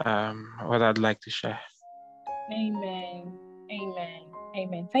what I'd like to share. Amen.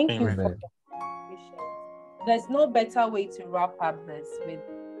 Thank you for your contribution. There's no better way to wrap up this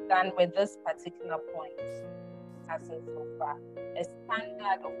than with this particular point. As in so far, a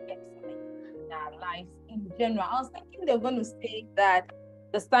standard of excellence in our lives in general. I was thinking they're going to say that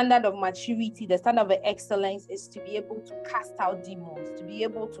the standard of maturity, the standard of excellence is to be able to cast out demons, to be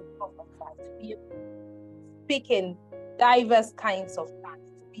able to prophesy, to be able to speak in diverse kinds of tongues,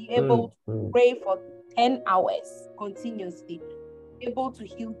 to be able to pray for 10 hours continuously, to be able to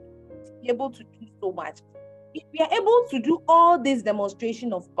heal, to be able to do so much. If we are able to do all this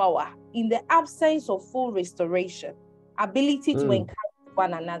demonstration of power in the absence of full restoration, ability to encourage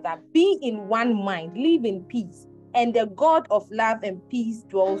one another, be in one mind, live in peace, and the God of love and peace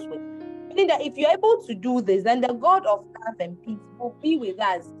dwells with you. Meaning that if you're able to do this, then the God of love and peace will be with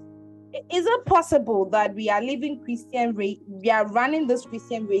us. Is it possible that we are living Christian race, we are running this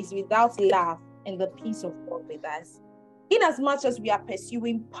Christian race without love and the peace of God with us? In as much as we are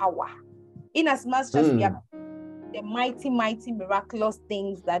pursuing power, in as much as we are the mighty, miraculous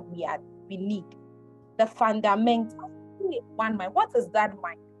things that we need, the fundamental one mind. What is that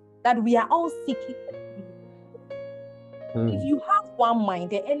mind? That we are all seeking. If you have one mind,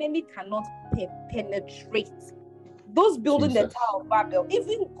 the enemy cannot penetrate. Those building the Tower of Babel,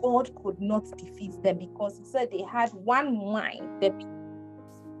 even God could not defeat them, because he said they had one mind.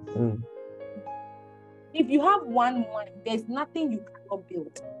 If you have one mind, there's nothing you cannot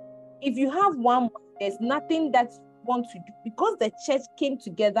build. If you have one mind, there's nothing that you want to do. Because the church came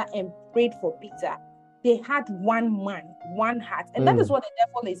together and prayed for Peter, they had one mind, one heart. And that is what the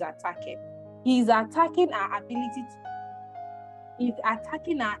devil is attacking. He's attacking our ability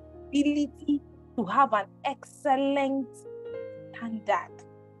to have an excellent standard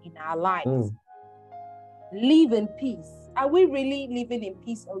in our lives. Live in peace. Are we really living in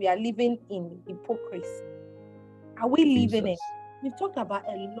peace, or we are living in hypocrisy? Are we living in? We've talked about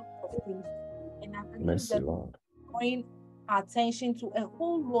a lot of things, and I believe that we're drawing our attention to a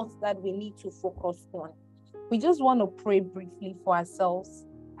whole lot that we need to focus on. We just want to pray briefly for ourselves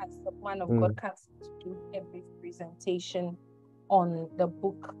as the man of God comes to do a brief presentation on the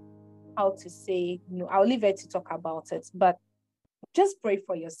book, how to say, I'll leave it to talk about it, but just pray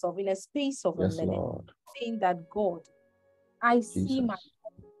for yourself in a space of a minute, saying that God, I see my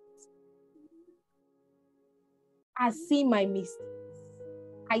mistakes.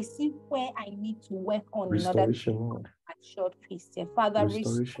 I see where I need to work on in order to be a short Christian. Father,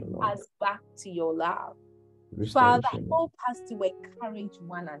 restore us back to your love. Father, help us to encourage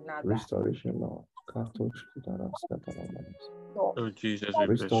one another. Restoration, Lord. Oh, Jesus,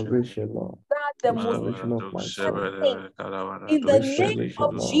 restoration, Lord. Restoration of my soul. In the name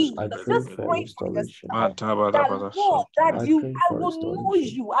of Jesus, just pray for yourself. That Lord, I will know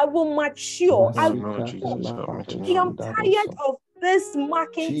you, I will mature. I am tired of this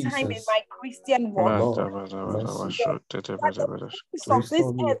marking time in my Christian walk. Of this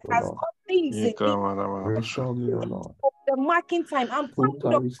earth has got things in it. The marking time. I'm tired of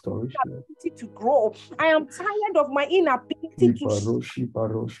my inability to grow. I am tired of my inability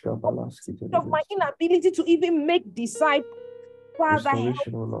to even make disciples. Father,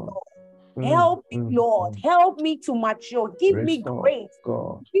 help me, Lord. Help me to mature. Give me grace.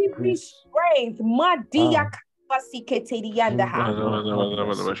 Give me strength.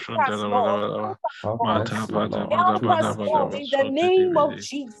 Help us, Lord, in the name of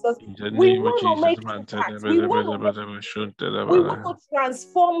Jesus. We want to make impact. We want to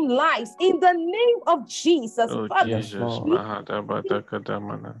transform lives in the name of Jesus. Oh, Father, Jesus.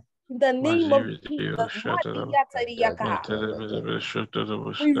 in the name of Jesus.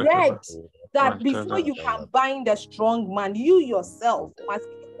 We read that before you can bind a strong man, you yourself must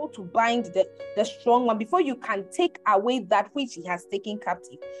be able to bind the strong man before you can take away that which he has taken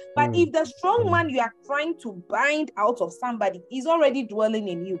captive. But if the strong man you are trying to bind out of somebody is already dwelling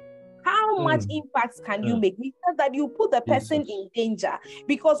in you, how much impact can you make? We said that you put the person in danger,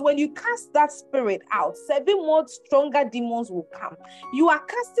 because when you cast that spirit out, 7 more stronger demons will come. You are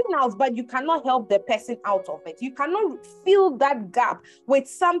casting out, but you cannot help the person out of it. You cannot fill that gap with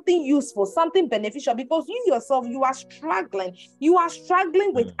something useful, something beneficial, because you yourself, you are struggling. You are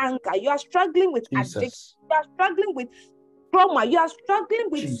struggling with anger. You are struggling with addiction. You are struggling with trauma. You are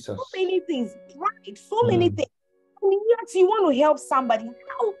struggling with so many things, pride, so many things. And yet you want to help somebody.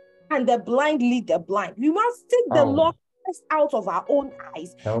 How can the blind lead the blind? We must take the Lord out of our own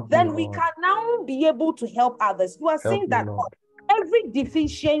eyes. Then we can now be able to help others. You are saying that every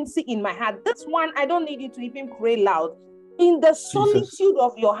deficiency in my heart, this one, I don't need you to even pray loud. In the solitude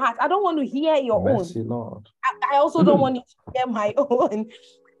of your heart, I don't want to hear your own. Lord. I also don't want you to hear my own.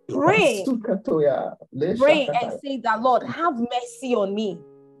 Pray. Pray and say that, Lord, have mercy on me.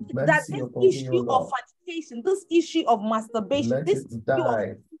 That this issue of fornication, this issue of masturbation, this issue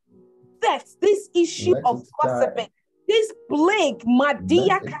of theft, this issue of gossiping, this plague,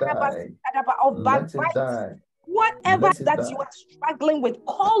 Madia of backbiting, whatever that you are struggling with,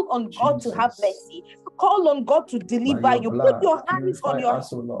 call on God to have mercy. Call on God to deliver you. Put your hands on your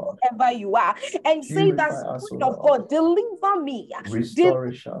head wherever you are and say that, Spirit of God, deliver me.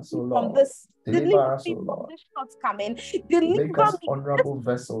 Deliver from this. Deliver me from this shortcoming. Deliver me. Honorable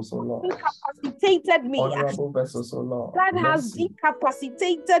vessels, O Lord. Incapacitated me. Honorable vessels, O Lord. That has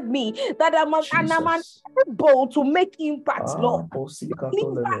incapacitated me. That I'm unable to make impact, Lord.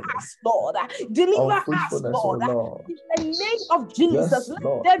 Deliver us, Lord. Deliver us, Lord. In the name of Jesus, let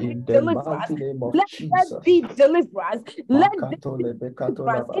there be deliverance. Let there be deliverance. Let there be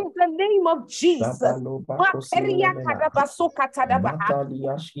deliverance in the name of Jesus.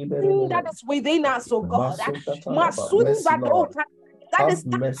 That is within us, oh God. That is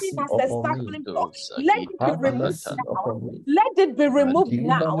acting as the stumbling block. Let it be removed now. Let it be removed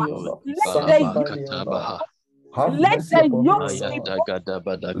now. Let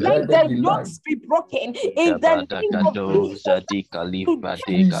the yokes be broken in the name of Jesus.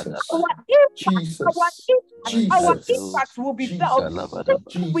 Our impact will be felt.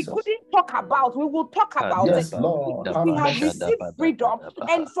 We couldn't talk about, we will talk about it. We have received freedom,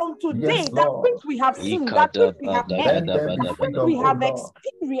 and from today, that which we have seen, that which we have heard, that which we have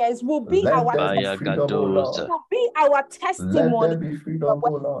experienced will be our testimony.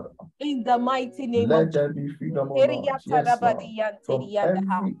 In the mighty name of Jesus. In the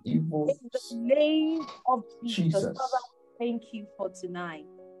name of Jesus. Father, thank you for tonight.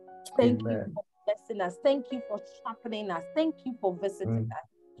 Thank you for blessing us. Thank you for sharpening us. Thank you for visiting us.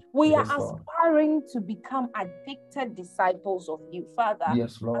 We are aspiring to become addicted disciples of you, Father.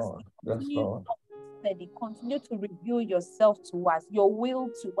 Yes, Lord. Yes, Lord. Continue to reveal yourself to us, your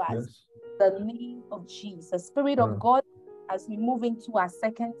will to us. Yes. In the name of Jesus. Spirit of God, as we move into our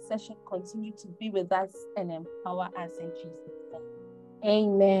second session, continue to be with us and empower us in Jesus' name.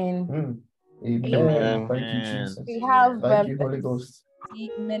 Amen. Amen. Thank you, Jesus. We have Thank you, Holy Ghost.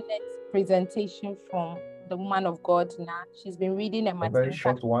 30-minute presentation from the woman of God now. She's been reading a very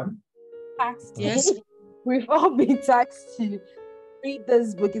short one. Yes. We've all been taxed to read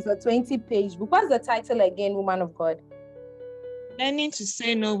this book. It's a 20-page book. What's the title again, woman of God? Learning to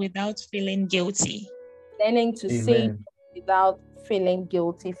say no without feeling guilty. Learning to say no without feeling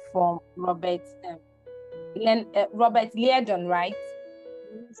guilty, from Robert Liardon, right?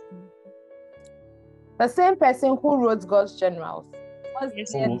 The same person who wrote God's Generals.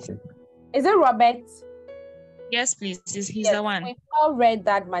 Yes. Is it Robert? Yes, please. He's the one. We've all read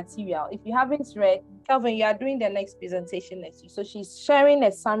that material. If you haven't read, Kelvin, you are doing the next presentation next week. So she's sharing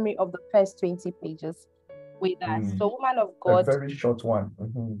a summary of the first 20 pages with us. So, woman of God. A very short one.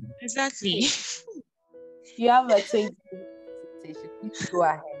 Exactly. You have a 20 presentation. Please go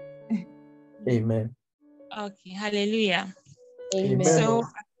ahead. Amen. Okay. Hallelujah. Amen.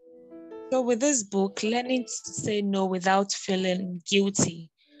 So with this book, Learning to Say No Without Feeling Guilty,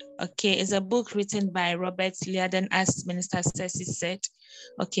 okay, is a book written by Robert Liardon, as Minister Ceci said.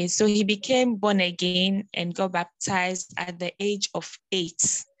 Okay, so he became born again and got baptized at the age of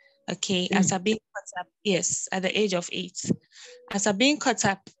 8. Okay, after being caught up, yes, at the age of 8, after being caught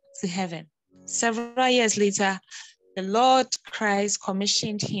up to heaven. Several years later, the Lord Christ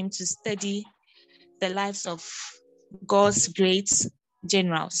commissioned him to study the lives of God's great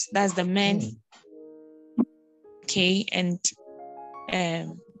generals. That's the men, okay, and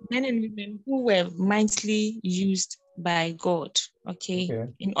men and women who were mightily used by God, okay,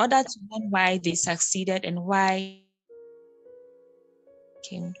 in order to learn why they succeeded and why.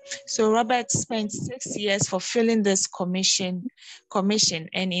 So Robert spent 6 years fulfilling this commission,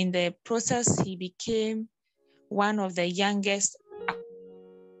 and in the process, he became one of the youngest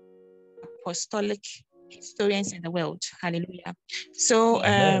apostolic historians in the world. Hallelujah. So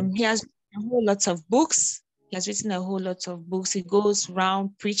he has written a whole lot of books. He goes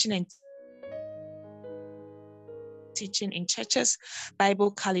around preaching and teaching in churches, Bible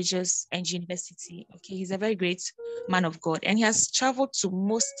colleges, and university. Okay, he's a very great man of God, and he has traveled to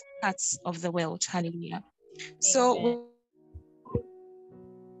most parts of the world. Hallelujah. So,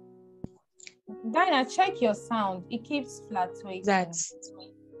 Dinah, check your sound. It keeps fluctuating.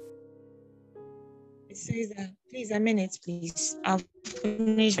 It says that, please, a minute, please. I'll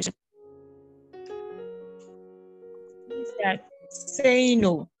finish. That say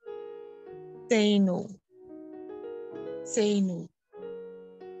no. Say no. Say no.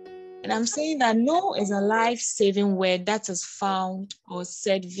 And I'm saying that no is a life-saving word that is found or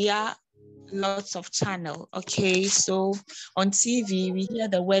said via lots of channel. Okay, so on TV, we hear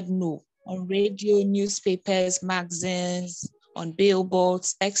the word no. On radio, newspapers, magazines, on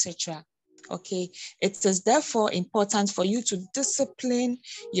billboards, etc. Okay, it is therefore important for you to discipline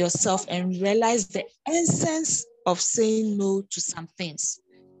yourself and realize the essence of saying no to some things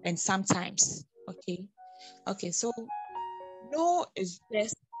and sometimes. Okay, so no is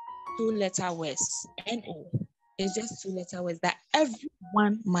just 2-letter words. N-O. It's just 2-letter words that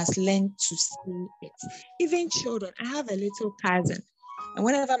everyone must learn to say it. Even children. I have a little cousin, and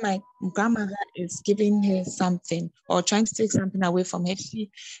whenever my grandmother is giving her something or trying to take something away from her, she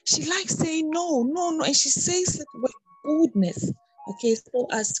likes saying no, and she says it with boldness. Okay, so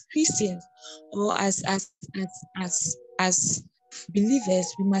as Christians or as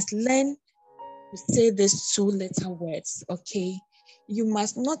believers, we must learn to say these 2-letter words. Okay, you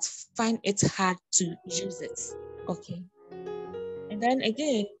must not find it hard to use it. Okay, and then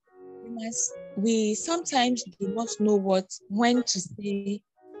again, we sometimes do not know when to say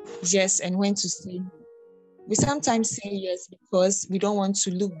yes and when to say no. We sometimes say yes because we don't want to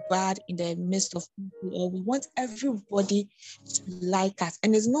look bad in the midst of people, or we want everybody to like us.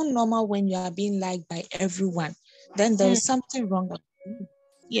 And it's not normal when you are being liked by everyone. Then there is something wrong with you.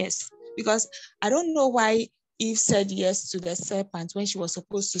 Yes, because I don't know why Eve said yes to the serpent when she was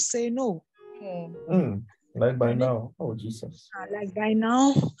supposed to say no. Like by now, oh Jesus. Like by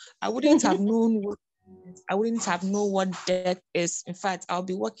now, I wouldn't have known what death is. In fact, I'll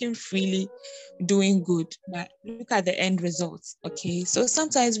be walking freely, doing good. But look at the end results. Okay, so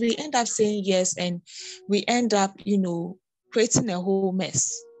sometimes we end up saying yes, and we end up, creating a whole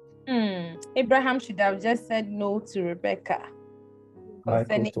mess. Abraham should have just said no to Rebecca.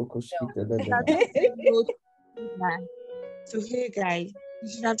 So hey guys, you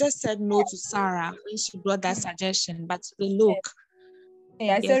should have just said no to Sarah when she brought that suggestion. But look,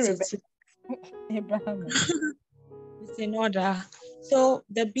 I said Rebecca. Abraham. It's in order. So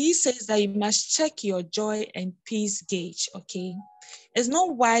the B says that you must check your joy and peace gauge. Okay, it's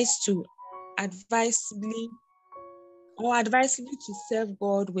not wise to advisably to serve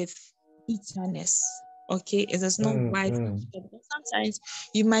God with bitterness. Okay, it is not wise. Sometimes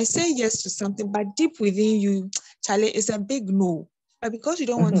you might say yes to something, but deep within you, Charlie, it's a big no. But because you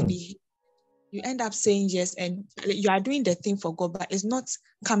don't want to be, you end up saying yes, and you are doing the thing for God, but it's not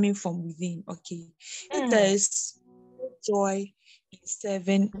coming from within. Okay, if there is joy in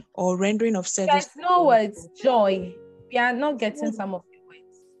serving or rendering of service, there's no words joy. We are not getting some of the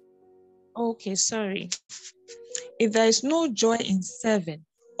words. Okay, sorry. If there is no joy in serving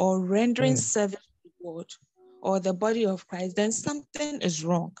or rendering service to God or the body of Christ, then something is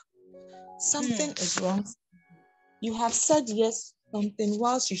wrong. Something is wrong. You have said yes to something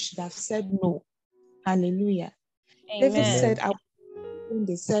whilst you should have said no. Hallelujah. Amen. David said, when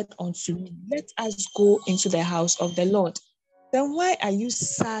they said unto me, let us go into the house of the Lord. Then why are you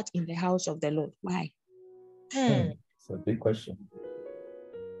sad in the house of the Lord? Why? It's a big question.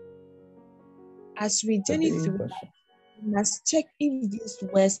 As we journey through life, we must check if these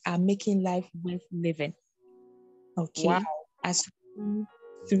words are making life worth living. Okay. Wow. As we journey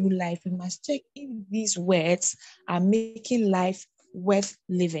through life, we must check if these words are making life worth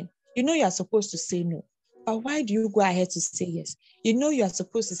living. You know, you are supposed to say no. But why do you go ahead to say yes? You know you are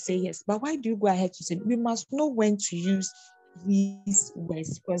supposed to say yes, but why do you go ahead to say? We must know when to use these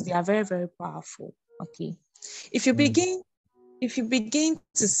words because they are very, very powerful. Okay. If you begin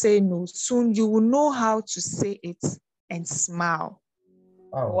to say no, soon you will know how to say it and smile.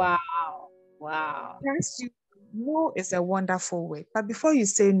 Wow. Wow. Yes, you know is a wonderful word. But before you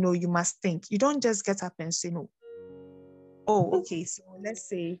say no, you must think. You don't just get up and say no. Oh, okay. So let's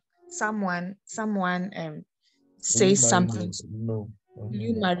say someone say something. No. Will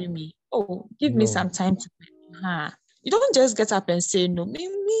you marry me? Oh, give me No. some time to. You don't just get up and say no.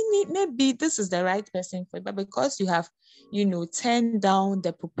 Maybe this is the right person for you, but because you have, turned down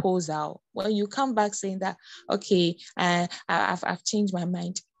the proposal, when you come back saying that, okay, I've changed my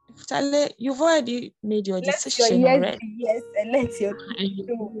mind. Charlie, you've already made your Let your decision yes already. be yes and let your And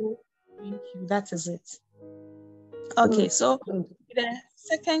you thank you. That is it. Okay, so the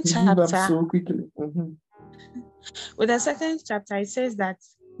second You give up chapter. so quickly. With the second chapter, it says that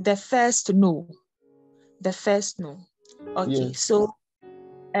the first no. Okay, Yes. so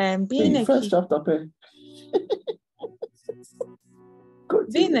being a first chapter,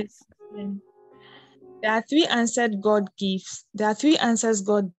 being a Christian, there are three answers God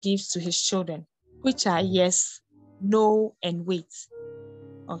gives to his children, which are yes, no, and wait.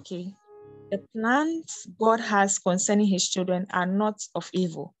 Okay. The plans God has concerning his children are not of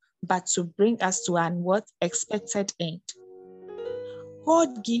evil, but to bring us to an expected end.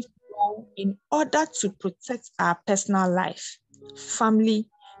 God gives law in order to protect our personal life, family,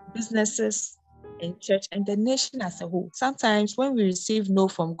 businesses, and church, and the nation as a whole. Sometimes when we receive no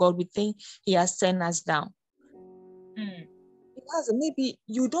from God, we think he has turned us down. Because maybe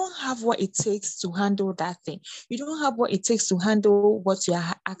you don't have what it takes to handle that thing. You don't have what it takes to handle what you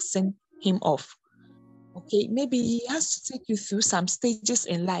are asking him of. Okay, maybe he has to take you through some stages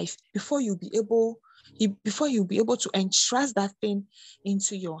in life before you'll be able to entrust that thing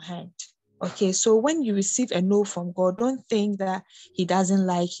into your hand. Okay, so when you receive a no from God, don't think that he doesn't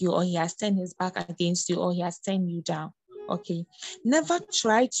like you or he has turned his back against you or he has turned you down. Okay, never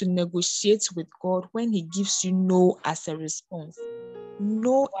try to negotiate with God when he gives you no as a response.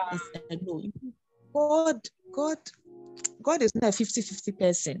 No is a no. God is not a 50-50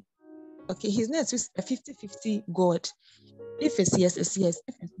 person. Okay, he's not a 50-50 God. If it's yes, it's yes.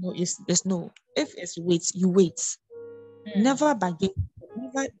 If it's no, it's no. If it's wait, you wait. Never bargain,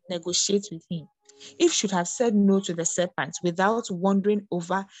 never negotiate with him. If should have said no to the serpent without wondering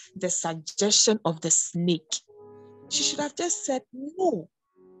over the suggestion of the snake, she should have just said no.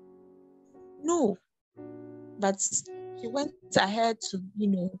 No. But she went ahead to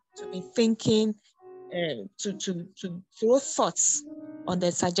be thinking, to throw thoughts on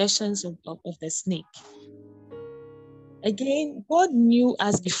the suggestions of the snake. Again, God knew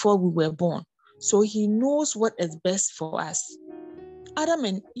us before we were born, so he knows what is best for us. Adam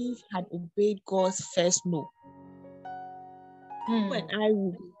and Eve had obeyed God's first no. You and I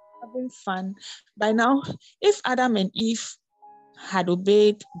will be having fun. By now, if Adam and Eve had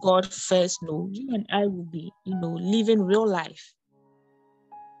obeyed God's first no, you and I will be, living real life.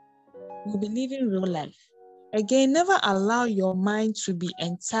 We'll be living real life. Again, never allow your mind to be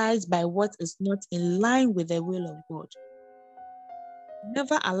enticed by what is not in line with the will of God.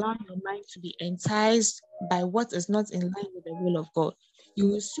 Never allow your mind to be enticed by what is not in line with the will of God. You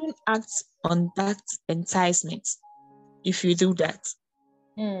will soon act on that enticement if you do that.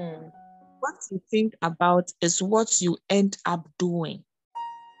 What you think about is what you end up doing.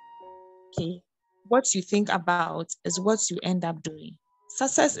 Okay? What you think about is what you end up doing.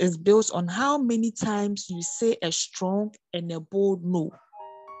 Success is built on how many times you say a strong and a bold no.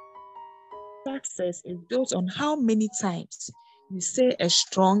 Success is built on how many times you say a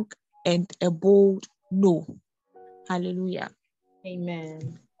strong and a bold no. Hallelujah.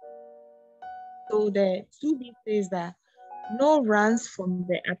 Amen. So the 2b says that no runs from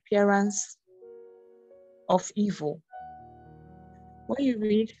the appearance of evil. When you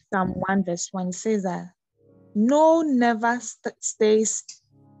read Psalm 1 verse 1, it says that no never stays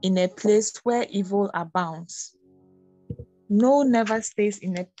in a place where evil abounds. No never stays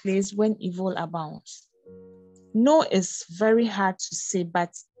in a place when evil abounds. No is very hard to say,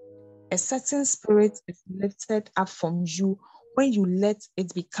 but a certain spirit is lifted up from you when you let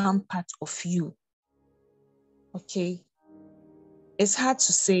it become part of you. Okay? It's hard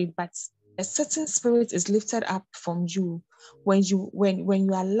to say, but a certain spirit is lifted up from you when you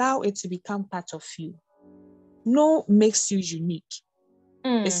allow it to become part of you. No makes you unique.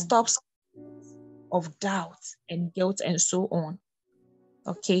 It stops of doubt and guilt and so on.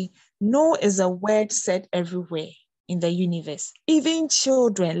 Okay? No is a word said everywhere in the universe. Even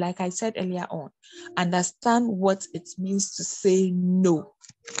children, like I said earlier on, understand what it means to say no.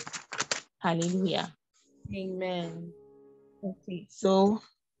 Hallelujah. Amen. Okay, so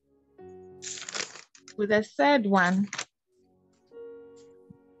with the third one,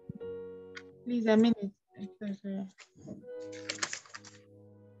 please a minute.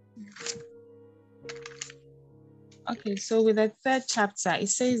 Okay, so with the third chapter, it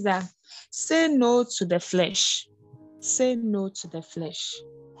says that say no to the flesh. Say no to the flesh.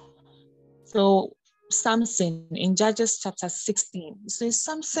 So Samson in Judges chapter 16, it says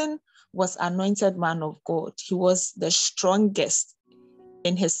Samson was anointed man of God. He was the strongest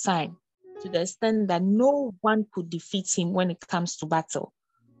in his time, to the extent that no one could defeat him when it comes to battle.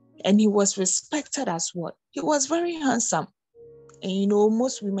 And he was respected as what? He was very handsome. And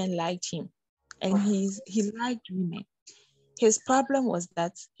most women liked him. And he liked women. His problem was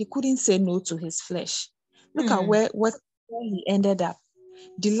that he couldn't say no to his flesh. Look at where he ended up.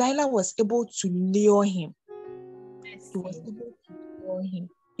 Delilah was able to lure him. He was able to lure him.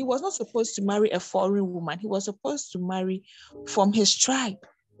 He was not supposed to marry a foreign woman. He was supposed to marry from his tribe.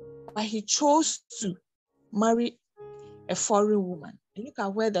 But he chose to marry a foreign woman. And look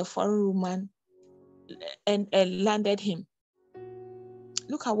at where the foreign woman landed him.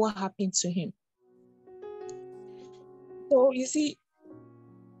 Look at what happened to him. So you see,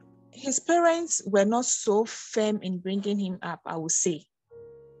 his parents were not so firm in bringing him up, I would say.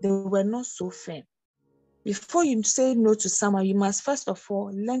 They were not so firm. Before you say no to someone, you must first of all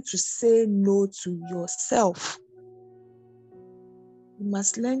learn to say no to yourself. You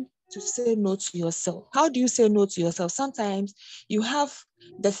must learn to say no to yourself. How do you say no to yourself? Sometimes you have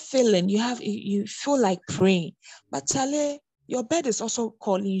the feeling, you feel like praying, but Charlie, your bed is also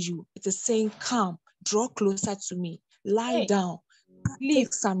calling you. It is saying, come, draw closer to me, lie down,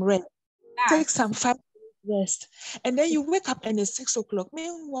 take some rest, take some 5 minutes rest. And then you wake up and it's 6 o'clock.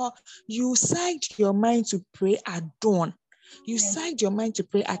 Meanwhile, you psyched your mind to pray at dawn. You psyched your mind to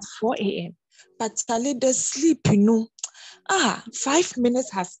pray at 4 a.m. But Charlie, the sleep, 5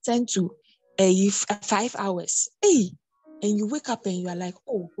 minutes has turned to 5 hours. Hey, and you wake up and you are like,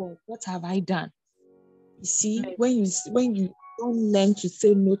 oh God, what have I done? You see, when you don't learn to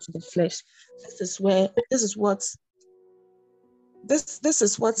say no to the flesh, this is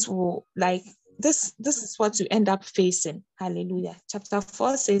what you end up facing. Hallelujah. Chapter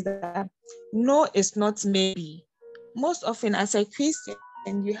 4 says that no is not maybe. Most often as a Christian,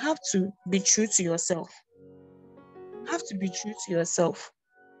 you have to be true to yourself. You have to be true to yourself.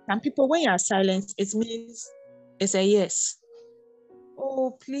 And people, when you are silent, it means it's a yes.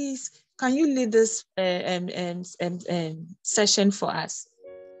 Oh, please, can you lead this session for us?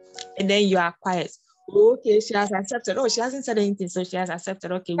 And then you are quiet. Okay, she has accepted. Oh, she hasn't said anything, so she has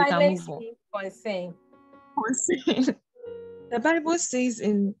accepted. Okay, we can move on. Consent. The Bible says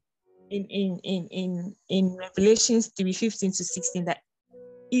in Revelations 3:15-16 that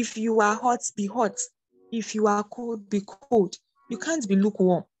if you are hot, be hot. If you are cold, be cold. You can't be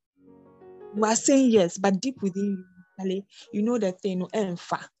lukewarm. You are saying yes, but deep within you, you know that thing,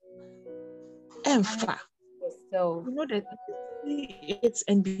 emfa. So you know that say it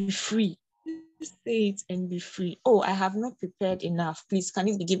and be free. Say it and be free. Oh, I have not prepared enough. Please, can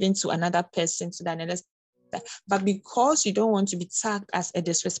it be given to another person so that another? But because you don't want to be tagged as a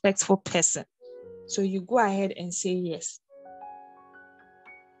disrespectful person, so you go ahead and say yes.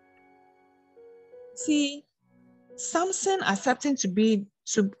 See, Samson accepting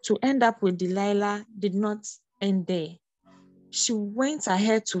to end up with Delilah did not end there. She went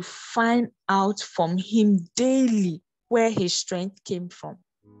ahead to find out from him daily where his strength came from,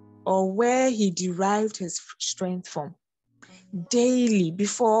 or where he derived his strength from. Daily,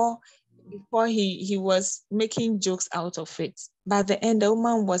 before he was making jokes out of it. By the end, the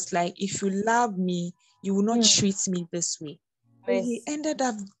woman was like, if you love me, you will not treat me this way. Yes. He ended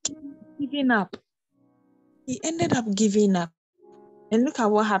up giving up. And look at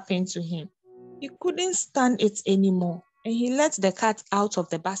what happened to him. He couldn't stand it anymore. And he let the cat out of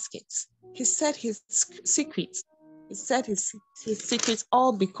the basket. He said his secret. He said his secret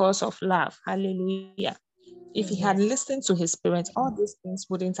all because of love. Hallelujah. If he had listened to his parents, all these things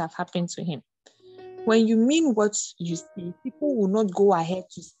wouldn't have happened to him. When you mean what you say, people will not go ahead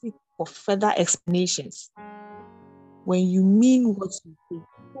to seek for further explanations. When you mean what you say,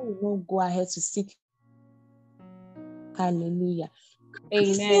 people will not go ahead to seek. Hallelujah.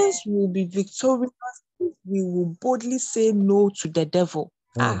 Christians will be victorious if we will boldly say no to the devil.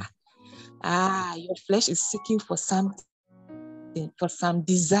 Your flesh is seeking for something, for some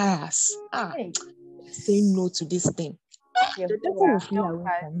desires. Say no to this thing. The devil will flee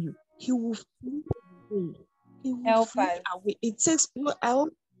away from you. He will flee away. He would Help flee us. away. It takes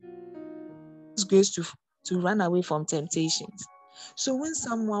grace to run away from temptations. So when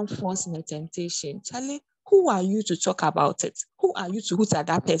someone falls in a temptation, Charlie, who are you to talk about it? Who are you to hoot at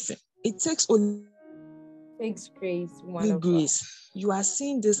that person? It takes only Takes grace, woman of God. grace. You are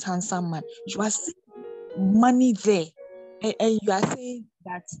seeing this handsome man. You are seeing money there. And you are saying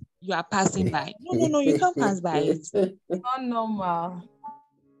that you are passing by. No, you can't pass by it. Not normal.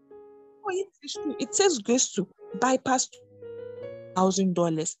 Oh, it is true. It takes grace to bypass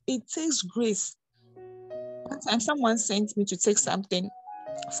 $1,000. It takes grace. One time, someone sent me to take something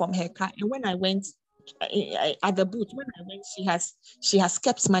from her car, and when I went at the booth, when I went, she has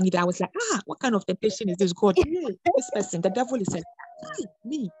kept money there. I was like, what kind of temptation is this? God, this person, the devil is saying,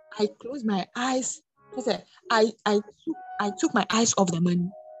 me. I closed my eyes. I took my eyes off the money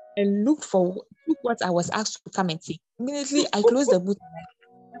and took what I was asked to come and take. Immediately, I closed the booth.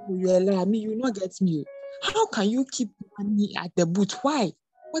 You allow me, you not get me. How can you keep money at the booth? Why?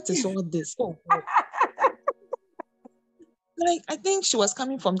 What is all this? Oh, God. Like, I think she was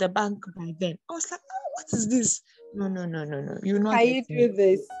coming from the bank by then. I was like, what is this? No. You not Can get you me. do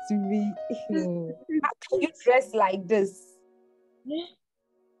this to me? How can you dress like this?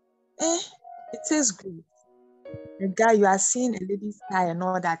 It is good. The guy, you are seeing a lady's tie and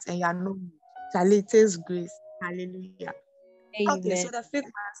all that, and you are not. Charlie, it is grace. Hallelujah. Amen. Okay, so the fake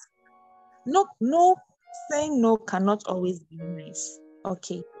mask. No, saying no cannot always be nice.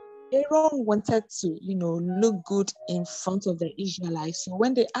 Okay. Aaron wanted to, look good in front of the Israelites. So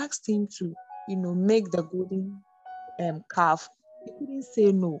when they asked him to, make the golden calf, he couldn't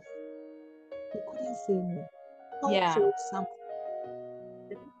say no. Yeah. Told some,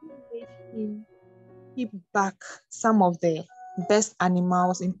 the people made him keep back some of the best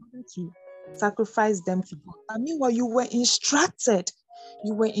animals in order to sacrifice them to God. But meanwhile, you were instructed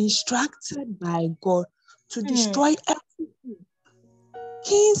by God to destroy everything.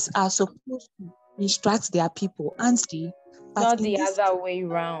 Kings are supposed to instruct their people, aren't they? But not the other way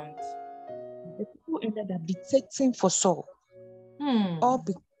around. The people ended up dictating for Saul. All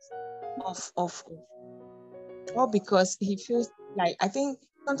because he feels like, I think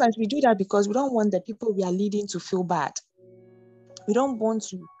sometimes we do that because we don't want the people we are leading to feel bad. We don't want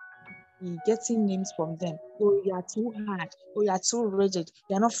to be getting names from them. Oh, you are too hard. Oh, you are too rigid.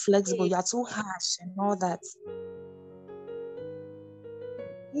 You are not flexible. You are too harsh and all that.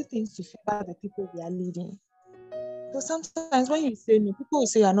 Do things to feel bad the people we are leading. So sometimes when you say no, people will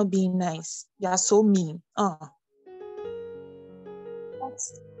say you are not being nice. You are so mean. But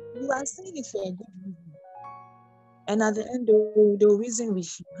you are saying it for a good reason. And at the end, the reason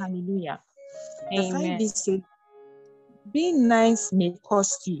with you. Hallelujah. Amen. The 5B said, being nice may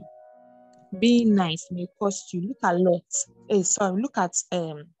cost you. Being nice may cost you. Look at Lot. Look at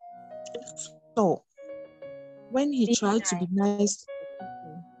Saul. When he tried to be nice to the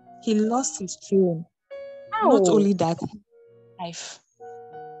people, he lost his throne. Not only that, life.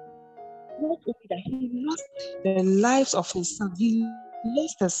 Not only that, he lost the lives of his sons. He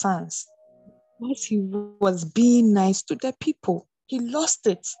lost the sons. Once he was being nice to the people, he lost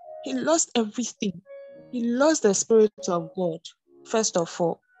it. He lost everything. He lost the Spirit of God. First of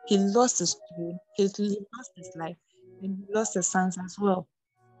all, he lost his throne. He lost his life, and he lost his sons as well.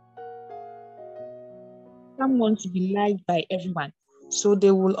 Some want to be liked by everyone, so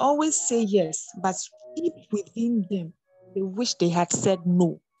they will always say yes, but deep within them, they wish they had said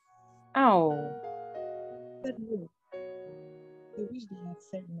no. Said no. They wish they had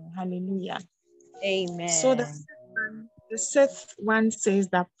said no. Hallelujah. Amen. So the sixth one says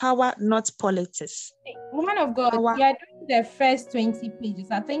that power, not politics. Woman of God, you are doing the first 20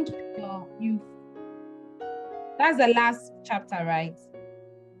 pages. I think that's the last chapter, right?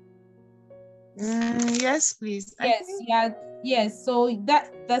 Yes, please. Yes. So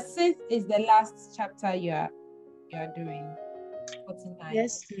that the sixth is the last chapter you are doing. 49.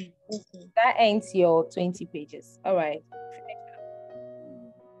 Yes, please. Okay. That ends your 20 pages. All right.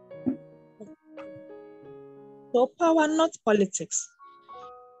 So power, not politics.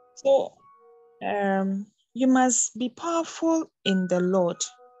 So you must be powerful in the Lord,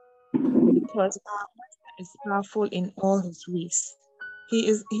 because our Master is powerful in all his ways. He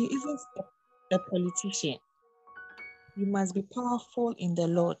isn't a politician. You must be powerful in the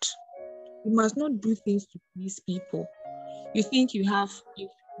Lord. You must not do things to please people. You think you have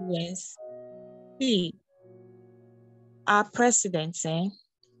influence. See, our presidents, when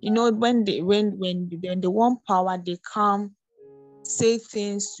they want power, they come say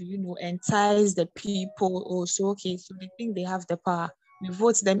things to entice the people. So they think they have the power. We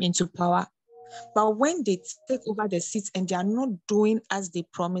vote them into power. But when they take over the seats and they are not doing as they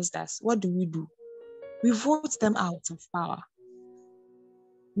promised us, what do? we vote them out of power.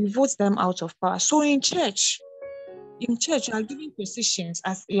 We vote them out of power. So in church, you are given positions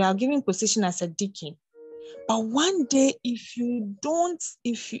as a deacon. But one day, if you don't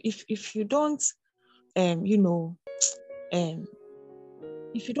if you don't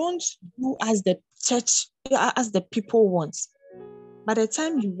if you don't do as the church, as the people want, by the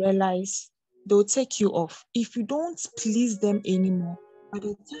time you realize, they'll take you off. If you don't please them anymore, by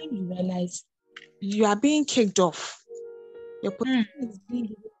the time you realize, you are being kicked off. Your position is being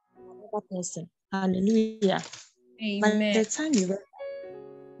given to another person. Hallelujah. Amen. By the time you realize,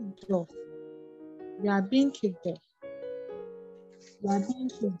 you are being kicked off. You are being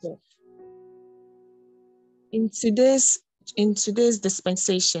kicked off. In today's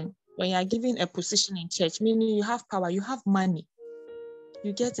dispensation, when you are given a position in church, meaning you have power, you have money,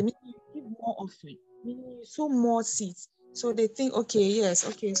 you get it, meaning you give more offering, meaning you sow more seats. So they think, okay,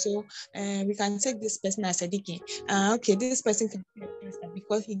 so we can take this person as a deacon. Okay, this person can be a pastor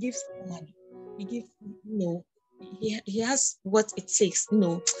because he gives money. He gives, he has what it takes.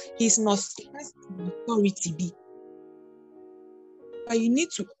 He has an authority be. But you need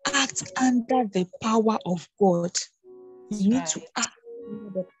to act under the power of God. You need to act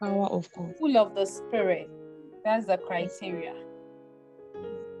under the power of God. Full of the Spirit. That's the criteria.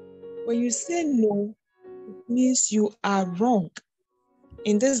 When you say no, it means you are wrong.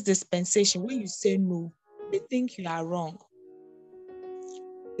 In this dispensation, when you say no, they think you are wrong.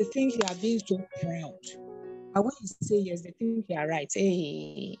 They think you are being so proud. But when you say yes, they think you are right.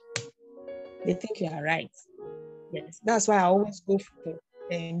 Hey, they think you are right. Yes, that's why I always go for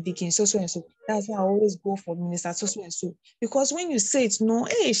Deacon so and so. That's why I always go for Minister so and so. Because when you say it, no,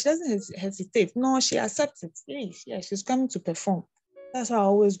 hey, she doesn't hesitate. No, she accepts it. Hey, yeah, she's coming to perform. That's why I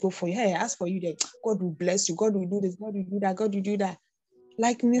always go for you. Hey, I ask for you that God will bless you. God will do this. God will do that. God will do that.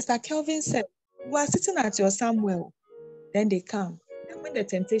 Like Minister Kelvin said, you are sitting at your Samuel. Then they come. Then when the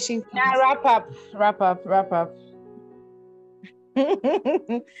temptation comes. Now wrap up. Wrap up.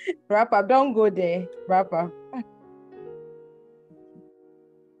 Don't go there. Wrap up.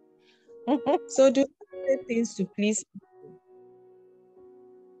 So do say things to please people.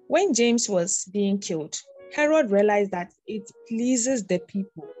 When James was being killed, Herod realized that it pleases the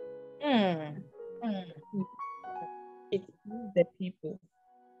people. It pleased the people.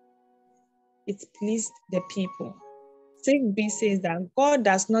 It pleased the people. 6b says that God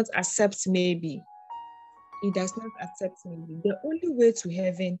does not accept maybe. He does not accept maybe. The only way to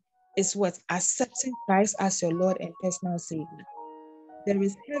heaven is what? Accepting Christ as your Lord and personal Savior. There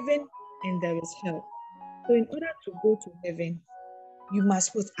is heaven and there is hell. So in order to go to heaven, you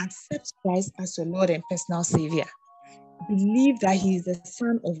must accept Christ as your Lord and personal Savior. Believe that He is the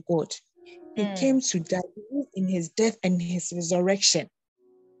Son of God. He came to die. Believe in His death and His resurrection.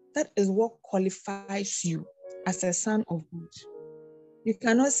 That is what qualifies you as a son of God. You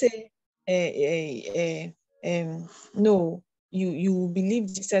cannot say, no, you believe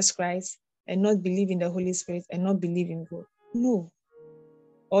Jesus Christ and not believe in the Holy Spirit and not believe in God. No.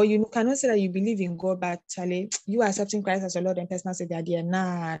 Or you cannot say that you believe in God, but Charlie, you are accepting Christ as your Lord and personal Savior.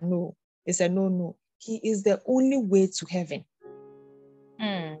 No. It's a no. He is the only way to heaven.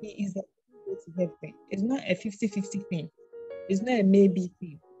 He is the only way to heaven. It's not a 50-50 thing. It's not a maybe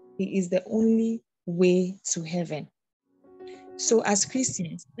thing. He is the only way to heaven. So as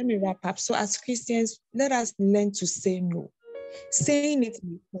Christians, let me wrap up. So as Christians, let us learn to say no. Saying it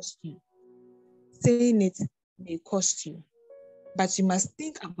may cost you. Saying it may cost you. But you must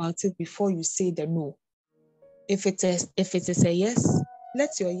think about it before you say the no. If it is a yes,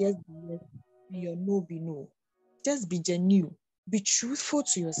 let your yes be yes and your no be no. Just be genuine. Be truthful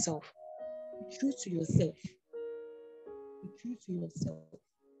to yourself. Be true to yourself. Be true to yourself.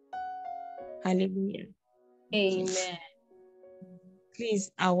 Hallelujah. Amen.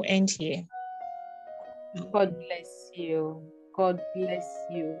 Please, I will end here. God bless you. God bless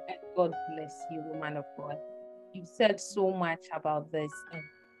you. And God bless you, woman of God. You've said so much about this.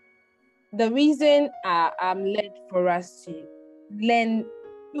 The reason I'm led for us to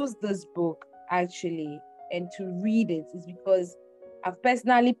use this book actually and to read it is because I've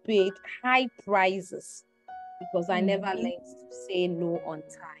personally paid high prices because I never learned to say no on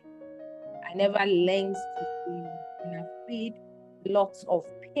time. I never learned to say no, and I've paid lots of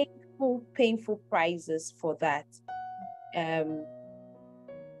painful prices for that.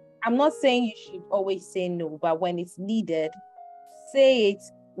 I'm not saying you should always say no, but when it's needed, say it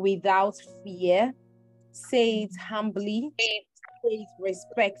without fear, say it humbly, say it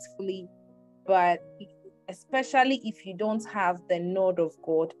respectfully, but especially if you don't have the nod of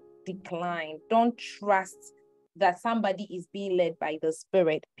God, decline. Don't trust that somebody is being led by the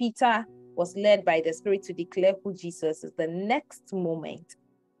Spirit. Peter was led by the Spirit to declare who Jesus is. The next moment,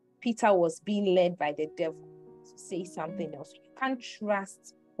 Peter was being led by the devil to say something else. You can't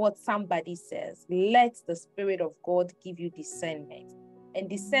trust what somebody says. Let the Spirit of God give you discernment. And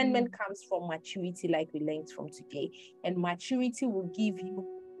discernment comes from maturity, like we learned from today. And maturity will give you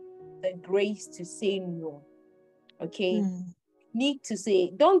the grace to say no. Okay? Need to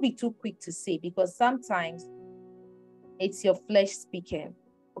say, don't be too quick to say, because sometimes it's your flesh speaking.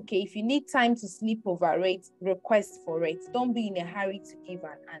 Okay, if you need time to sleep over it, request for it. Don't be in a hurry to give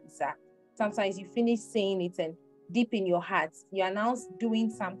an answer. Sometimes you finish saying it and deep in your heart, you are now doing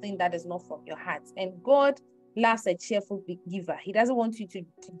something that is not from your heart. And God loves a cheerful giver. He doesn't want you to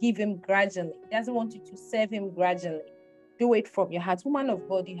give him grudgingly. He doesn't want you to serve him grudgingly. Do it from your heart. Woman of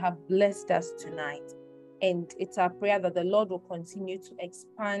God, you have blessed us tonight. And it's our prayer that the Lord will continue to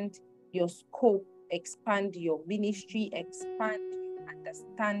expand your scope, expand your ministry, expand your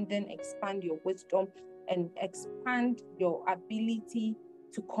understanding, expand your wisdom, and expand your ability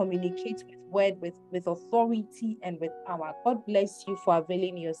to communicate with word, with authority and with power. God bless you for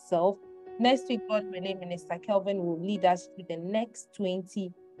availing yourself. Next week, God willing, Minister Kelvin will lead us through the next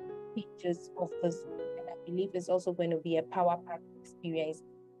 20 pages of this book. And I believe it's also going to be a power-packed experience.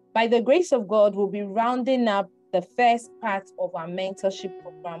 By the grace of God, we'll be rounding up the first part of our mentorship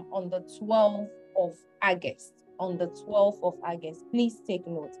program on the 12th of August. On the 12th of August, please take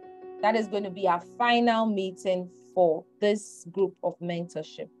note. That is going to be our final meeting for this group of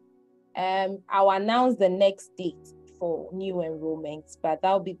mentorship. I'll announce the next date for new enrollments, but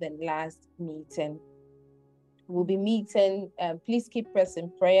that'll be the last meeting. We'll be meeting. Please keep us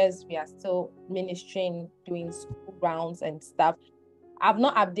in prayers. We are still ministering, doing school rounds and stuff. I've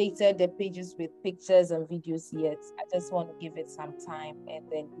not updated the pages with pictures and videos yet. I just want to give it some time, and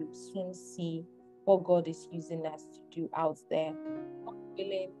then we'll soon see what God is using us to do out there. God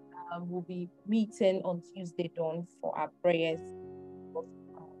willing, we'll be meeting on Tuesday dawn for our prayers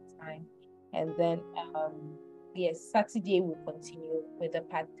time. And then, yes, Saturday we'll continue with the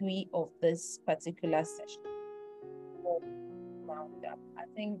part 3 of this particular session. I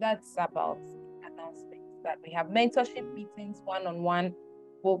think that's about the announcements that we have. Mentorship meetings, one-on-one,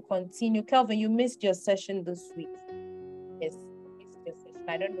 will continue. Kelvin, you missed your session this week. Yes, you missed your session.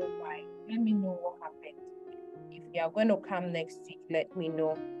 I don't know why. Let me know what happened. If you are going to come next week, let me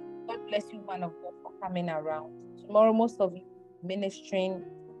know. God bless you, man of God, for coming around. Tomorrow, most of you ministering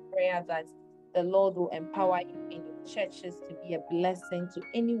prayer that the Lord will empower you in your churches to be a blessing to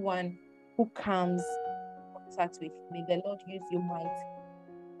anyone who comes in contact with you. May the Lord use you mightily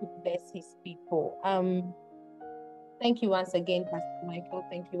to bless his people. Thank you once again, Pastor Michael.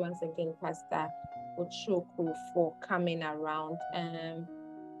 Thank you once again, Pastor Ochoku, for coming around.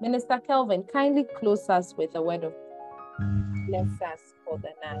 Minister Kelvin, kindly close us with a word of bless us for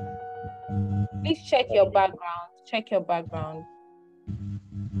the night. Please check your background. Check your background.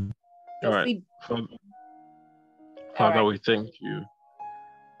 All right. Father, we thank you.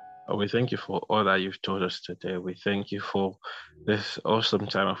 We thank you for all that you've told us today. We thank you for this awesome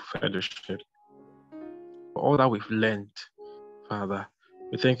time of fellowship. For all that we've learned, Father,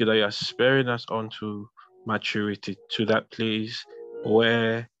 we thank you that you are sparing us onto maturity, to that place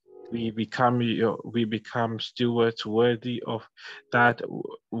where we become stewards worthy of that,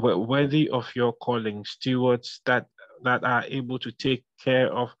 worthy of your calling, stewards that are able to take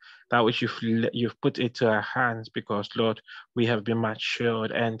care of that which you've put into our hands, because Lord, we have been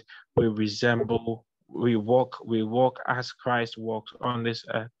matured and we walk as Christ walks on this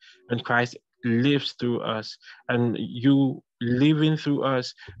earth, and Christ lives through us, and you living through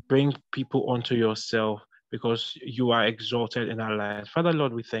us bring people onto yourself, because you are exalted in our lives. Father,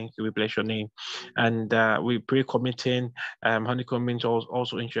 Lord, we thank you, we bless your name, and we pray committing Honeycomb Mentors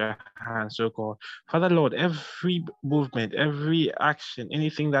also into your hands, oh God. Father, Lord, every movement, every action,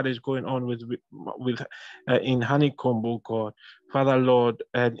 anything that is going on with in Honeycomb, oh God, Father, Lord,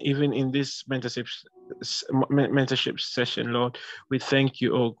 and even in this mentorship session, Lord, we thank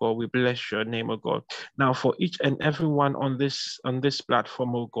you, oh God. We bless your name, oh God. Now, for each and everyone on this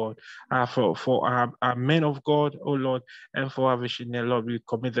platform, oh God, for our men of God, oh Lord, and for our visionary, Lord, we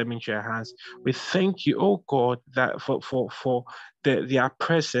commit them into your hands. We thank you, oh God, that for their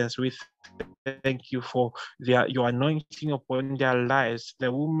presence. We thank you for your anointing upon their lives.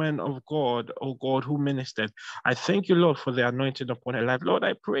 The woman of God, oh God, who ministered. I thank you, Lord, for the anointing upon her life. Lord,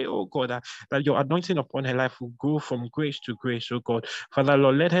 I pray, oh God, that your anointing upon her life will go from grace to grace, oh God. Father,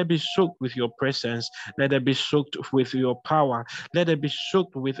 Lord, let her be soaked with your presence. Let her be soaked with your power. Let her be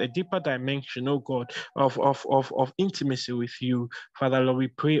soaked with a deeper dimension, oh God, of intimacy with you. Father, Lord, we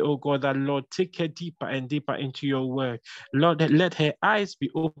pray, oh God, that Lord, take her deeper and deeper into your word. Lord, let her eyes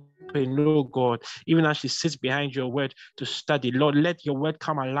be open, oh God, even as she sits behind your word to study. Lord, let your word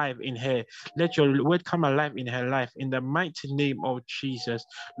come alive in her. Let your word come alive in her life in the mighty name of Jesus.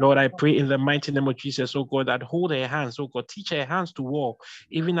 Lord, I pray in the mighty name of Jesus, oh God, that hold her hands, oh God, teach her hands to war,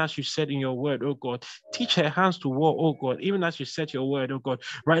 even as you said in your word, oh God. Teach her hands to war, oh God, even as you said your word, oh God,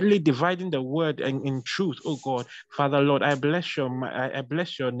 rightly dividing the word and in truth, oh God. Father, Lord, I bless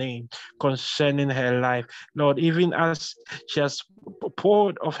your name concerning her life. Lord, even as she has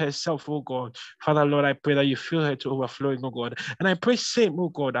poured of herself, oh God. Father, Lord, I pray that you fill her to overflowing, oh God. And I pray same, oh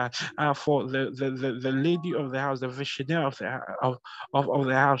God, for the lady of the house, the visionary of the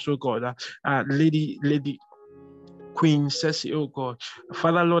house, oh God, Lady Queen Ceci, oh God.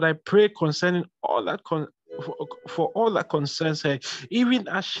 Father, Lord, I pray concerning all that for all that concerns her, even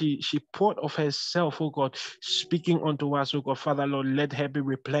as she poured of herself, oh God, speaking unto us, oh God. Father, Lord, let her be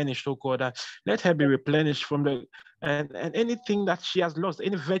replenished, oh God. Let her be replenished from the and anything that she has lost,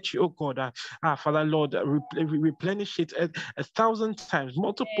 any virtue, oh God, Father, Lord, replenish it 1,000 times,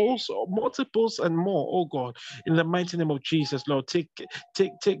 multiples and more, oh God, in the mighty name of Jesus, Lord.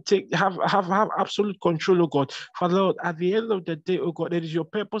 Have absolute control, oh God. Father, Lord, at the end of the day, oh God, it is your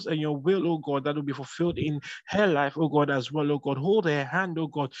purpose and your will, oh God, that will be fulfilled in her life, oh God, as well, oh God. Hold her hand, oh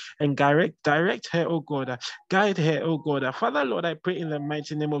God, and direct her, oh God, guide her, oh God. Father, Lord, I pray in the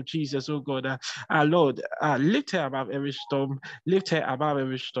mighty name of Jesus, oh God, Lord, lift her above every storm, lift her above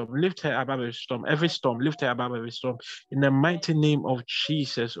every storm, lift her above every storm, lift her above every storm, in the mighty name of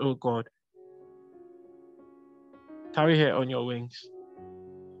Jesus, oh God. Carry her on your wings.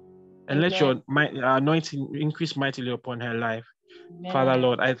 And Amen. let your anointing increase mightily upon her life. Amen. Father,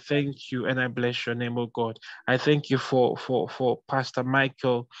 Lord, I thank you and I bless your name, oh God. I thank you for Pastor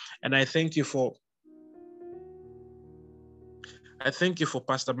Michael, and I thank you for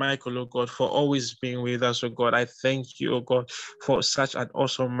Pastor Michael, oh God, for always being with us, oh God. I thank you, oh God, for such an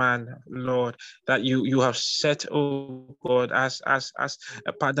awesome man, Lord, that you have set, oh God, as a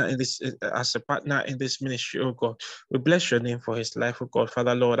partner in this ministry, oh God. We bless your name for his life, oh God.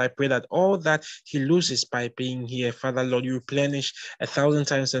 Father, Lord, I pray that all that he loses by being here, Father, Lord, you replenish 1,000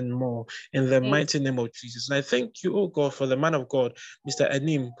 times and more in the mighty name of Jesus. And I thank you, oh God, for the man of God, Mr.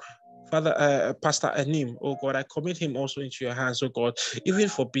 Anim. Father, Pastor Anim, oh God, I commit him also into your hands, oh God, even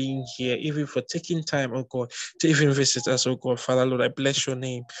for being here, even for taking time, oh God, to even visit us, oh God. Father, Lord, I bless your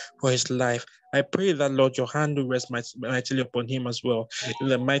name for his life. I pray that, Lord, your hand will rest mightily upon him as well, in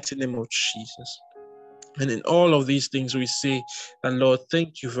the mighty name of Jesus. And in all of these things, we say that, Lord,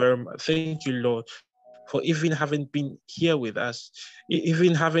 thank you very much. Thank you, Lord, for even having been here with us,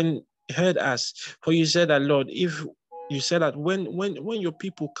 even having heard us. For you said that, Lord, if you said that when your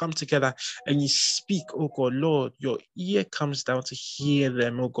people come together and you speak, oh God, Lord, your ear comes down to hear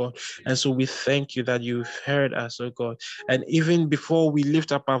them, oh God. And so we thank you that you've heard us, oh God. And even before we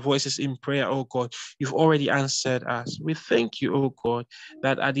lift up our voices in prayer, oh God, you've already answered us. We thank you, oh God,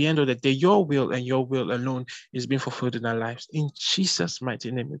 that at the end of the day, your will and your will alone is being fulfilled in our lives. In Jesus'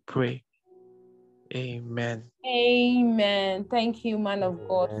 mighty name we pray. Amen. Amen. Thank you, man of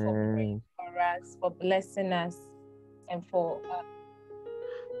God, for praying for us, for blessing us, and for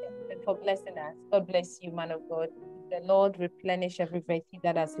blessing us. God bless you, man of God. The Lord replenish every virtue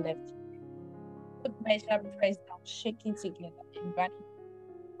that has left you. Good measure, pressed down, shaking together, and running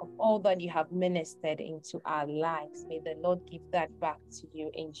of all that you have ministered into our lives. May the Lord give that back to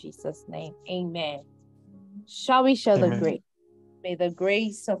you in Jesus' name. Amen. Shall we share the grace? May the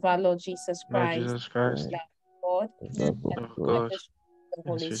grace of our Lord Jesus Christ, Lord Jesus Christ, God, of God, the and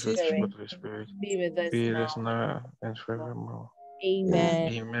Holy sweet Spirit Holy Spirit, be with us be with now. us now and forevermore.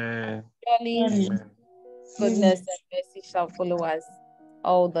 Amen. Amen. Surely Amen. goodness and mercy shall follow us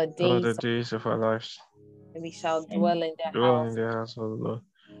all the All the days, days of our lives, and we shall dwell in the dwell in house the house of the Lord.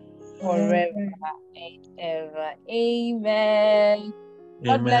 forever and ever. Amen.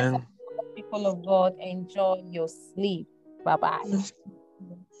 God bless Amen. all people of God. Enjoy your sleep. Bye-bye.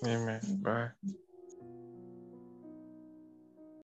 Amen. Bye.